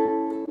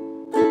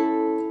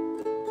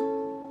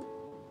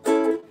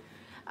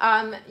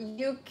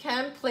 You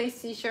can play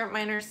C sharp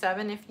minor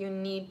 7 if you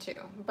need to,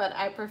 but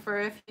I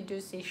prefer if you do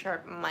C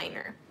sharp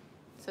minor.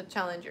 So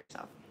challenge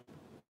yourself.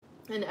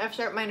 And F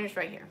sharp minor is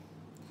right here.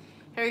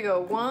 Here we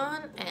go.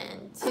 1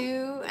 and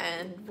 2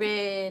 and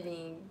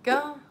ready,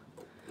 go.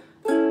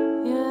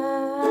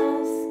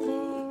 You're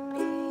asking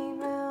me,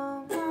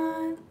 will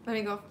my... Let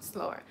me go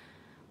slower.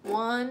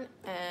 1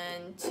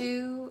 and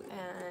 2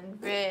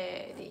 and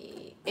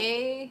ready,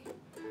 A.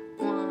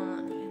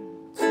 1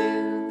 and 2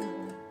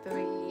 and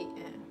 3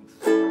 and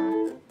 4.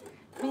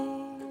 Me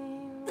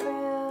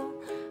will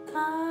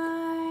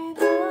my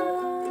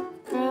love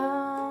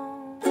grow.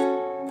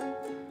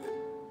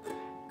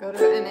 Go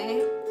to an A.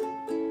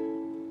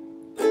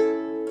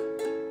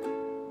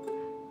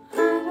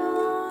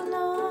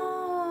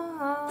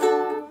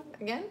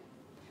 Again.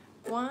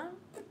 1,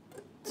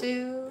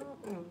 2,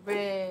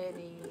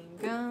 ready,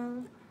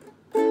 go.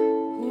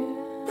 You're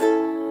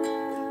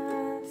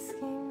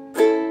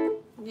asking.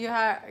 You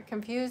are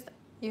confused.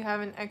 You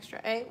have an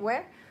extra A.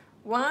 Where?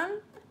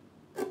 1,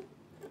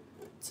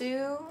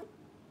 2,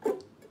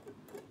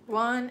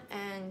 1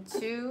 and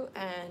 2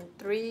 and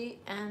 3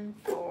 and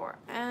 4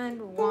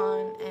 and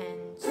 1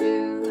 and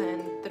 2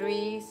 and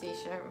 3. C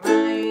sharp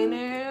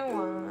minor.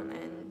 1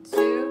 and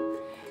 2.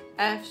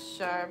 F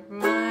sharp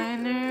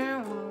minor.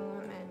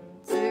 1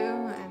 and 2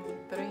 and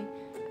 3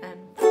 and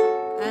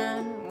 4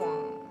 and 1.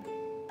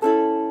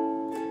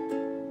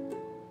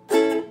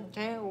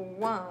 Okay,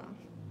 1,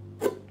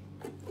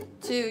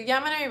 2. Yeah,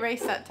 I'm gonna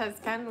erase that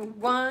test can.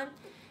 1,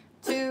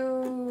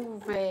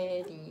 2,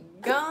 ready,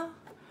 go.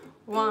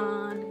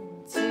 1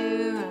 and 2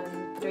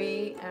 and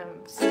 3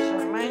 and C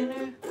sharp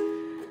minor.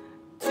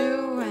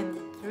 2 and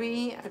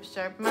 3 F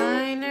sharp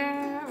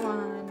minor.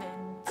 1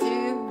 and 2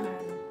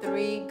 and 3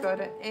 go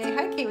to A.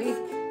 Hi, Kiwi.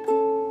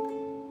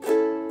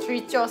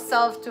 Treat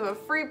yourself to a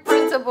free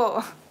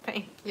printable.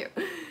 Thank you.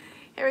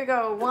 Here we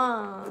go.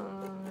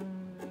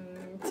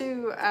 1,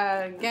 2,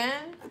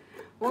 again.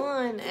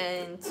 1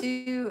 and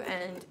 2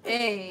 and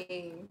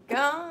A.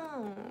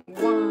 Go.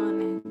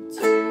 1 and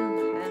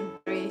 2 and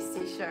 3.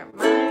 C sharp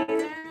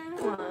minor.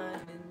 1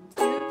 and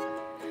 2,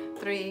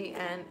 3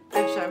 and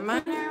F sharp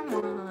minor.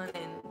 1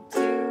 and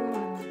 2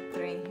 and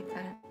 3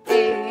 and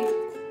A.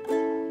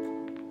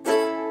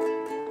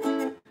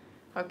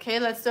 Okay,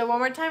 let's do it one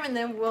more time and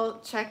then we'll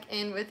check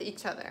in with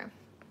each other.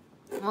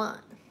 1,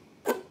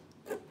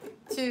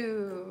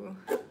 2,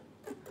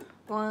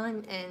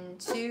 1 and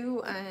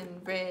 2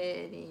 and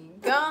ready,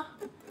 go.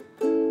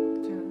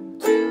 2,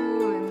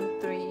 2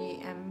 and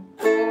 3 and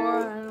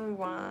 4 and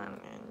 1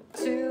 and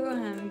 2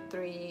 and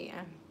 3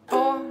 and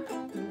 4.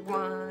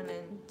 1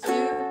 and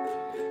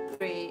 2,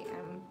 3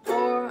 and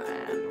 4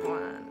 and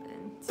 1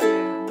 and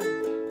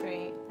 2,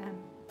 3 and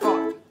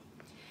 4.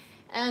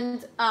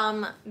 And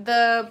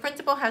the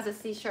printable has a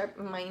C sharp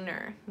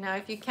minor. Now,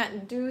 if you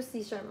can't do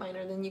C sharp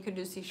minor, then you can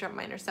do C sharp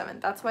minor 7.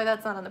 That's why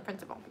that's not on the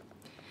printable.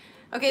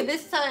 Okay,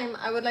 this time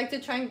I would like to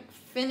try and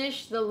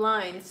finish the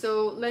line.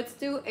 So let's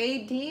do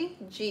A, D,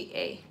 G,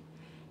 A.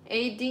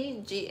 A,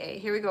 D, G, A.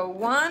 Here we go.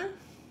 1,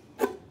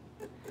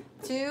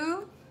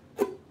 2,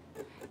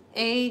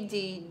 A,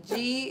 D,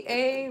 G,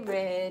 A.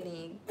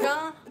 Ready,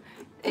 go.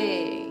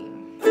 A,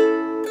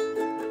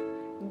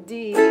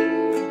 D,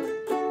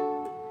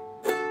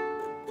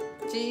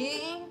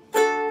 G,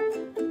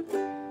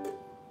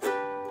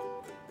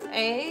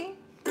 A.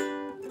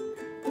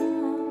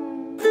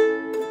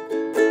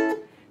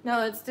 Now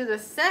let's do the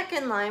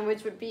second line,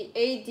 which would be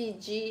A, D,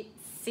 G,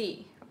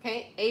 C.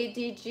 Okay, A,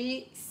 D,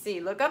 G, C.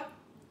 Look up.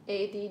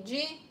 A, D,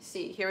 G,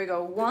 C. Here we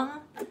go. 1,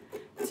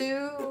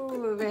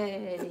 2,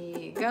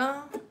 ready,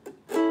 go.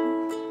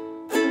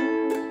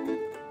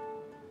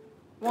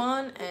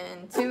 1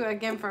 and 2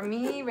 again for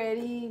me.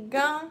 Ready,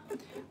 go.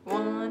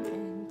 1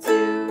 and 2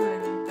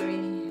 and 3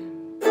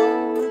 and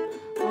 4.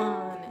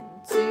 1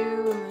 and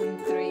 2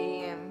 and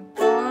 3 and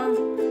 4.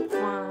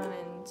 1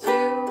 and 2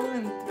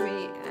 and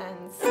 3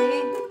 and C.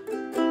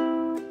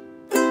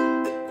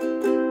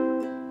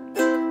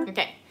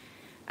 Okay,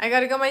 I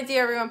gotta go, my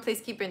dear. Everyone,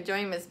 please keep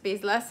enjoying Miss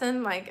B's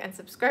lesson. Like and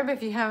subscribe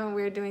if you haven't.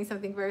 We're doing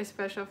something very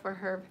special for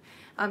her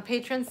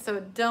patrons, so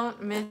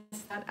don't miss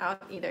that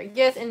out either.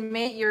 Yes, in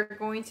May you're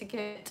going to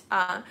get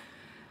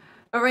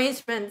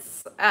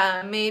arrangements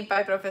made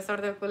by Professor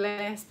de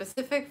Ukulele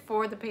specific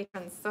for the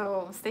patrons,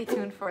 so stay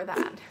tuned for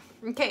that.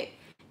 Okay,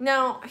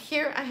 now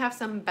here I have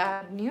some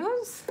bad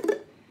news.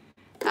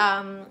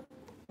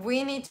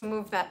 We need to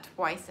move that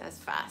twice as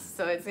fast,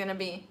 so it's gonna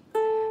be,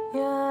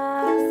 you're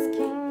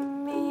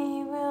asking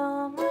me,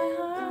 will my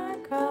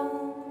heart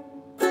grow?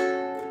 I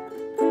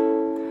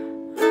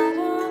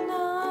don't know.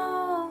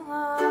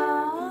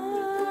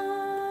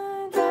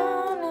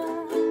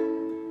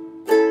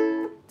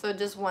 So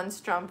just one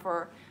strum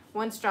pattern.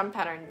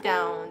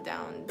 Down,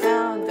 down,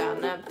 down,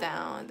 down, up,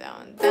 down,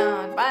 down,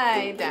 down,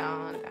 bye,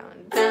 down,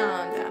 down,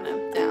 down, down,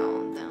 up,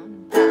 down,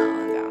 down, down,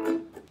 down,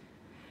 up.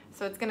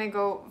 So it's gonna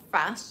go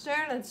faster.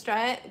 Let's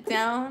try it.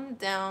 Down,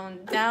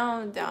 down,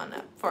 down, down,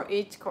 up for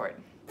each chord.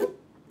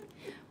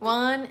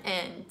 1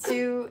 and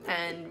 2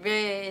 and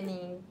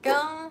ready,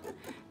 go.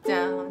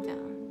 Down,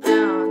 down,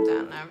 down,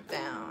 down, up,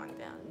 down,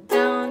 down,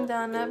 down,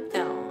 down, up,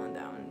 down,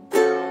 down,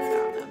 down,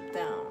 down, up,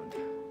 down,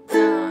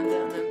 down,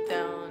 down, up,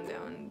 down,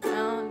 down,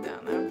 down,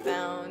 down, up,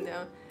 down,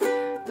 down,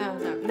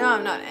 down, up. No,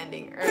 I'm not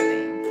ending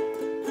early.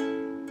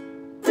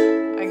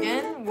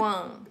 Again,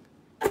 1,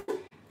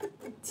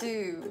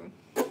 2,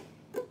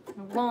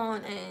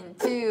 1 and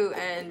 2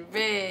 and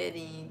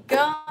ready,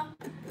 go.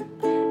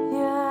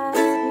 You're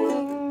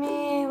asking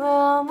me,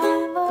 will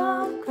my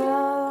love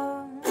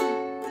grow?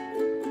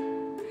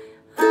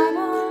 I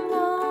don't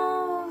know.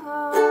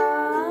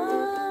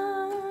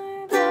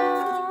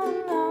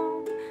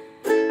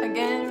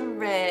 Again,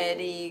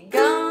 ready,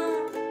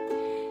 go.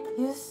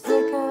 You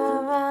stick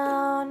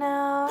around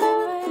now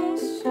every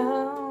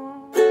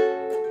show.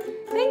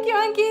 Thank you,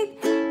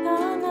 Ankit. No,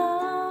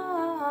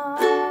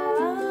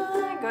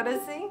 I gotta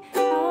sing.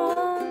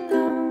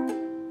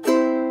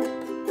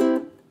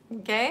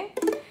 Okay,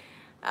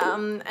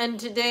 and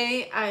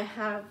today I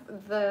have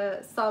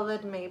the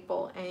Solid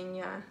Maple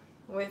Enya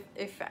with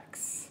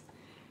effects.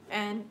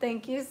 And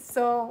thank you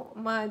so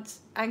much,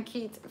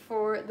 Ankit,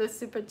 for the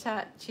super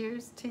chat.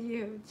 Cheers to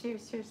you.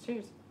 Cheers, cheers,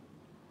 cheers.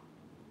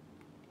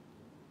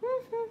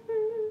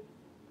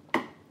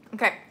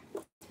 Okay.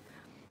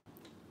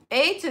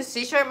 A to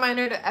C sharp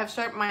minor to F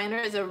sharp minor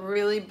is a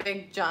really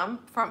big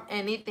jump from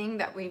anything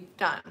that we've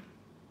done.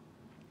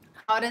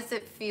 How does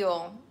it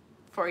feel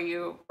for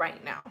you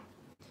right now?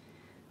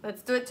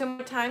 Let's do it 2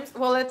 more times.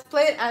 Well, let's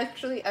play it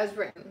actually as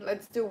written.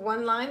 Let's do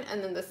one line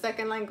and then the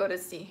second line go to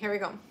C. Here we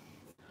go.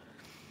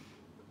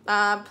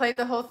 Play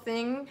the whole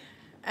thing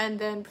and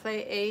then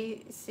play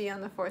A, C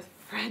on the 4th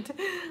fret.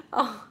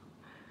 Oh.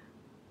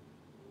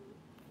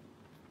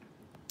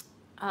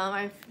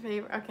 My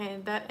favorite. Okay,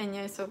 that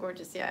Enya is so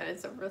gorgeous. Yeah, it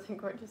is so really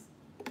gorgeous.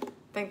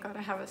 Thank God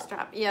I have a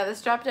strap. Yeah, the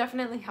strap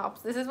definitely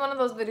helps. This is one of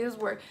those videos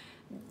where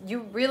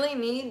you really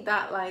need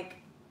that like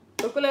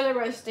ukulele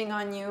resting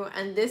on you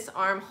and this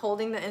arm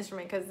holding the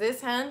instrument, because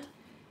this hand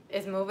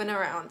is moving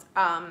around.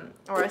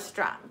 Or a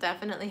strap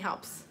definitely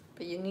helps,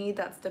 but you need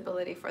that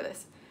stability for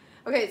this.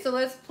 Okay, so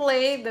let's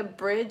play the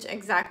bridge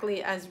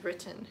exactly as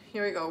written.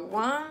 Here we go.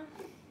 1.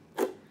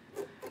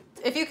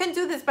 If you can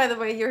do this, by the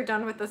way, you're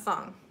done with the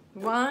song.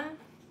 1,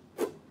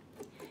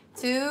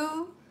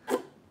 2,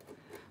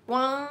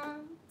 1,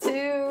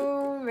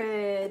 2,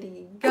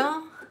 ready,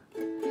 go.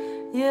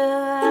 You're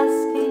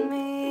asking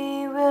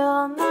me,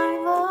 will my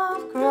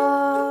love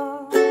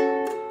grow?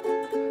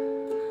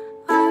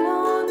 I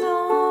don't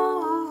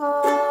know,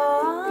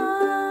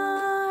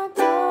 I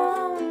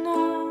don't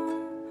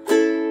know.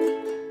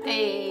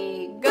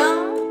 Hey, go.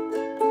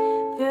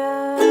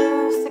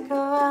 You stick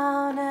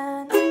around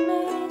and it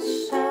may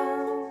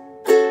show.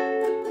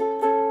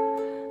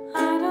 I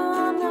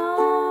don't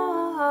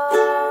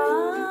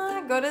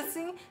know. Go to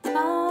sing.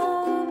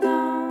 No, no.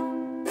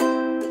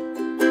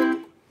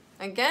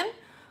 Again.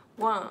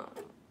 1,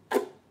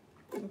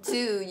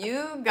 2,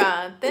 you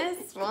got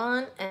this.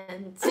 1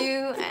 and 2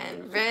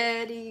 and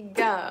ready,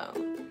 go.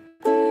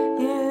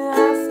 You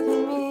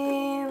asking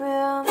me,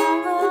 will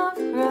my love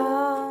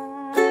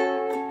grow?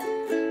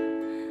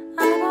 I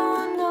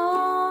don't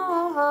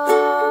know,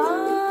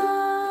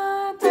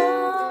 I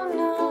don't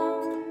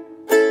know.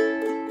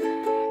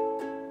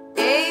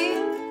 Hey,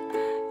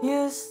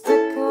 you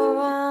stick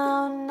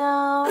around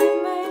now,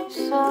 it may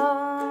show.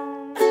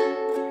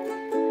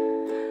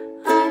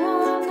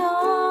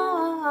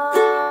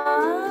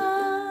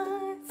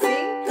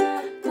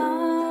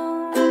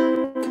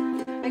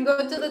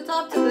 Go to the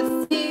top to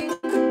the C and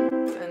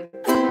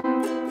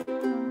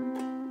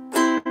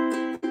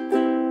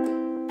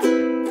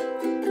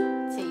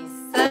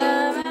T7,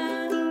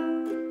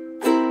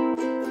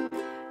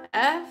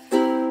 F.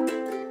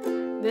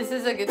 This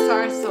is a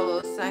guitar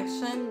solo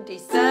section.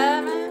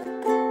 D7,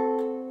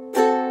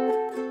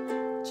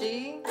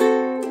 G,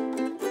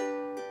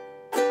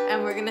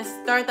 and we're gonna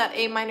start that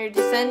A minor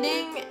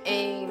descending,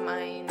 A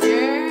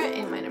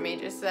minor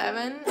major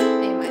 7,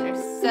 A minor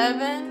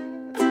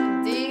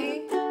 7, D.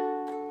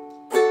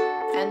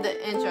 And the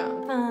intro.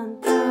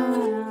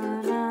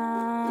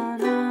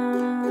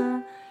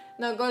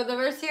 Now go to the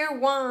verse here.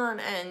 1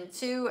 and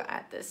 2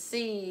 at the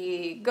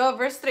C. Go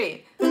verse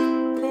 3.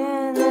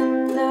 And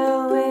in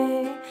the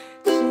way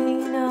she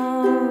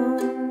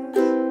knows,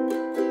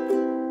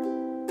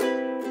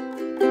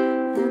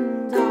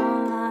 and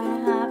all I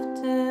have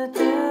to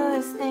do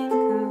is think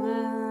of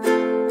her.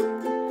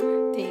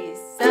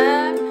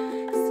 D7.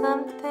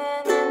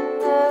 Something in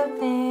the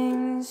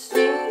things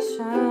she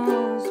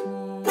shows me.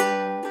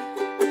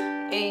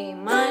 A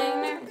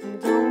minor,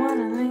 don't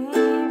wanna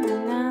leave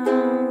it now.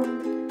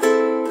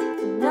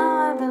 Now I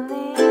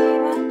believe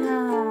it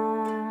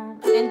now.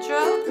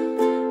 Intro.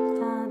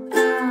 Da,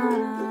 da,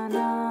 da,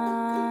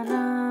 da,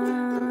 da.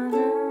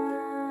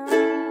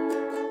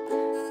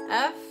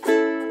 F.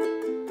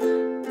 Da,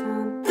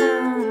 da, da,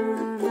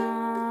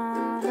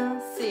 da.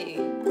 C.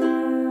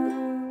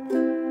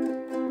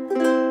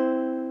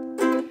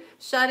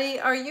 Shadi,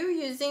 are you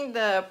using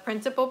the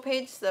Printable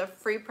page, the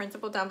free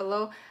Printable down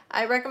below?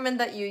 I recommend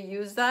that you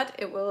use that.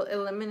 It will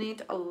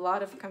eliminate a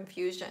lot of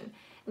confusion.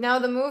 Now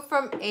the move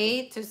from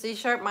A to C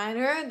sharp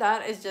minor,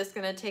 that is just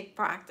gonna take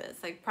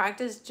practice. Like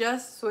practice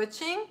just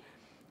switching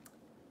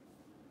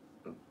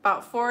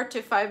about 4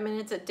 to 5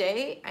 minutes a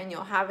day and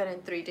you'll have it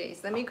in 3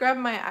 days. Let me grab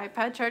my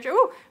iPad charger.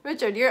 Oh,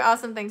 Richard, you're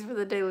awesome. Thanks for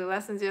the daily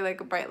lessons. You're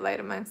like a bright light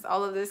amongst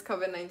all of this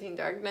COVID-19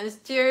 darkness.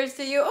 Cheers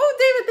to you. Oh,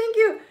 David, thank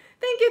you.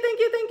 Thank you, thank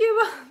you, thank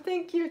you.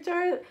 Thank you,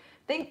 Charles.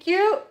 Thank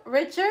you,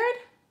 Richard.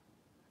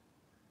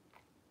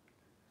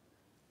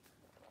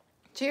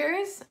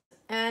 Cheers.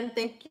 And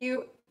thank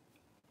you,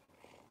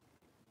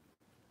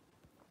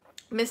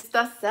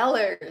 Mr.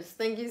 Sellers.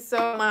 Thank you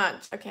so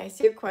much. Okay, I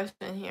see a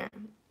question here.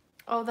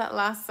 Oh, that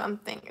last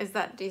something. Is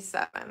that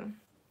D7?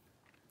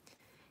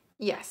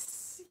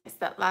 Yes. Yes,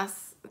 that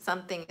last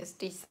something is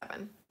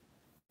D7.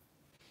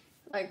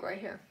 Like right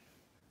here.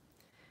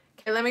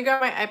 Okay, let me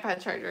grab my iPad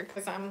charger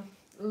because I'm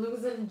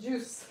losing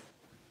juice.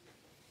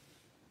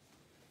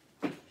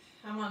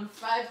 I'm on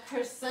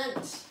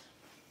 5%.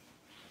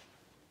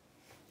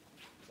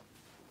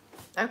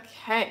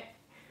 Okay.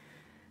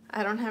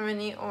 I don't have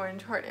any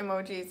orange heart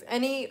emojis.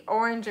 Any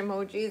orange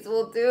emojis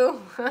will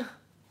do.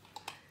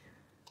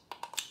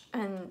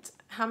 And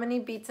how many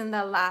beats in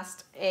the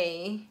last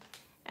A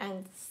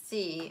and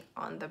C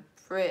on the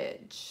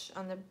bridge?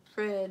 On the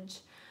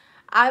bridge,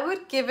 I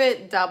would give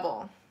it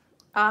double.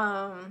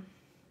 I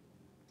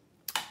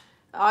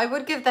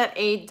would give that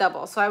A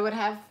double. So I would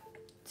have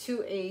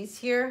 2 A's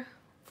here.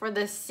 For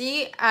the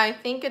C, I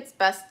think it's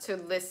best to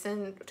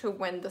listen to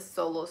when the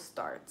solo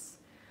starts.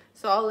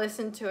 So I'll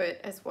listen to it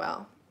as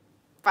well.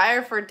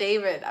 Fire for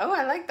David. Oh,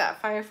 I like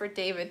that. Fire for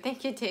David.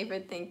 Thank you,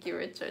 David. Thank you,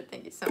 Richard.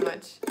 Thank you so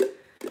much.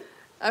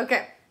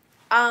 Okay.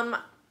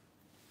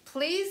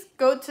 Please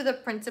go to the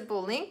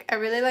printable link. I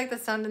really like the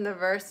sound in the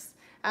verse.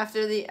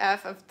 after the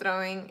F of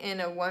throwing in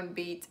a 1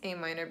 beat A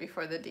minor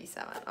before the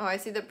D7. Oh, I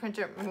see the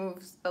printer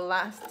moves the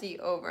last D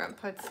over and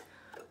puts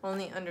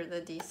only under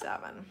the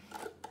D7.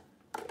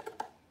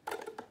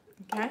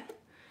 Okay?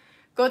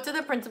 Go to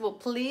the printable,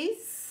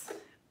 please.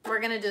 We're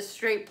going to just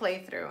straight play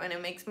through, and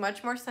it makes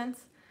much more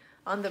sense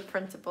on the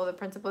printable. The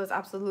printable is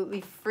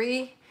absolutely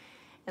free.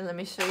 And let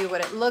me show you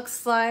what it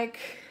looks like.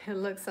 It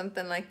looks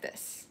something like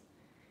this.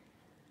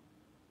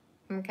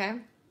 Okay?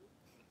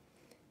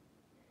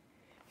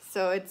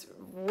 So it's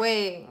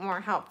way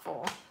more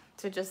helpful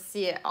to just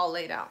see it all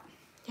laid out.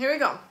 Here we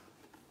go.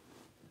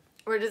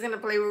 We're just gonna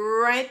play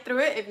right through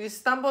it. If you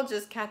stumble,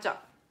 just catch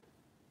up.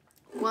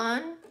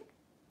 1,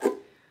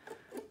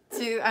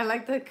 2, I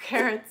like the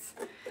carrots.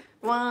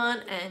 1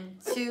 and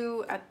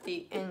 2 at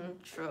the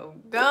intro.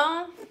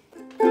 Go.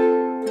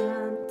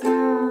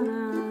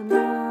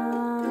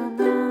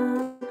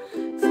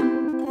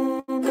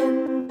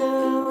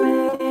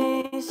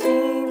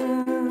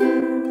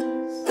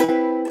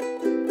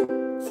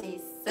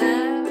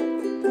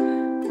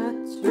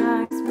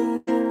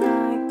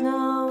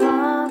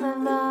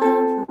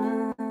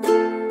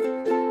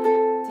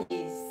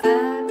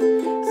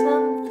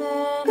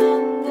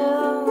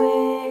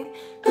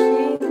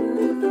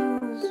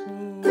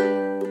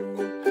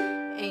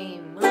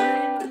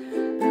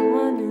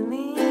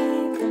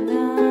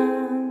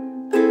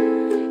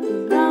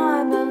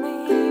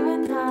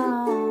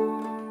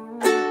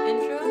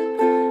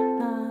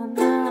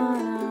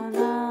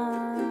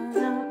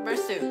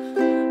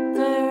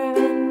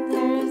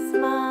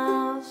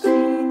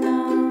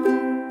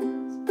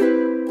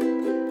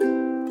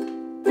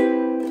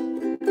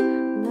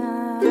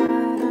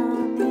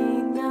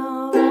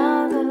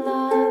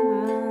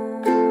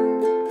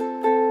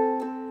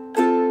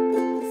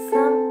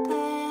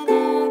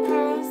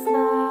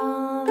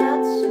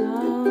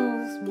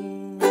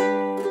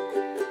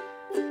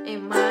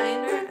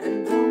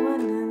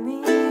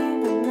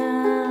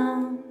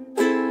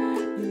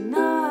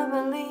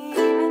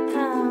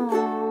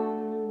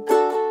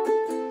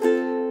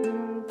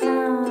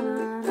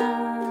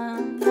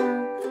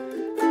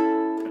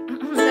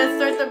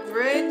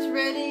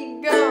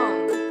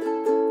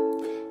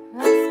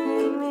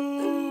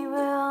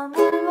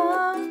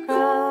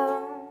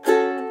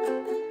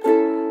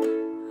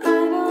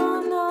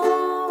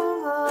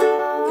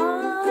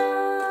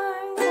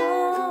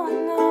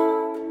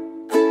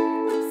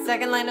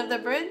 Second line of the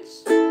bridge.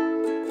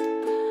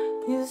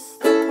 You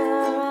stuck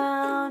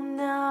around,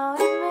 now it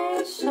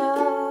may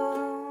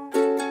show.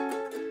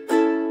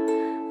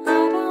 I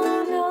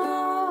don't know.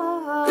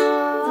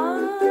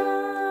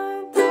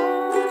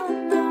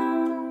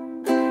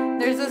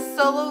 There's a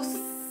solo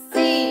C.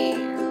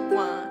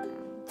 1,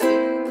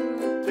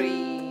 2, 3.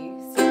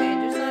 C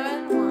major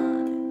 7.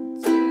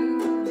 1, 2,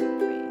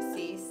 3. C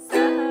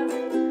 7.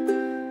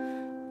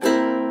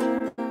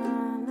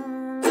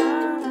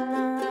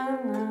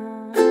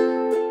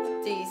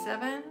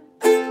 D7.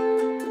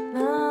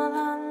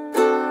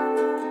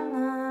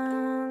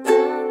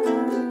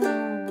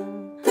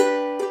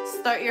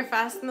 Start your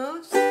fast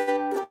moves.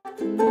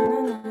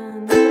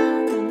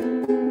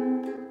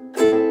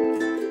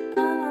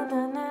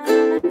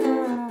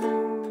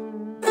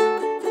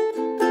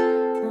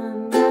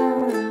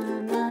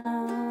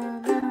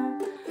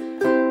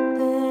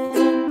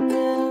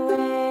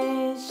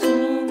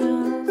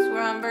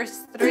 We're on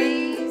verse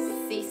 3,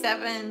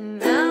 C7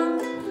 now.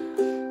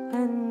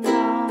 And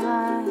all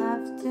I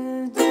have to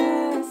do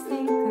is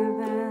think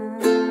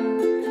about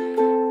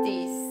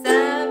D7.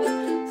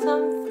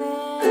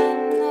 Something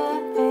in the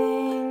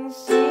things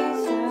she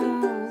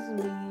shows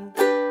me.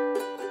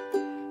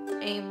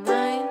 A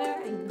minor,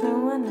 I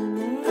don't wanna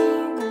leave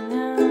her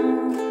now.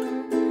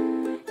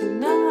 You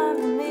know I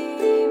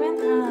believe in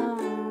how.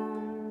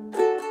 La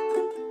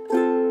la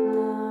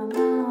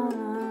la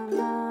la la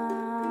la.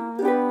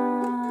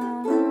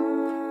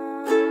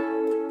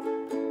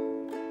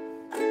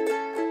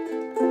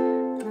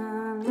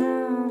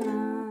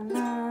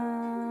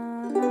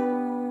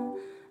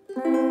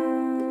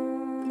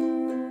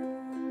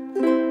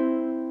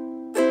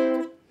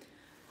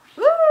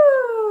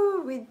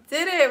 Woo! We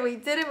did it, we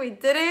did it, we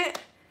did it.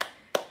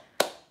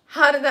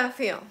 How did that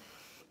feel?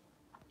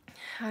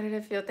 How did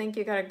it feel? Thank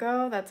you, gotta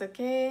go. That's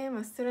okay. I'm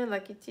a student,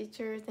 lucky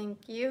teacher.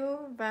 Thank you.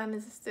 Van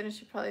is a student.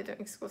 She's probably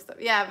doing school stuff.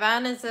 Yeah,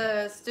 Van is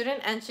a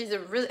student and she's a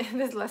really,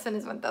 this lesson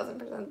is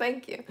 1000%.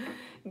 Thank you.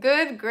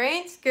 Good,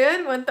 great,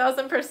 good.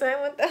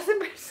 1000%,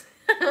 1000%.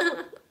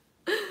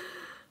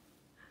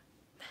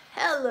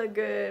 Hella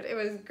good. It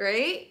was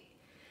great.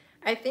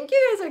 I think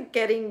you guys are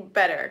getting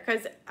better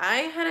because I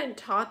hadn't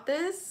taught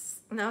this.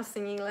 Now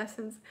singing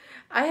lessons.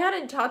 I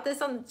hadn't taught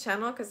this on the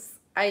channel because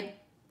I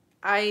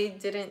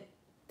didn't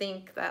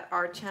think that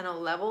our channel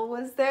level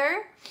was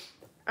there.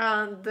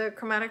 The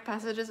chromatic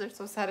passages are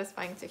so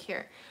satisfying to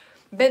hear.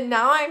 But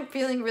now I'm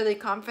feeling really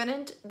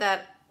confident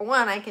that,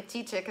 one, I could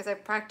teach it because I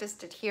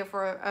practiced it here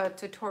for a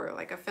tutorial,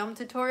 like a film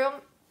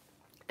tutorial.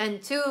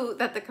 And two,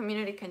 that the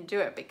community can do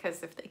it,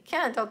 because if they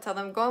can't, I'll tell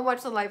them, go and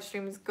watch the live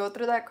streams, go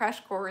through that crash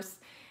course,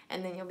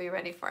 and then you'll be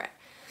ready for it.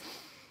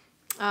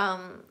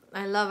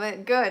 I love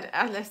it. Good.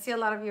 I see a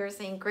lot of you are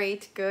saying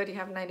great, good. You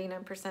have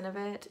 99% of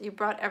it. You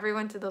brought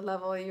everyone to the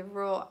level you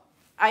rule.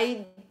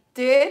 I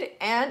did,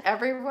 and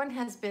everyone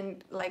has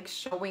been like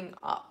showing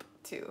up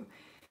to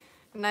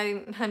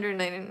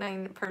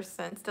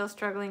 199%. Still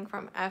struggling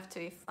from F to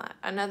E flat.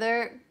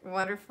 Another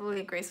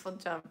wonderfully graceful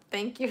jump.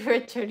 Thank you,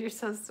 Richard. You're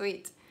so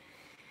sweet.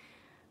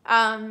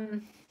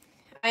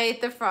 I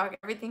ate the frog.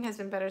 Everything has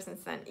been better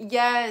since then.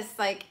 Yes,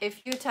 like if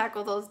you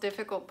tackle those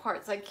difficult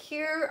parts, like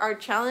here, our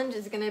challenge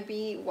is going to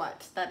be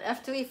what? That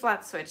F to E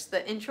flat switch.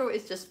 The intro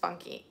is just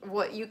funky.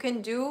 What you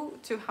can do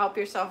to help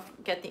yourself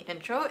get the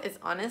intro is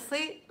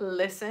honestly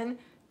listen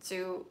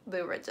to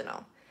the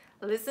original.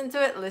 Listen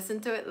to it, listen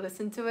to it,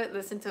 listen to it,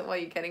 listen to it while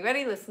you're getting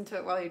ready, listen to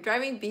it while you're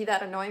driving. Be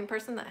that annoying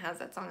person that has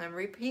that song on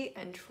repeat,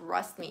 and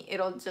trust me,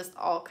 it'll just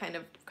all kind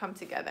of come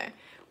together.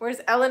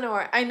 Where's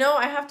Eleanor? I know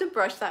I have to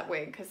brush that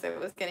wig because it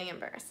was getting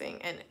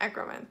embarrassing. And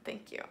Egroman,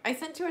 thank you. I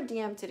sent you a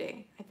DM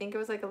today. I think it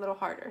was like a little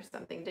heart or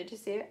something. Did you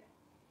see it?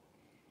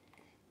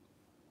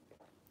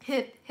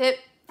 Hit.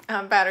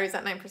 Battery's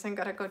at 9%.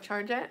 Gotta go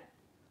charge it.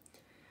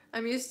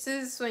 I'm used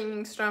to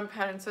swinging strum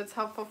patterns, so it's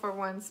helpful for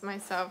once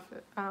myself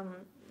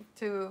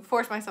to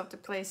force myself to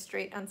play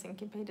straight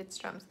unsyncopated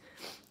strums.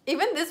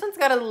 Even this one's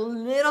got a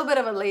little bit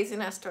of a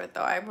laziness to it,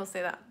 though. I will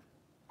say that.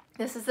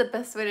 This is the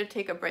best way to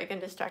take a break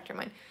and distract your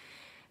mind.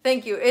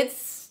 Thank you.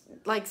 It's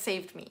like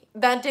saved me.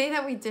 That day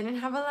that we didn't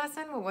have a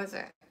lesson, what was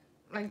it?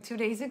 Like 2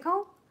 days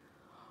ago?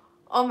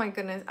 Oh my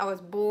goodness. I was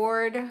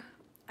bored.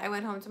 I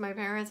went home to my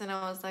parents and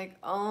I was like,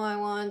 oh, I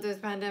want this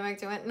pandemic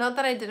to end. Not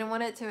that I didn't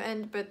want it to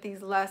end, but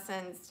these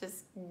lessons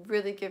just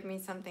really give me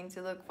something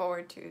to look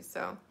forward to.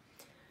 So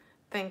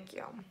thank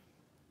you.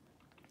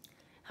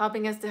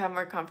 Helping us to have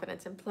more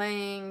confidence in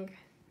playing.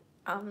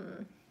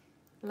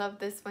 Love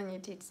this when you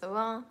teach so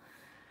well.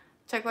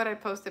 Check what I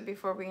posted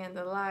before we end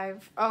the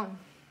live. Oh.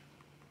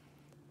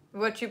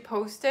 What you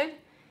posted?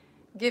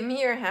 Give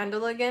me your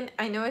handle again.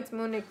 I know it's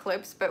Moon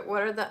Eclipse, but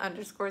what are the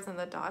underscores and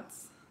the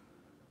dots?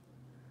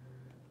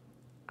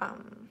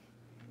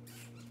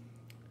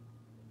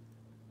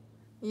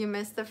 You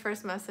missed the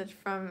first message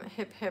from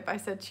Hip Hip. I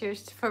said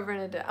cheers for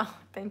Bernadette. Oh,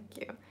 thank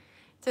you.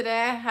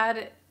 Today I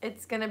had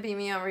It's Gonna Be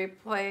Me on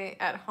replay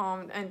at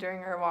home and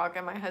during our walk,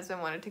 and my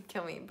husband wanted to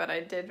kill me, but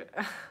I did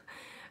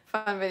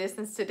fun video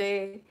since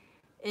today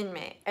in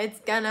May. It's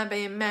gonna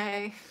be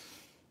May.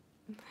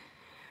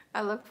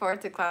 I look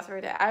forward to class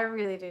every day. I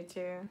really do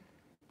too.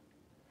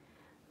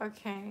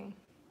 Okay.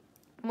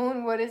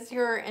 Moon, what is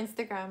your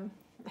Instagram?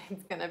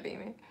 It's gonna be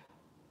me.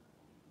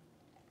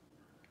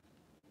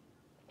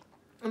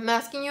 I'm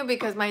asking you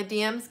because my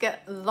DMs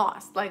get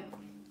lost. Like,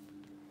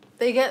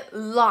 they get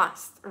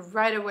lost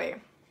right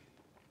away.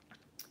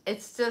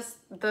 It's just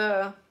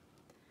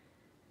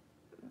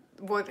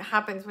what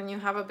happens when you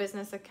have a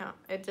business account.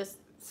 It just,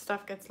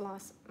 stuff gets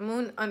lost.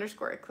 Moon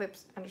underscore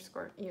eclipse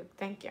underscore you.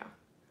 Thank you.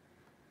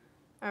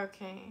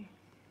 Okay.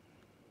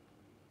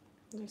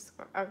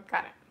 Underscore. Oh,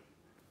 got it.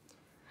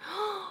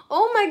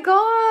 Oh my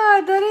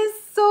god, that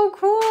is so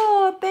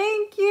cool.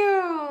 Thank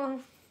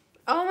you.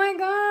 Oh my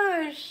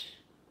gosh.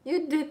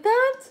 You did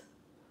that?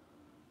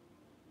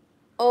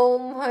 Oh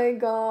my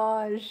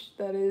gosh,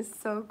 that is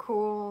so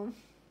cool.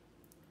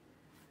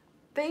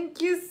 Thank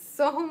you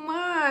so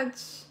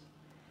much.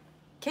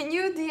 Can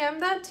you DM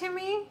that to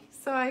me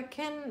so I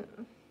can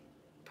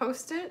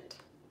post it?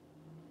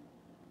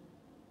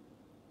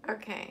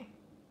 Okay.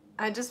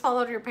 I just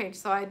followed your page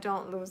so I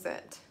don't lose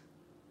it.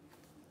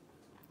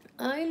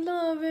 I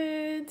love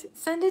it.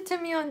 Send it to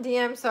me on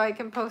DM so I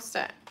can post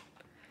it.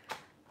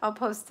 I'll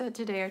post it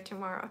today or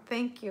tomorrow.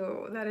 Thank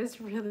you. That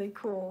is really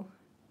cool.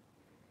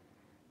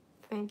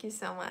 Thank you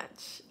so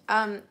much.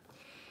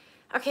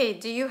 Okay,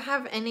 do you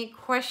have any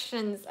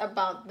questions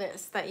about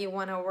this that you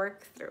want to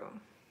work through?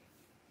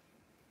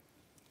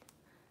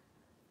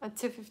 At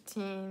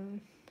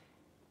 2:15.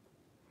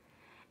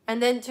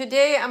 And then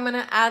today I'm going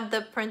to add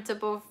the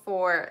printable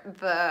for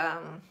the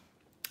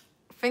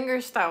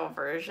fingerstyle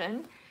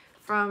version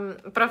from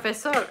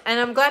Professor. And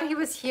I'm glad he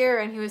was here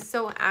and he was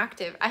so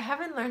active. I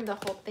haven't learned the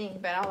whole thing,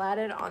 but I'll add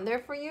it on there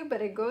for you.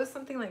 But it goes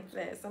something like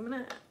this. I'm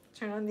going to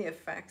turn on the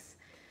effects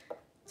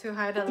to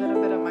hide a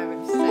little bit of my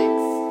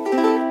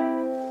mistakes.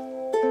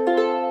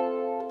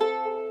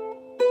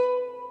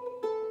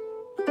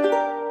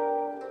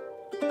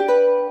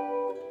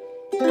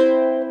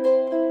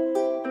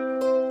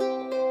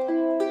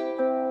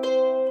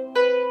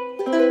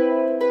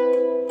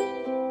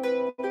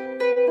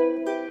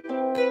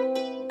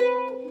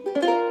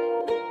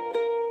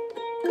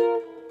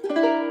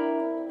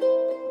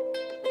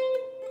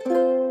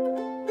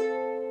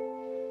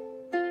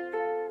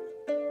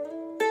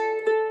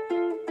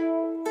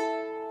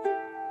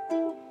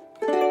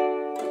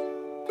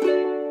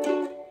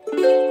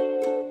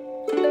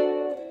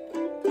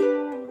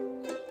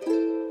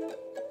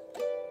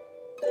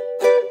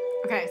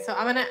 So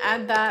I'm gonna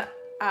add that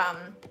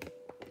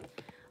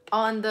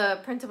on the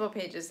printable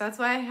pages. That's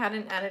why I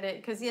hadn't added it,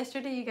 because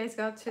yesterday you guys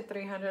got to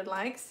 300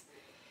 likes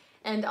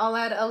And I'll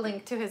add a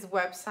link to his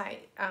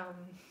website.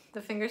 The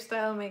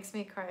fingerstyle makes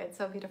me cry. It's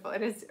so beautiful.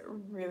 It is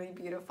really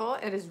beautiful.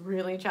 It is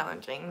really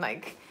challenging.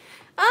 Like,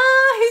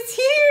 he's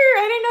here.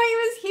 I didn't know he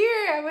was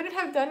here. I wouldn't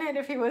have done it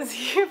if he was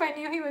here, if I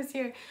knew he was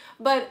here.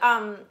 But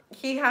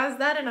he has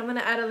that, and I'm going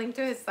to add a link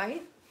to his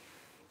site.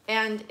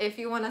 And if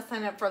you want to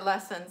sign up for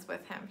lessons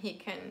with him, he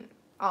can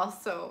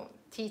also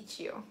teach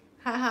you.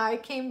 Haha, I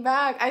came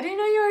back. I didn't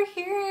know you were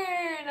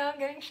here. Now I'm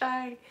getting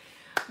shy.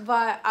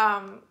 But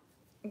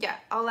yeah,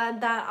 I'll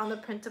add that on the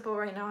printable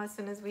right now as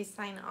soon as we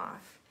sign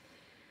off.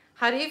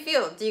 How do you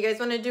feel? Do you guys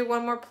want to do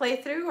one more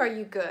playthrough, or are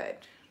you good?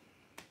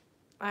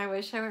 I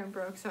wish I weren't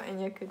broke so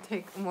Enya could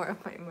take more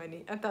of my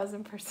money.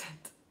 1000%.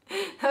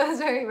 That was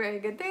very, very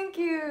good. Thank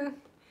you.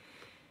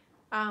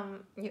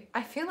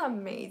 I feel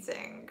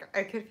amazing.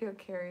 I could feel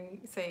Carrie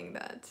saying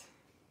that.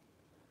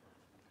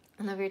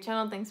 I love your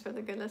channel. Thanks for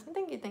the good lesson.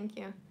 Thank you, thank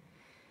you.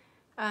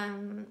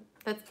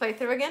 Let's play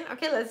through again.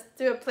 Okay, let's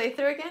do a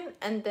playthrough again,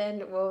 and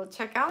then we'll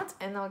check out,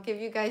 and I'll give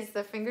you guys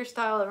the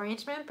fingerstyle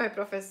arrangement by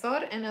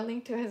Professor and a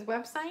link to his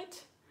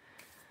website.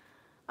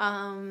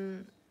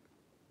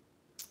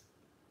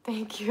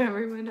 Thank you,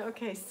 everyone.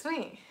 Okay,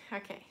 sweet.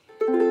 Okay.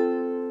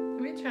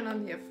 Let me turn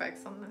on the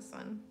effects on this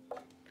one.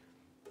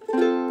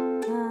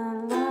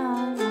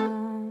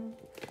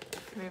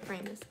 Let me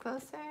bring this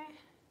closer.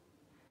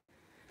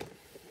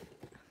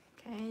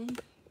 Okay,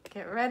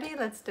 get ready.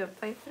 Let's do a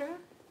playthrough.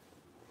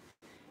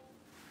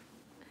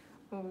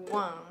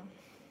 1,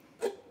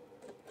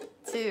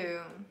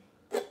 2,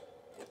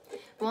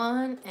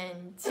 1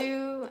 and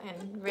 2,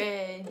 and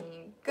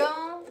ready,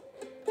 go.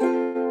 La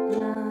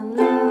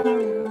la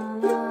la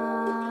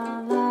la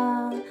la,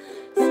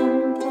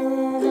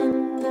 something in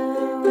the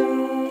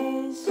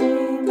way she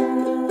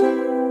moves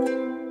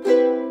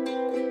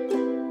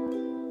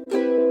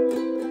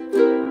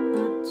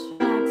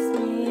attracts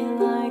me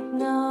like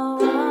no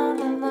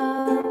other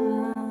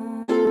lover.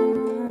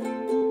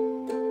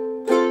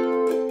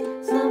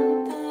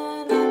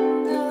 Something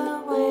in the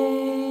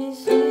way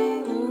she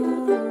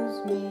moves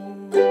me.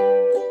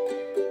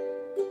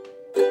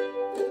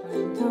 I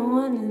don't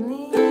wanna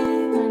leave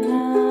her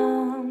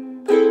now.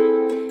 You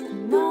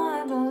know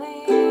I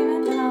believe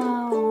in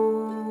love.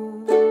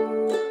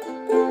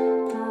 La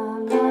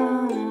la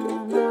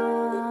la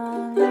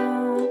la.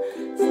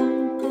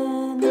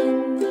 Something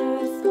in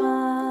her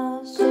smile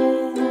she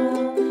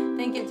knows.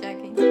 Thank you,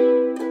 Jackie.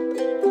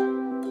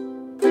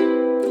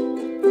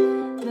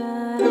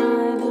 That I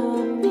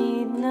don't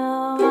need no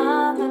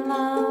other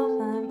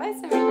love. Bye,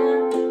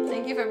 Serena.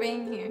 Thank you for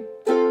being here.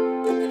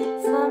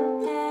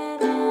 Something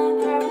in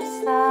her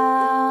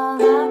style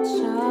that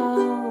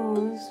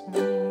shows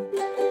me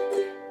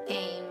A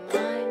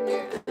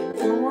minor. I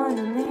don't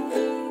wanna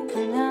leave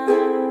her now.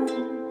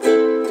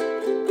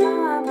 No,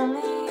 I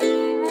believe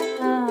in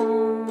love.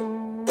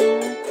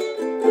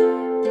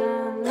 La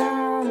la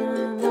la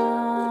la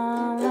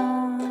la.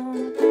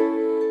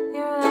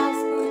 You're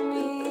asking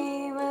me,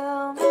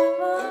 will my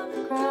love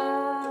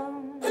grow?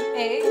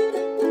 Hey.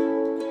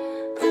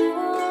 I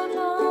don't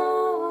know.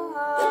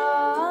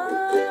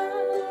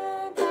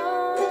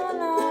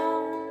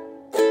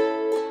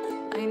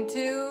 Line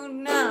 2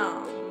 now.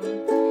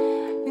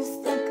 You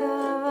stick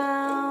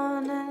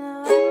around and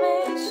I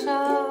make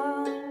sure.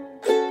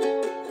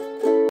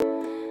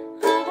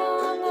 I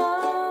don't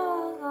know.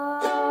 I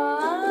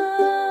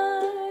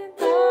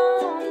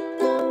don't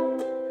know.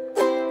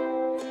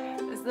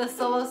 This is the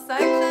solo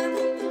section.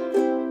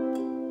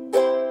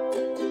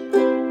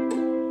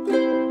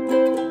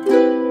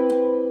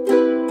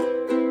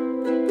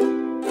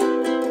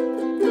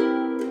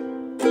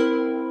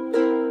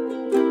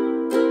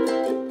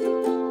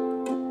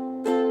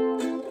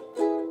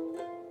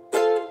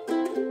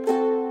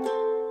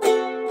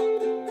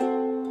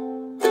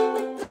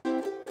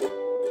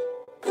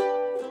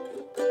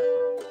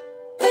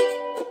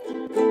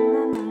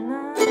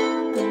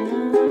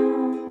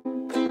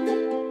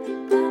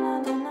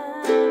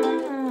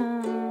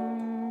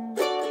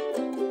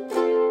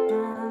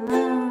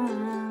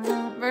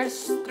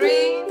 Verse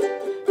 3.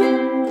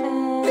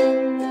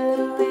 And the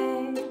way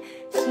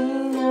she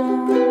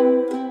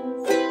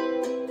knows.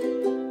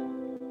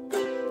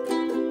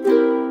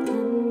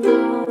 And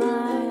all I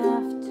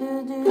have to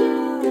do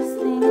is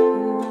think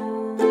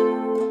of.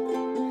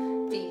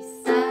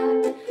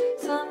 Beside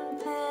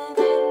something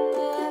in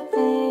the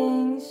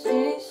things she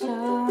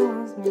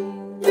shows me.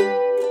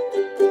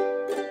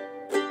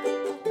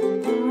 And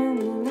when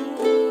you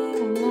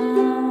leave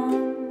now,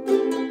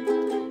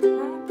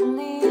 I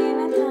believe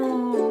in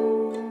love.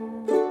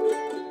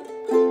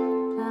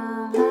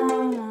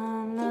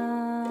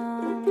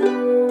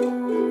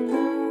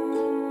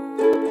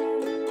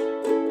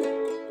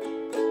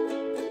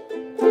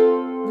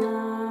 La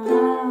la la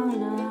la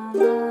la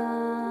la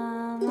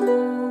la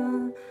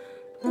la.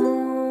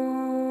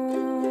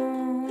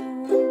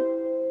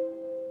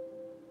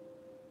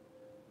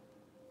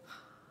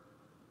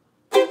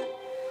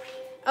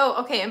 Oh,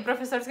 okay, and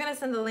Professor's gonna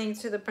send the link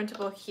to the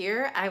printable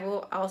here. I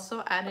will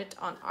also add it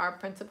on our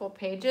printable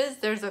pages.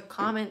 There's a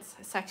comments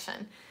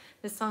section.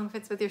 This song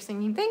fits with your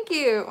singing. Thank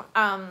you.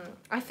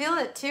 I feel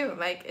it too.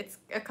 Like it's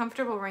a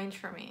comfortable range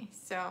for me.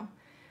 So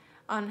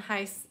on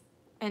high,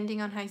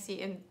 ending on high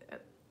C, and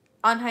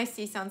on high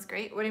C sounds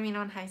great. What do you mean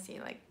on high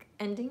C? Like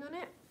ending on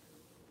it?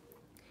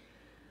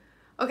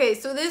 Okay,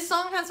 so this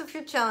song has a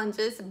few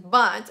challenges,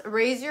 but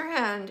raise your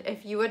hand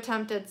if you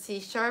attempted C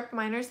sharp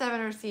minor 7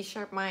 or C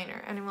sharp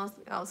minor. Anyone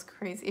else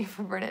crazy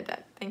for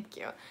Bernadette? Thank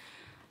you.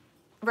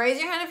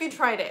 Raise your hand if you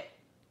tried it,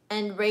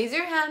 and raise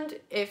your hand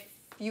if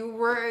you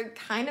were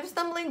kind of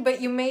stumbling, but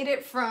you made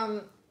it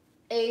from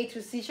A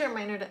to C sharp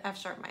minor to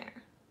F sharp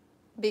minor.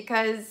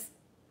 Because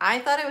I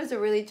thought it was a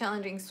really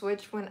challenging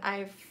switch when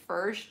I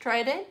first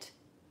tried it,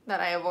 that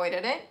I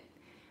avoided it.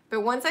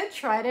 But once I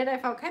tried it, I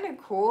felt kind of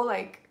cool,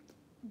 like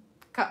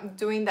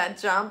doing that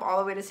jump all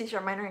the way to C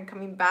sharp minor and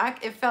coming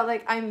back. It felt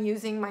like I'm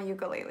using my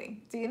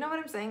ukulele. Do you know what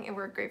I'm saying? It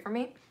worked great for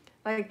me.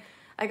 Like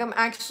I'm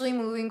actually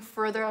moving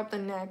further up the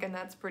neck, and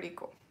that's pretty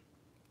cool.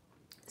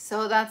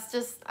 So that's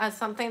just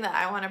something that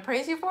I want to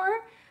praise you for.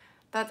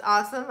 That's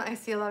awesome. I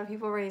see a lot of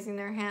people raising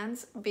their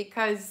hands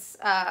because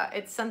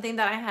it's something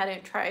that I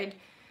hadn't tried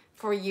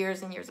for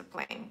years and years of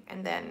playing.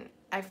 And then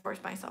I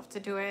forced myself to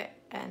do it,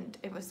 and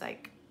it was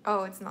like,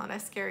 oh, it's not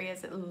as scary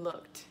as it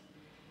looked.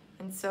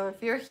 And so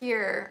if you're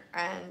here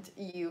and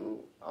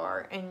you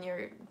are in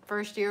your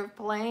first year of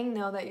playing,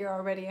 know that you're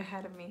already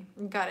ahead of me.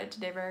 You got it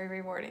today. Very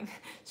rewarding.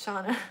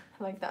 Shauna, I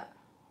like that.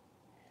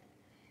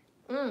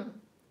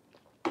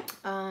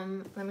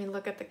 Let me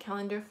look at the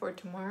calendar for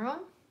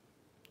tomorrow.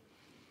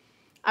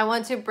 I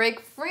want to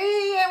break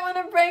free. I want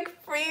to break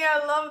free.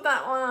 I love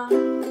that one.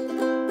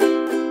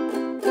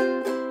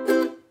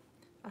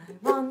 I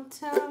want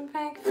to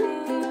break free.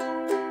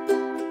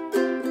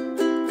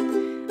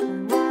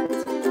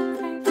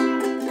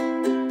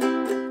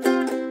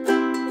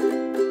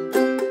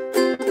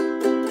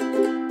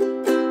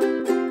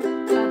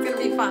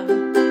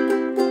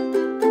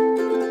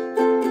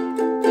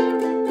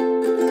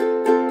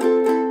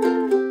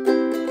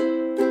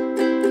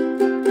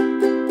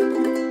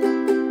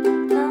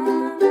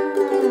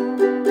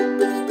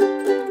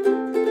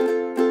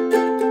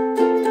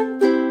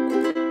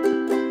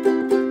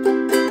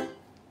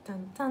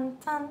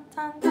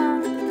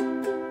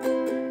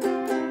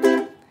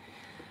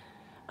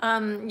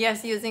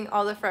 Yes, using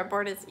all the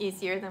fretboard is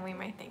easier than we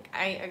might think.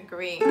 I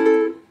agree.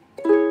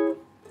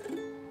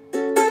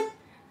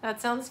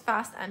 That sounds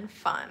fast and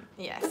fun.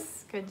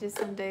 Yes. Could you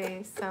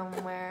someday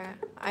somewhere?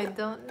 I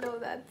don't know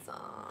that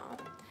song.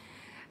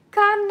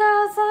 God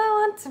knows I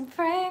want to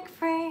break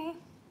free.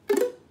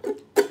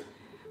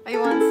 I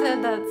once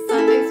said that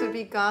Sundays would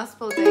be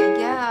gospel day.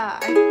 Yeah,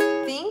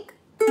 I think,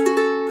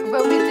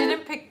 but we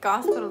didn't pick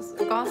gospel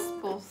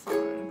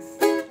songs.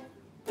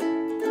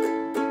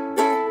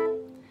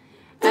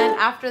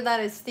 After that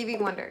is Stevie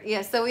Wonder.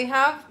 Yeah, so we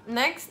have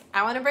next,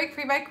 I Want to Break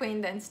Free by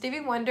Queen, then Stevie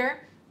Wonder.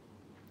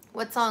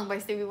 What song by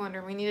Stevie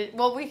Wonder? We need it.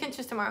 Well, we can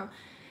choose tomorrow.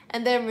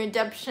 And then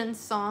Redemption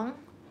Song.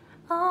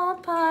 All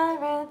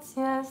pirates,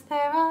 yes,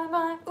 they're all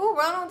mine. Ooh,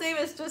 Ronald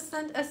Davis just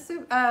sent a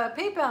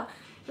PayPal.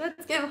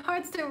 Let's give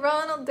hearts to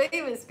Ronald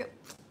Davis.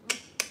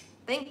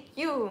 Thank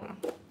you.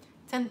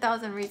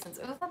 10,000 Reasons.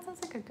 Oh, that sounds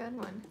like a good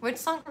one. Which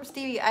song from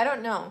Stevie? I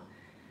don't know.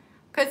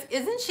 Because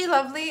Isn't She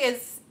Lovely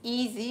is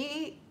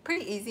easy.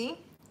 Pretty easy.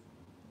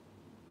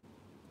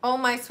 Oh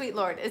My Sweet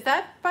Lord. Is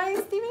that by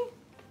Stevie?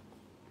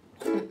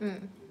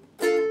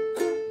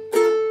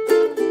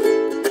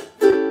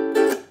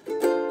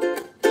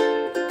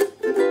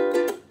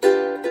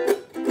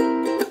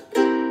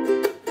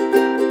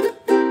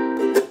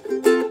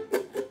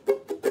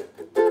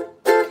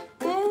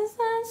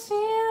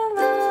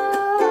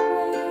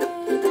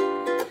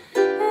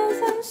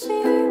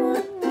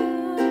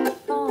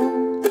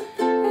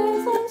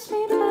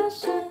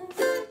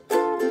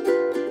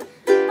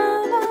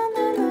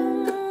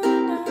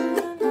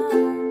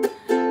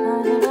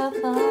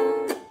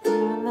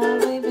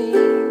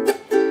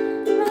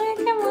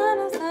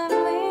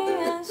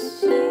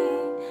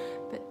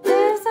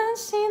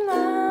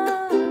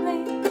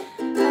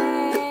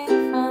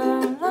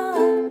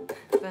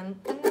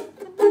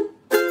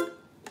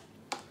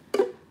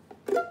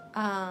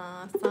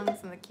 Songs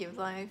in the Key of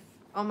Life.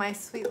 Oh My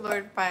Sweet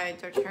Lord by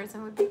George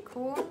Harrison would be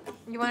cool.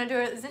 You want to do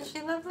it? Isn't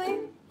She Lovely?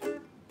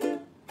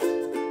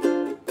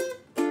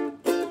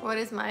 What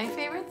is my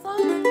favorite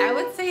song? I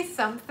would say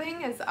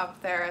Something is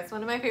up there as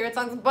one of my favorite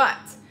songs, but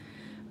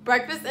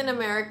Breakfast in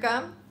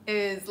America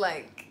is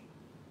like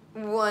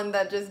one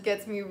that just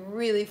gets me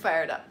really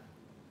fired up.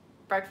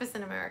 Breakfast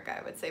in America,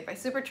 I would say, by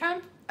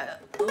Supertramp. I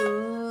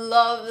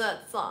love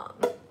that song.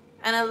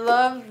 And I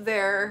love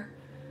their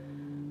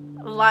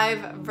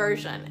live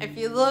version. If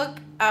you look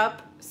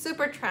up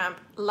Supertramp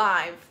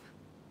live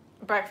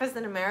Breakfast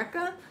in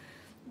America,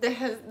 they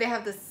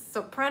have this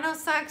soprano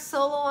sax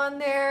solo on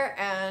there,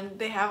 and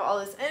they have all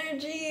this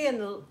energy,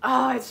 and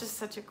oh, it's just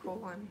such a cool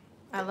one.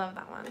 I love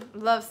that one.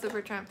 Love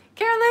Supertramp.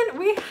 Carolyn,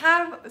 we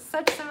have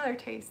such similar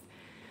taste.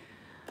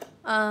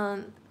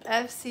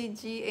 F, C,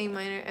 G, A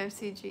minor, F,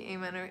 C, G, A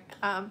minor.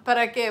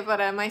 Para qué?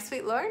 Para My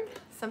Sweet Lord?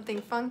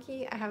 Something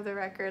funky. I have the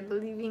record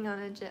Leaving on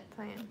a Jet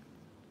Plane.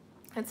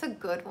 That's a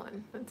good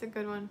one. That's a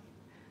good one.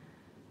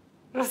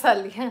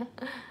 Rosalia.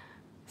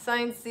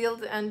 Signed,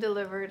 sealed, and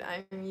delivered.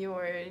 I'm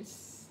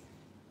yours.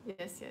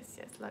 Yes, yes,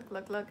 yes.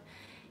 Look.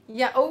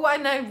 Yeah, oh,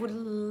 and I would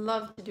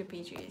love to do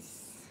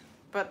PGs.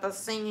 But the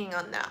singing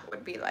on that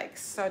would be like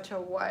such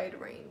a wide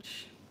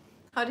range.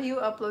 How do you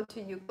upload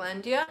to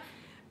Ukelandia?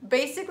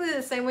 Basically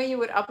the same way you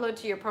would upload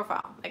to your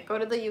profile. Like go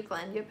to the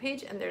Ukelandia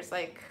page and there's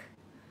like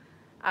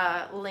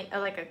a link,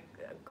 like a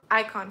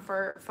icon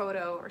for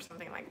photo or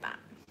something like that.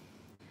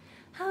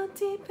 How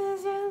deep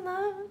is your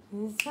love?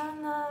 Is your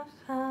love?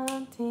 How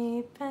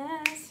deep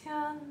is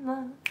your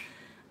love?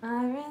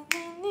 I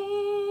really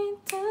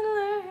need to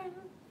learn,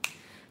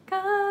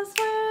 'cause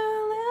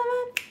we're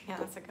living. Yeah,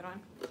 that's a good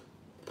one.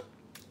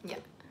 Yeah.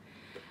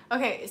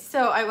 Okay,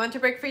 so I want to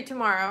break free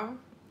tomorrow.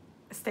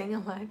 Staying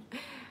alive.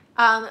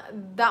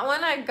 That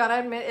one, I gotta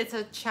admit, it's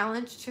a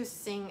challenge to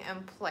sing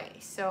and play.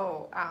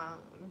 So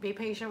be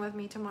patient with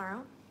me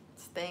tomorrow.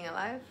 Staying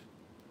alive.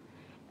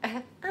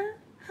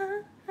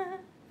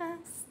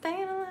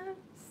 Staying alive,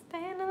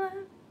 staying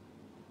alive.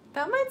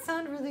 That might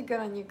sound really good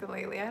on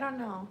ukulele. I don't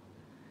know.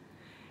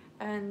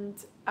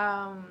 And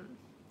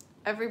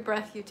every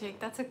breath you take,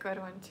 that's a good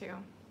one too.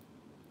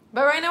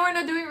 But right now we're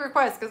not doing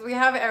requests because we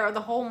have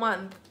the whole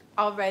month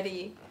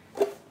already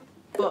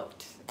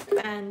booked.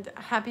 And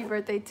happy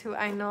birthday to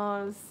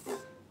Ainos.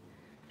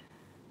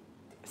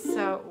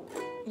 So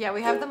yeah,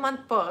 we have the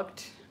month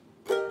booked.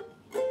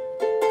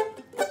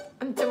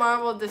 And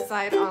tomorrow we'll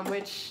decide on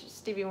which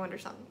Stevie Wonder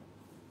song.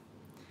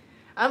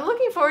 I'm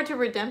looking forward to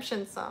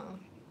Redemption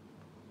song.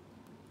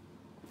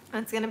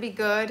 That's gonna be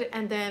good.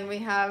 And then we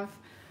have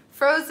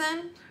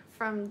Frozen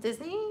from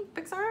Disney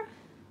Pixar.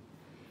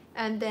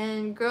 And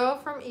then Girl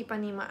from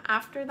Ipanema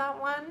after that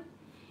one.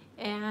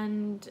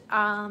 And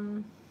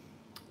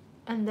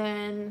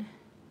then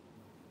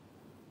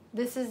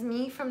This Is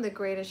Me from The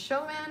Greatest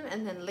Showman,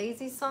 and then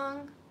Lazy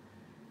Song.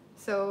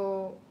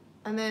 So,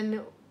 and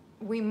then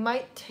we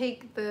might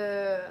take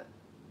the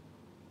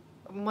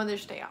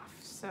Mother's Day off.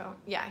 So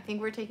yeah, I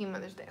think we're taking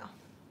Mother's Day off.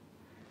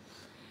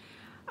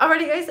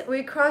 Alrighty guys,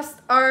 we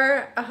crossed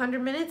our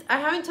 100 minutes. I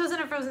haven't chosen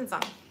a Frozen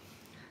song.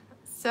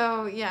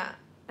 So yeah,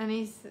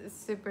 any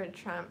super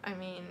Trump, I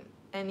mean,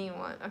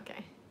 anyone,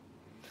 okay.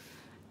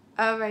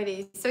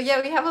 Alrighty, so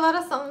yeah, we have a lot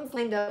of songs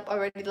lined up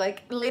already.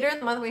 Like later in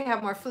the month, we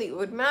have more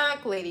Fleetwood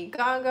Mac, Lady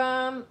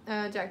Gaga,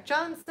 Jack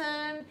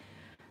Johnson,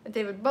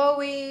 David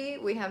Bowie.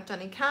 We have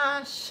Johnny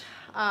Cash.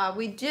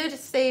 We did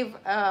save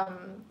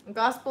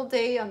Gospel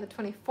Day on the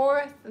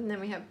 24th, and then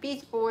we have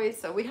Beach Boys.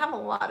 So we have a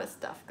lot of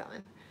stuff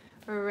coming.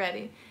 We're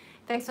ready.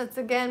 Thanks once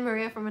again,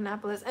 Maria from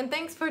Annapolis, and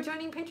thanks for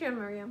joining Patreon,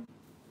 Maria.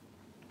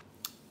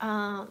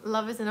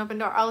 Love is an Open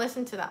Door. I'll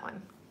listen to that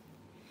one.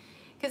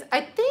 Because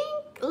I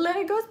think Let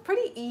It Go is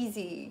pretty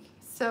easy.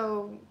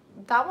 So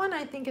that one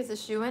I think is a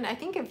shoo-in. I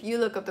think if you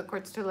look up the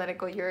chords to Let It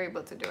Go, you're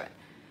able to do it.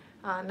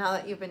 Now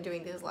that you've been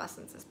doing these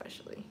lessons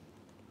especially.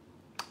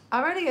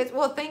 Alrighty guys,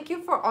 well thank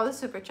you for all the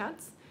super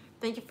chats.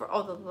 Thank you for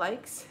all the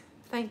likes.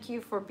 Thank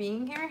you for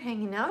being here,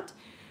 hanging out.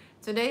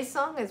 Today's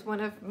song is one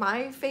of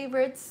my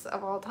favorites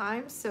of all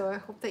time. So I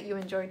hope that you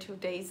enjoyed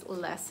today's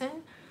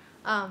lesson.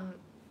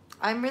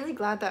 I'm really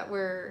glad that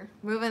we're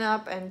moving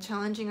up and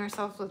challenging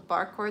ourselves with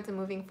bar chords and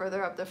moving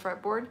further up the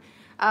fretboard.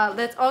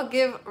 Let's all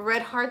give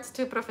red hearts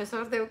to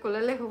Professor de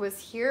Ukulele, who was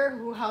here,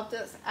 who helped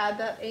us add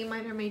that A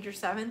minor major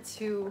 7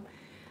 to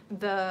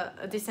the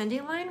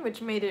descending line,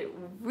 which made it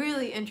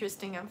really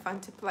interesting and fun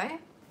to play.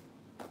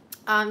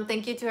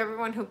 Thank you to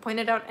everyone who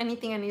pointed out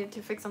anything I needed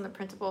to fix on the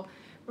printable.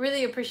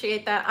 Really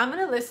appreciate that. I'm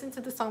going to listen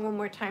to the song one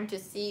more time to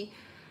see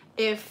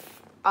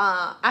if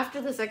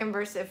after the second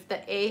verse, if the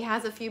A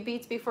has a few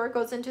beats before it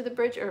goes into the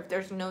bridge, or if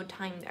there's no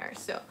time there.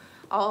 So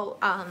I'll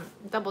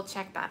double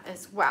check that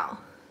as well.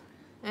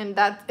 And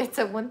that it's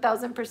a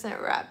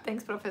 1000% rap.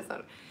 Thanks,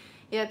 Professor.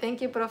 Yeah,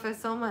 thank you, Profe,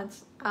 so much.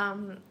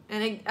 And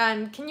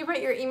can you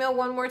write your email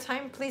one more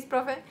time, please,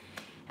 Profe?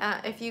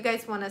 If you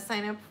guys want to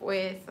sign up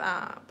with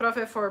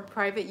Profe for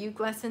private uke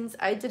lessons,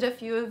 I did a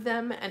few of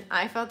them and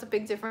I felt a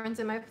big difference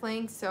in my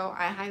playing, so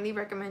I highly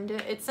recommend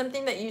it. It's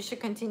something that you should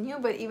continue,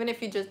 but even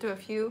if you just do a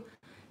few,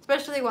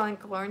 especially while in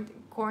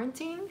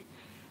quarantine,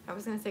 I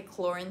was going to say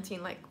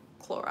quarantine like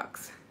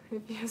Clorox,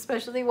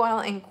 especially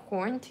while in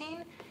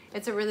quarantine,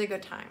 it's a really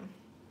good time.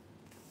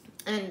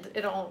 And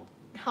it'll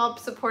help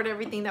support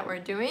everything that we're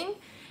doing.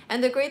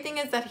 And the great thing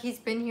is that he's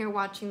been here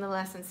watching the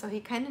lessons, so he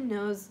kind of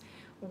knows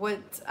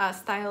what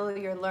style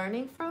you're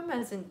learning from,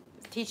 as in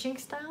teaching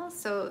style.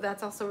 So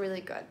that's also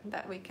really good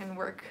that we can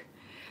work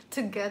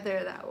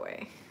together that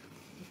way.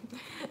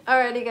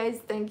 Alrighty guys,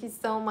 thank you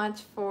so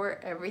much for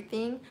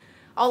everything.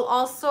 I'll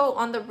also,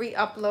 on the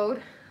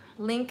re-upload,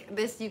 link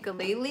this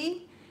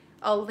ukulele.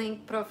 I'll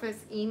link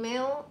Profe's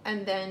email,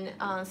 and then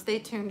stay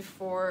tuned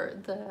for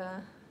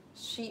the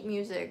sheet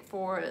music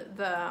for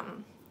the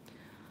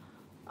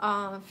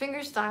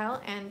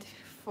fingerstyle and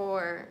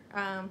for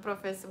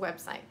Profe's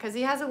website, because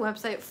he has a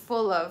website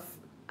full of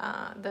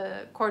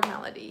the chord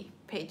melody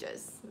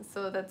pages,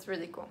 so that's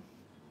really cool.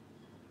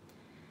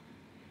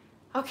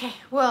 Okay,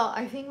 well,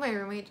 I think my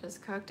roommate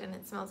just cooked and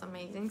it smells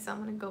amazing, so I'm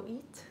gonna go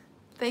eat.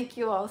 Thank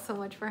you all so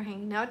much for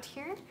hanging out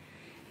here,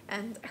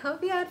 and I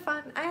hope you had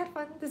fun. I had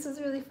fun. This was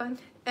really fun.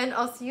 And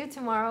I'll see you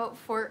tomorrow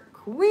for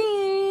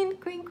Queen.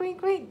 Queen, Queen,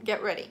 Queen.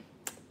 Get ready.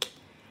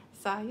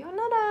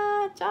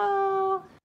 Sayonara. Ciao.